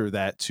could after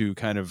that to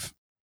kind of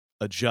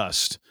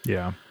adjust.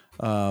 Yeah.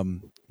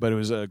 But it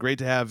was great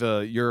to have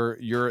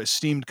your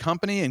esteemed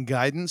company and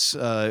guidance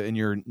and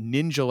your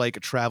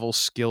ninja-like travel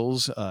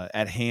skills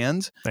at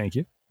hand. Thank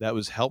you. That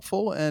was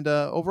helpful. And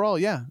overall,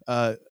 yeah,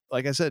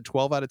 like I said,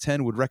 12 out of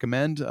 10 would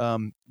recommend.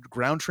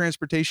 Ground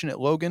transportation at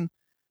Logan,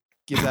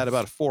 give that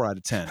about a 4 out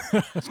of 10.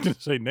 I was going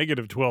to say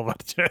negative 12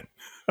 out of 10.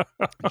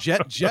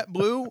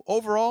 JetBlue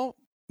overall,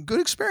 good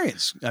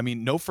experience. I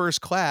mean, no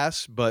first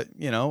class, but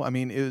you know, I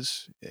mean,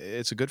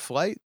 it's a good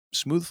flight.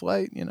 Smooth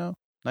flight, you know,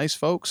 nice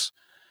folks.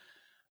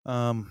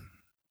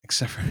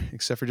 Except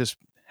for just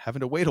having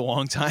to wait a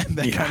long time.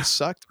 That kind of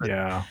sucked. But,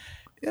 yeah.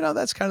 You know,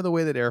 that's kind of the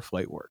way that air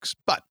flight works.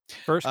 But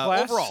first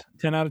class, overall,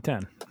 10 out of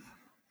 10.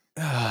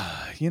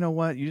 You know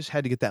what? You just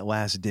had to get that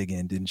last dig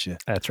in, didn't you?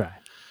 That's right.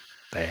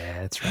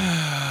 But,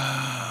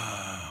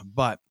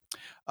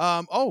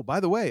 oh,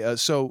 by the way,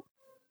 so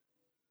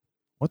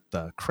what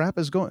the crap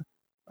is going?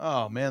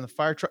 Oh man, the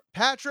fire truck.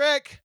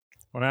 Patrick,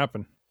 what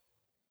happened?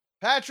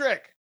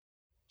 Patrick.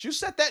 Did you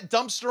set that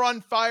dumpster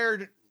on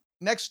fire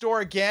next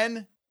door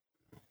again?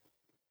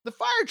 The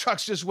fire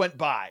trucks just went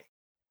by.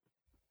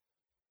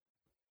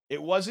 It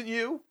wasn't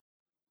you?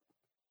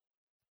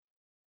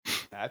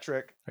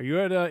 Patrick. Are you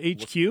at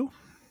HQ?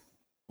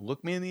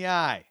 Look me in the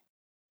eye.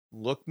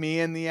 Look me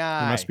in the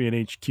eye. He must be at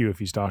HQ if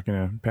he's talking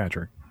to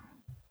Patrick.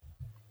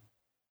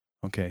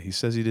 Okay, he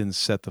says he didn't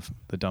set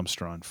the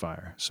dumpster on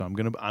fire. So I'm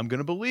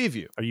gonna believe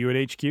you. Are you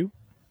at HQ?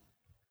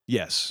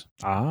 Yes.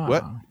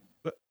 What?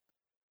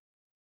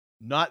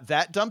 Not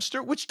that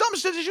dumpster? Which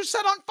dumpster did you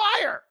set on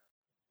fire?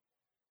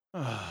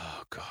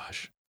 Oh,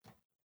 gosh.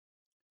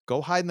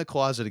 Go hide in the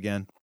closet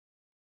again.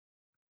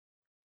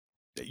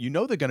 You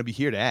know they're going to be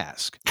here to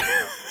ask.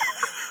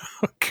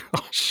 Oh,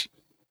 gosh.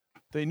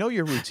 They know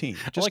your routine.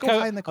 Just like go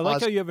hide in the closet. I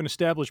like how you have an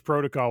established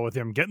protocol with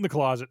him. Get in the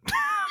closet.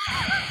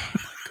 Oh,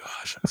 my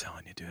gosh. I'm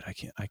telling you, dude.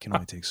 I can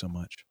only take so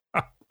much.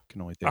 I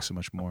can only take so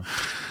much more.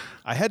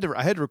 I had to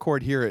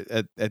record here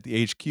at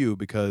the HQ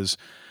because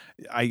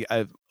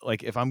I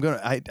like if I'm gonna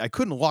I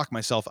couldn't lock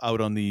myself out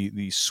on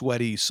the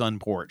sweaty sun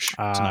porch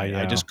tonight.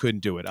 Yeah. I just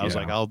couldn't do it. I was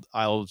like,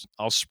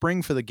 I'll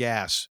spring for the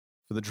gas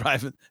for the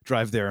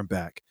drive there and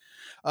back.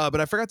 But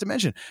I forgot to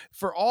mention,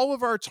 for all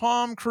of our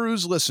Tom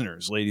Cruise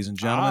listeners, ladies and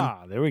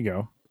gentlemen, there we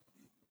go.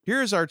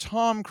 Here's our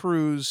Tom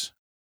Cruise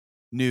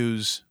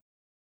news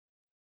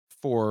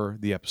for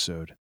the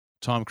episode.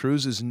 Tom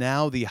Cruise is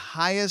now the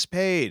highest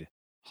paid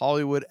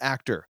Hollywood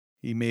actor.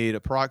 He made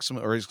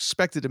is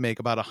expected to make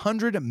about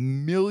 $100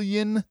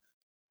 million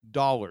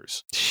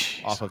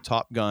off of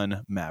Top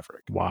Gun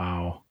Maverick.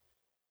 Wow.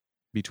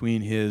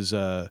 Between his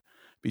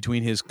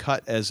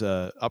cut as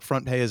a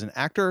upfront pay as an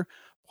actor,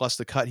 plus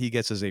the cut he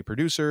gets as a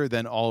producer,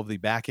 then all of the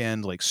back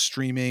end like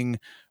streaming,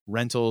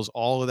 rentals,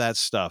 all of that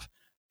stuff,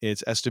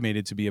 it's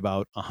estimated to be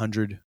about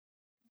 $100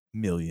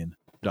 million.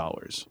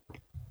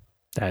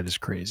 That is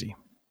crazy.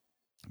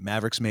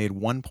 Maverick's made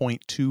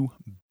 $1.2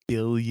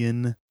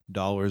 billion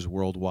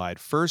worldwide.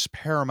 First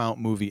Paramount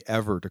movie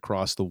ever to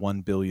cross the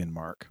 1 billion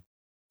mark.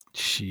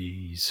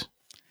 Jeez.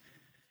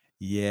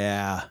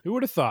 Yeah. Who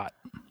would have thought?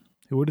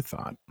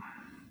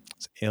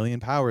 It's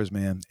alien powers,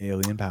 man.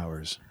 Alien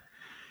powers.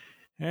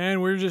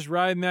 And we're just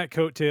riding that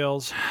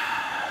coattails.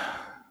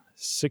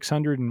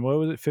 600 and what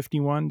was it?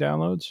 51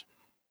 downloads.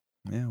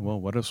 Yeah. Well,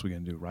 what else are we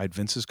going to do? Ride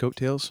Vince's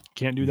coattails?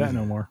 Can't do that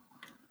no more.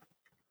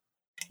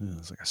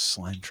 It's like a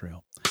slime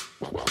trail.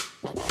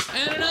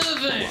 And another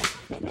thing.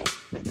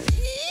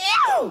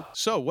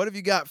 So what have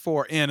you got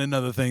for and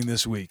another thing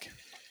this week?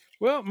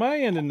 Well, my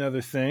and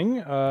another thing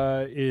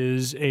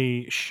is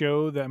a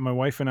show that my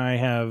wife and I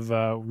have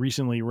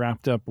recently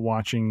wrapped up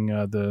watching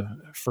the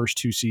first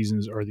 2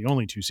 seasons, or the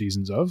only 2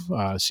 seasons of.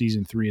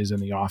 Season 3 is in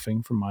the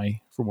offing, from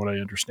what I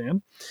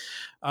understand.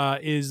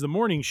 Is the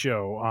morning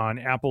show on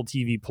Apple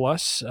TV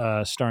Plus,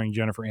 starring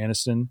Jennifer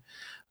Aniston,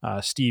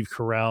 Steve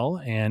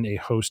Carell, and a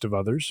host of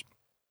others.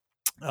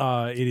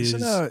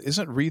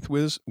 Isn't Reese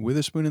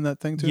Witherspoon in that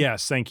thing too?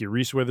 Yes, thank you,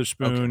 Reese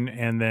Witherspoon, okay.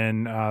 And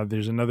then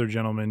there's another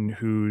gentleman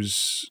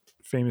who's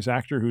famous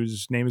actor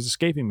whose name is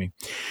escaping me,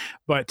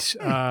 but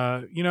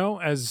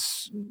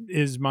as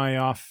is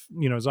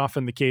is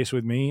often the case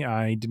with me,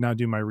 I did not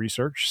do my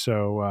research,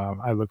 so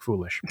I look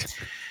foolish.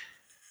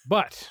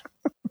 But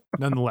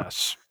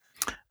nonetheless,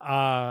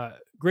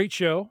 great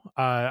show.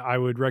 I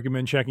would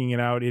recommend checking it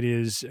out. It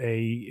is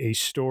a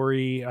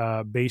story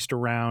based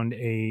around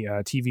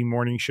a TV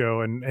morning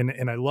show,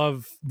 and I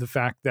love the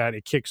fact that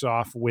it kicks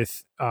off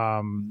with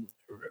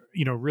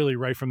really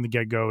right from the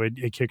get-go,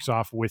 it kicks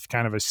off with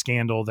kind of a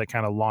scandal that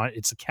kind of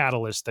it's a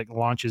catalyst that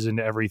launches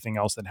into everything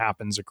else that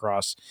happens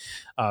across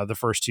the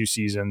first 2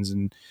 seasons,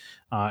 and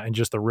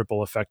just the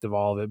ripple effect of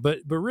all of it. But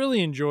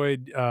really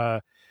enjoyed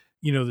the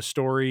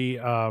story,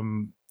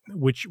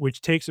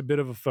 which takes a bit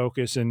of a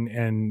focus,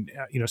 and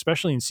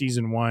especially in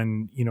season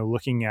 1,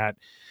 looking at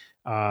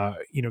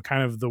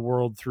kind of the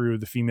world through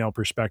the female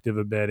perspective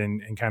a bit,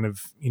 and kind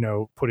of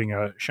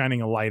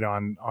shining a light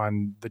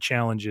on the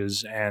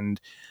challenges, and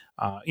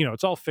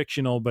it's all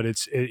fictional, but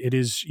it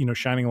is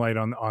shining a light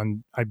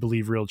on I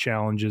believe real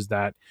challenges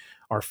that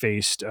are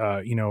faced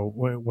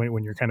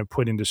when you're kind of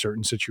put into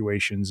certain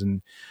situations,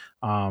 and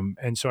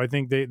so I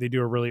think they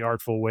do a really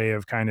artful way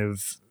of kind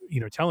of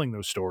telling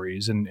those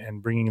stories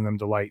and bringing them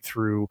to light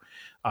through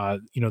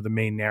the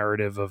main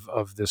narrative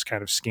of this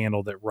kind of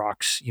scandal that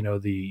rocks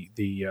the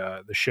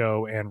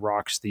show and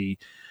rocks the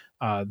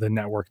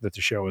network that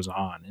the show is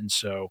on. And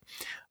so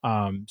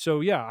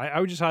yeah, I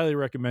would just highly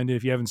recommend it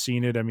if you haven't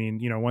seen it. I mean,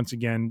 once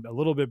again, a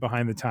little bit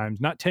behind the times,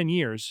 not 10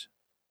 years,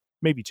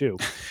 maybe 2,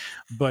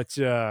 but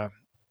I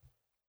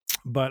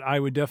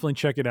would definitely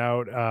check it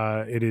out.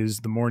 It is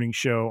the morning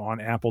show on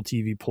Apple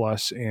TV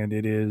Plus, and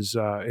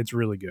it's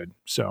really good.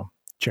 So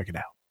check it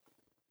out.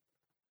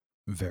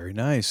 Very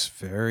nice.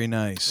 Very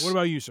nice. What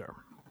about you, sir?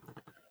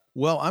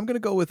 Well, I'm going to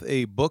go with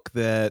a book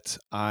that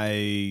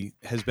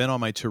has been on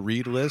my to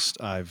read list.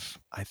 I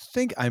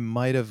think I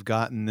might have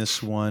gotten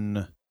this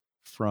one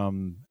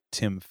from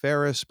Tim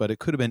Ferriss, but it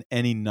could have been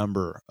any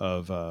number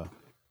of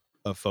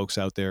folks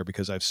out there,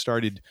 because I've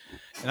started,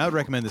 and I would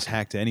recommend this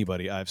hack to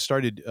anybody. I've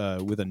started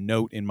with a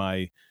note in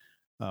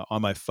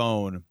on my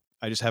phone.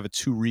 I just have a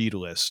to read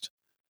list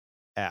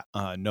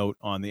note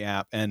on the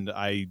app, and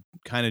I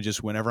kind of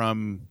just, whenever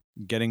I'm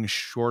getting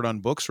short on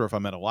books, or if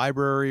I'm at a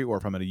library, or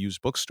if I'm at a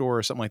used bookstore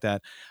or something like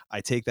that,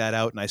 I take that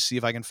out and I see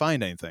if I can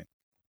find anything.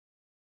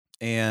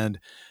 And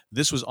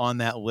this was on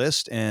that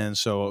list, and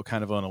so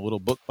kind of on a little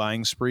book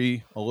buying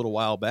spree a little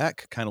while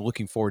back, kind of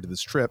looking forward to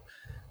this trip,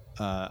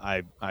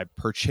 I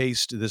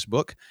purchased this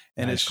book,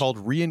 and It's called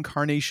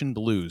Reincarnation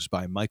Blues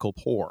by Michael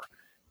Poore.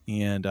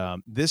 And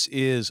this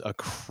is a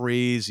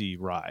crazy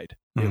ride.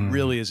 It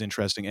really is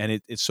interesting.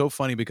 And it's so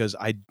funny because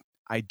I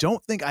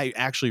don't think I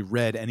actually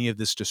read any of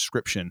this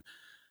description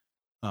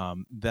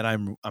that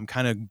I'm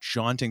kind of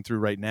jaunting through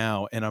right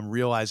now, and I'm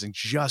realizing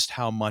just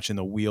how much in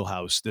the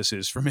wheelhouse this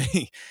is for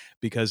me,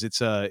 because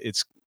it's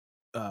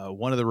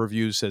one of the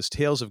reviews says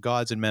Tales of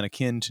Gods and Men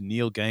akin to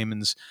Neil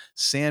Gaiman's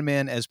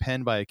Sandman as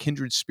penned by a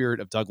kindred spirit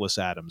of Douglas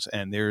Adams.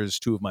 And there's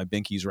two of my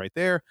binkies right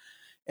there.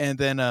 And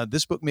then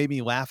this book made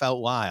me laugh out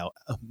loud.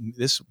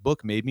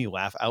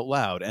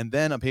 And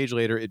then a page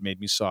later, it made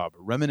me sob,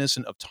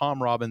 reminiscent of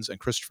Tom Robbins and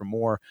Christopher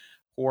Moore.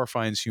 Horror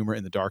finds humor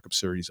in the dark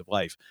absurdities of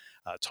life.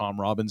 Tom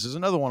Robbins is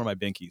another one of my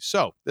binkies.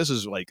 So this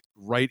is like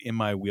right in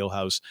my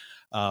wheelhouse.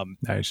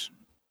 Nice.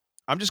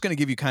 I'm just going to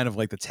give you kind of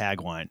like the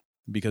tagline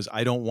because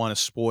I don't want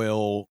to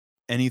spoil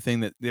anything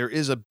that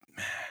there's a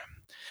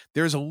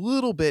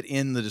little bit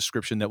in the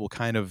description that will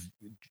kind of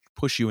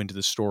push you into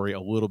the story a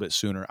little bit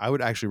sooner. I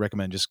would actually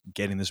recommend just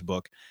getting this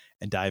book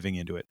and diving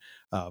into it.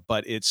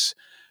 But it's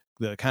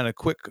the kind of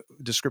quick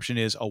description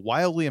is a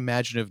wildly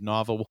imaginative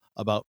novel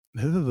about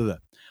a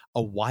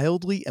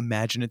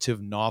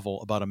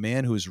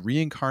man who is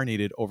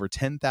reincarnated over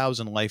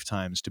 10,000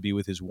 lifetimes to be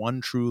with his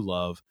one true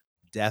love,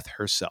 death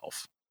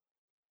herself.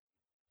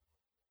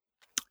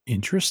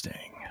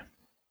 Interesting.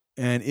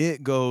 And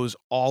it goes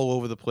all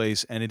over the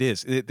place, and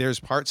there's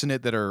parts in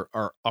it that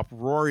are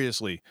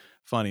uproariously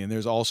funny, and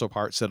there's also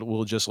parts that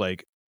will just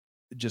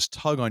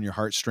tug on your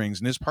heartstrings,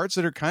 and there's parts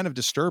that are kind of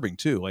disturbing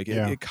too. Like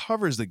it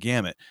covers the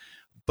gamut,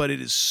 but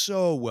it is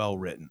so well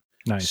written,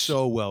 nice,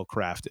 so well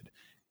crafted,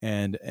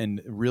 and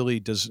really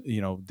does,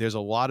 there's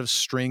a lot of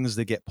strings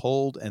that get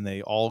pulled, and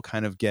they all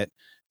kind of get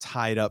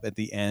tied up at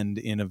the end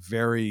in a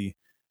very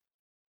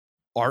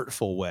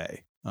artful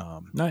way.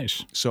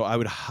 Nice. So I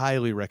would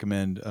highly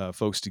recommend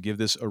folks to give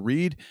this a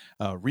read.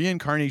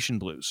 Reincarnation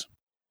Blues.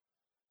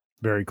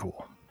 Very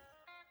cool.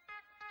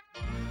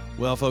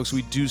 Well, folks,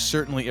 we do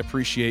certainly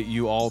appreciate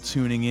you all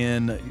tuning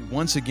in.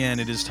 Once again,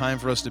 it is time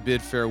for us to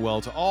bid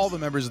farewell to all the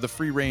members of the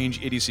Free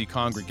Range Idiocy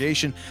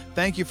congregation.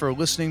 Thank you for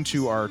listening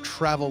to our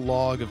travel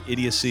log of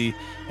idiocy,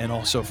 and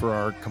also for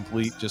our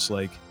complete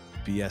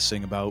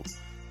BSing about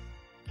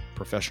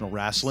professional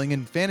wrestling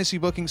and fantasy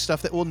booking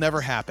stuff that will never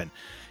happen.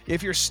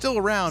 If you're still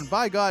around,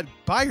 by God,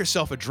 buy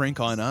yourself a drink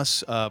on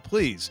us,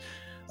 please,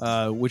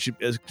 which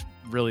is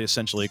really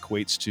essentially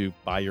equates to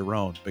buy your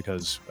own,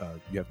 because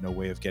you have no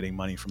way of getting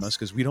money from us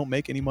because we don't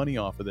make any money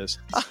off of this.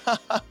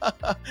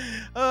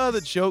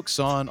 The joke's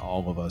on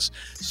all of us.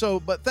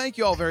 But thank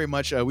you all very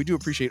much. We do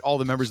appreciate all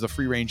the members of the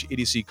Free Range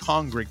Idiocy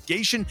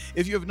congregation.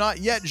 If you have not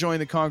yet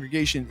joined the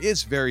congregation,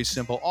 it's very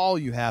simple. All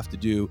you have to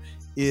do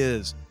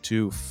is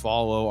to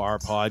follow our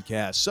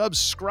podcast.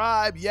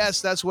 Subscribe.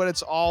 Yes, that's what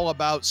it's all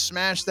about.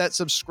 Smash that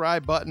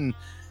subscribe button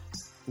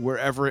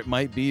wherever it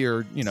might be,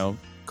 or,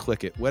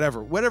 click it.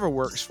 Whatever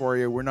works for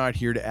you. We're not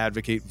here to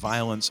advocate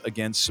violence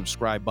against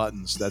subscribe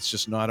buttons. That's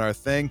just not our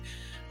thing.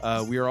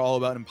 We are all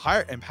about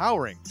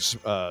empowering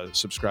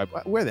subscribe.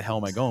 Where the hell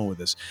am I going with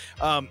this?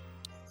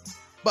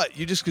 But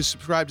you just can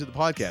subscribe to the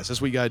podcast. That's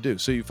what you got to do.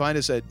 So you find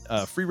us at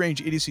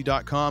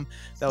freerangeidiocy.com.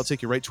 That'll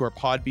take you right to our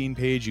Podbean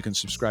page. You can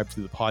subscribe to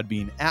the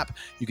Podbean app.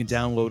 You can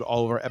download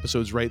all of our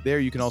episodes right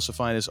there. You can also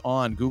find us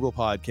on Google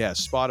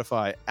Podcasts,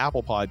 Spotify,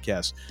 Apple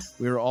Podcasts.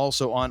 We are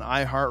also on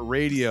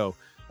iHeartRadio,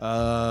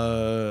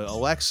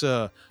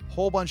 Alexa, a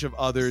whole bunch of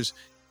others.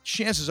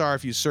 Chances are,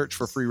 if you search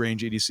for Free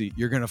Range Idiocy,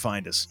 you're going to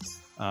find us.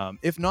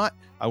 If not,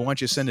 I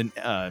want you to send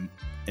an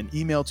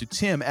email to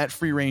Tim at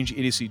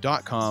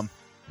freerangeidiocy.com.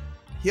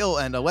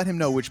 Let him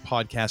know which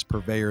podcast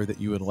purveyor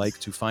that you would like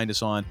to find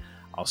us on.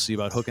 I'll see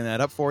about hooking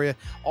that up for you.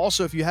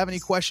 Also, if you have any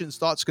questions,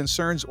 thoughts,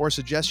 concerns, or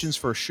suggestions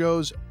for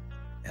shows,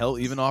 hell,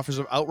 even offers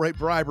of outright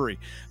bribery,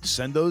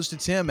 send those to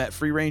Tim at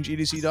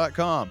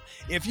freerangeidiocy.com.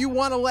 If you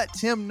want to let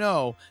Tim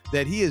know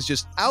that he is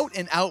just out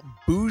and out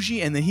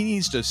bougie and that he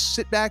needs to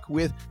sit back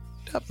with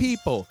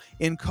people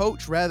in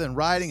coach rather than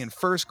riding in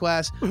first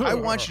class, I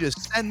want you to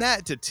send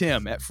that to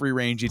Tim at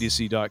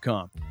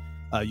freerangeidiocy.com.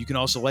 You can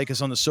also like us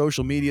on the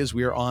social medias.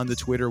 We are on the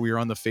Twitter. We are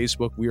on the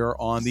Facebook. We are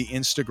on the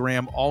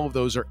Instagram. All of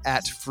those are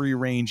at Free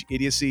Range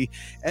Idiocy.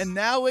 And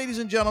now, ladies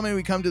and gentlemen,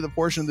 we come to the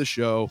portion of the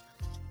show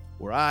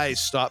where I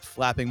stop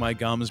flapping my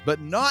gums, but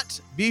not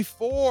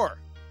before.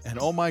 And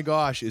oh my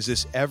gosh, is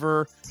this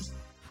ever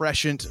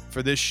prescient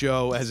for this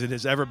show as it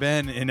has ever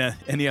been in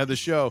any other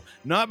show?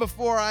 Not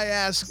before I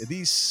ask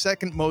the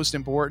second most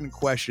important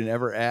question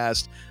ever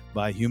asked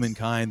by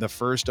humankind. The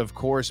first, of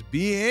course,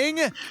 being...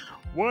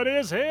 What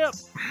is hip?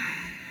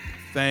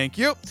 Thank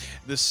you.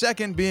 The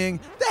second being,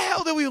 the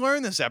hell did we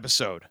learn this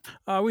episode?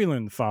 We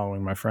learned the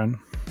following, my friend.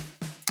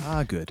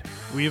 Good.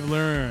 We've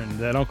learned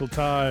that Uncle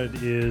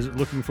Todd is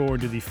looking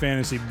forward to the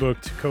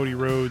fantasy-booked Cody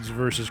Rhodes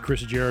versus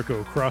Chris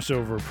Jericho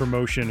crossover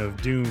promotion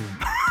of Doom.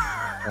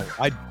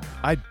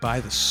 I'd buy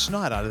the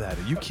snot out of that.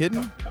 Are you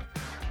kidding?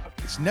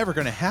 It's never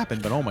going to happen,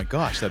 but oh my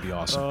gosh, that'd be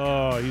awesome.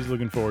 Oh, he's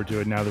looking forward to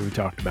it now that we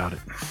talked about it.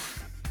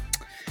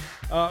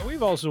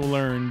 We've also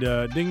learned,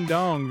 ding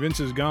dong, Vince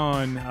is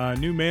gone.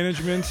 New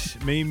management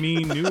may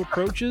mean new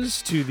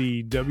approaches to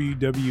the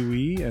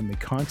WWE and the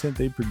content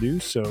they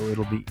produce, so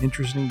it'll be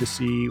interesting to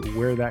see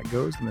where that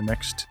goes in the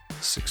next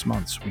 6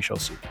 months. We shall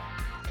see.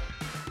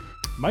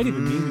 Might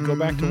even mean we go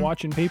back to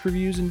watching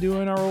pay-per-views and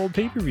doing our old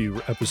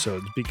pay-per-view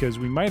episodes, because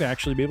we might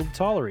actually be able to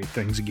tolerate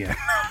things again.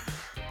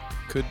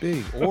 Could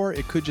be. Or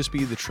it could just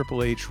be the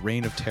Triple H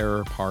Reign of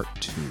Terror Part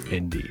 2.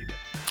 Indeed.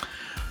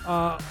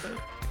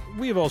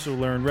 We have also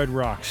learned Red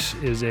Rocks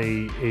is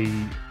a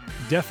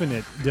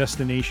definite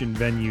destination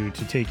venue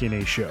to take in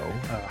a show.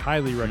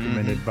 Highly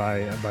recommended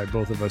by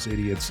both of us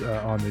idiots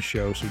on this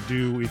show. So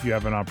if you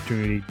have an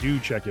opportunity, do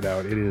check it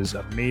out. It is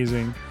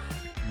amazing,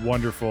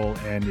 wonderful,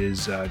 and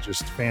is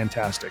just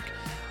fantastic.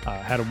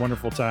 Had a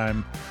wonderful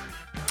time.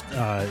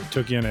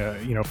 Took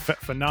in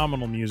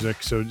phenomenal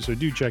music. So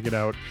do check it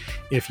out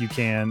if you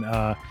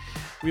can.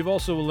 We've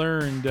also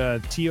learned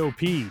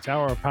TOP,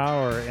 Tower of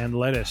Power, and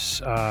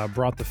Lettuce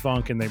brought the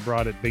funk, and they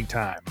brought it big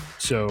time.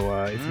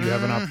 So if you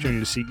have an opportunity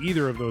to see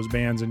either of those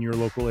bands in your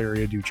local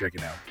area, do check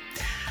it out.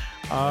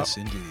 Yes,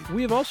 indeed.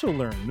 We have also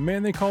learned the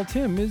man they call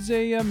Tim is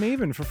a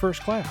maven for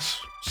First Class.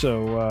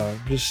 So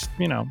just,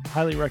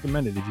 highly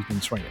recommended if you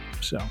can swing it.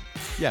 So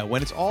yeah,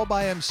 when it's all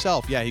by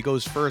himself, he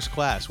goes First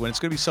Class. When it's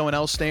going to be someone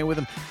else staying with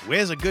him,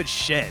 where's a good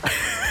shed?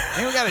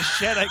 Anyone got a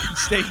shed I can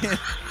stay in?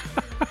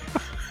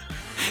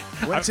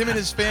 When it's him and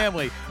his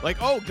family,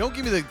 don't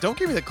give me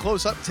the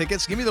close-up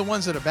tickets. Give me the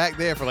ones that are back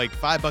there for like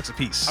 $5 a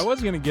piece. I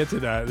was going to get to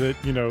that.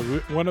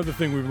 One other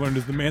thing we've learned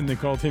is the man they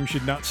called Tim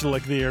should not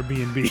select the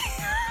Airbnb.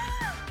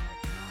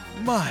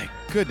 My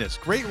goodness,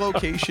 great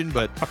location,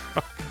 but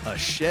a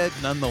shed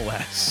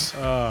nonetheless.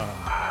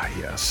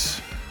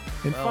 Yes.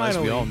 And finally, as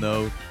we all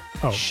know,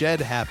 shed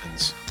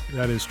happens.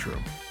 That is true.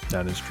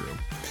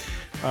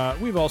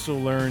 We've also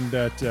learned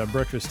that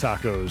breakfast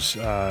tacos,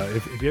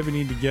 if you ever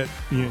need to get,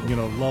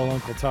 lull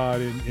Uncle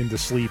Todd into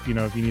sleep,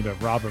 if you need to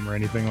rob him or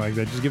anything like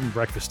that, just give him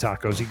breakfast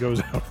tacos. He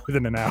goes out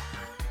within an hour.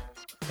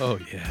 Oh,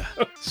 yeah.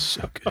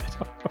 So good.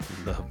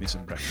 Love me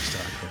some breakfast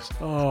tacos.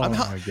 Oh,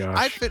 my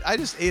gosh. I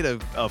just ate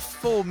a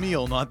full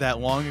meal not that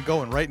long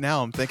ago, and right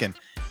now I'm thinking,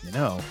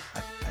 I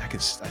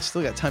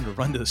still got time to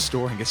run to the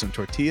store and get some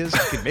tortillas.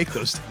 I can make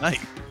those tonight.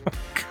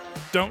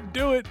 Don't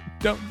do it.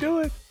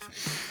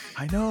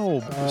 I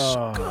know, but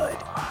it's good.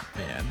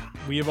 Man.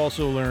 We have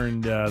also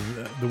learned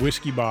the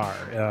Whiskey Bar.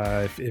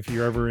 If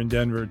you're ever in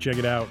Denver, check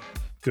it out.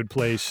 Good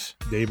place.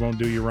 Dave won't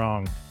do you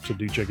wrong, so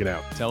do check it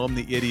out. Tell him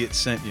the idiot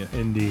sent you.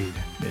 Indeed.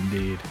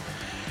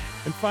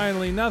 And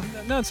finally, not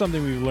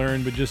something we've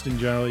learned, but just in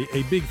general,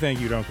 a big thank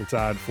you to Uncle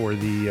Todd for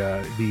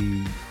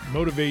the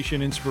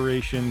motivation,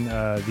 inspiration,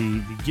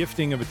 the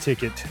gifting of a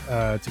ticket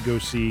to go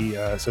see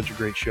such a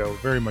great show.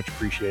 Very much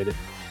appreciate it.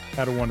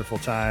 Had a wonderful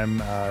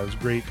time. It was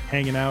great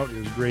hanging out. It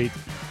was great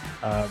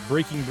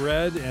breaking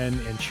bread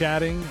and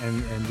chatting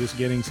and just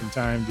getting some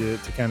time to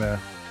kind of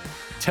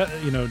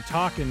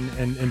talk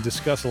and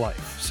discuss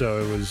life. So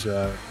it was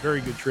a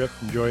very good trip.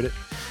 Enjoyed it.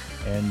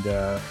 And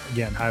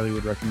again, highly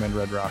would recommend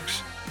Red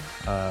Rocks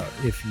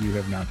if you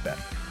have not been.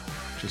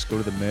 Just go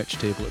to the merch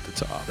table at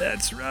the top.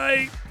 That's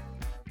right.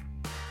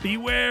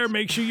 Beware,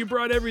 make sure you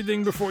brought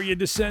everything before you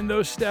descend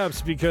those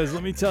steps, because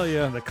let me tell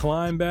you, the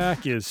climb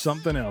back is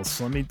something else.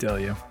 Let me tell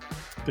you.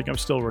 I think I'm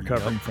still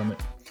recovering from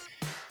it.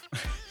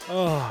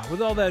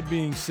 With all that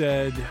being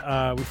said,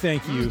 we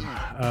thank you,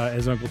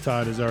 as Uncle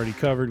Todd has already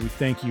covered. We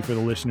thank you for the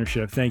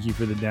listenership. Thank you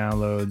for the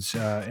downloads.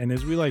 And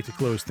as we like to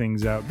close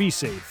things out, be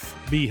safe,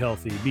 be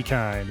healthy, be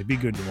kind, be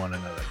good to one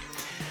another.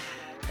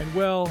 And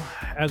well,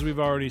 as we've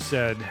already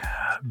said,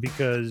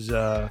 because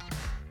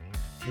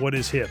what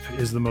is hip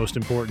is the most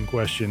important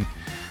question.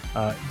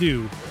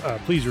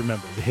 Please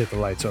remember to hit the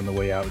lights on the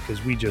way out,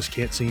 because we just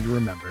can't seem to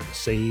remember to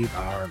save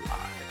our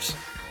lives.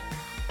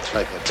 It's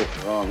like I picked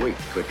the wrong week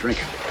to quit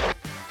drinking.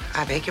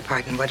 I beg your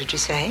pardon, what did you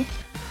say?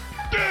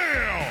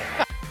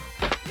 Damn!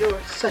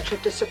 You're such a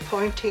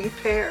disappointing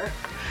pair.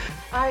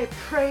 I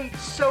prayed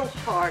so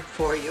hard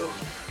for you.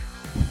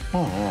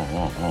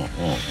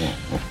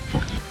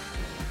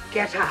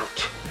 Get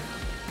out.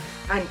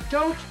 And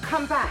don't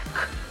come back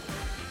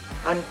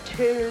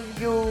until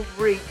you've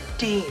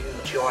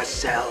redeemed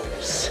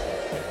yourselves.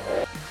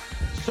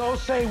 So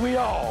say we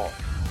all.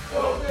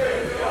 So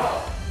say we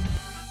all.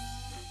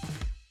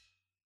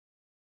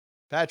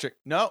 Patrick,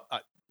 no,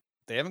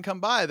 they haven't come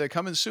by. They're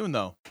coming soon,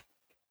 though.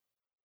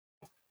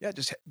 Yeah,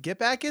 just get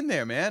back in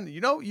there, man.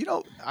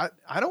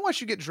 I don't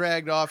want you to get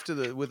dragged off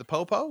with the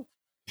popo.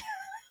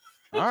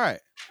 All right.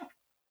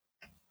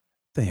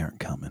 They aren't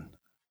coming.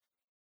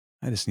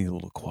 I just need a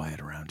little quiet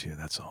around here.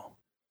 That's all.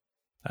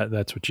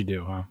 That's what you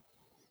do, huh?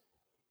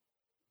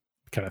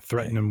 Kind of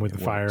threaten them with the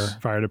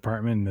fire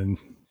department and then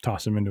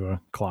toss them into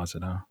a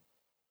closet, huh?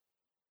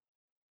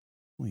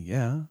 Well,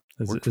 yeah.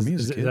 Is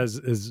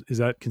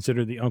that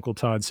considered the Uncle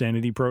Todd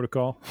sanity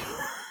protocol?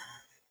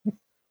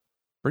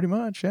 Pretty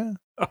much, yeah.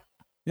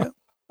 Yeah.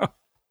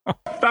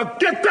 Now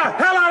get the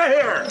hell out of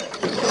here!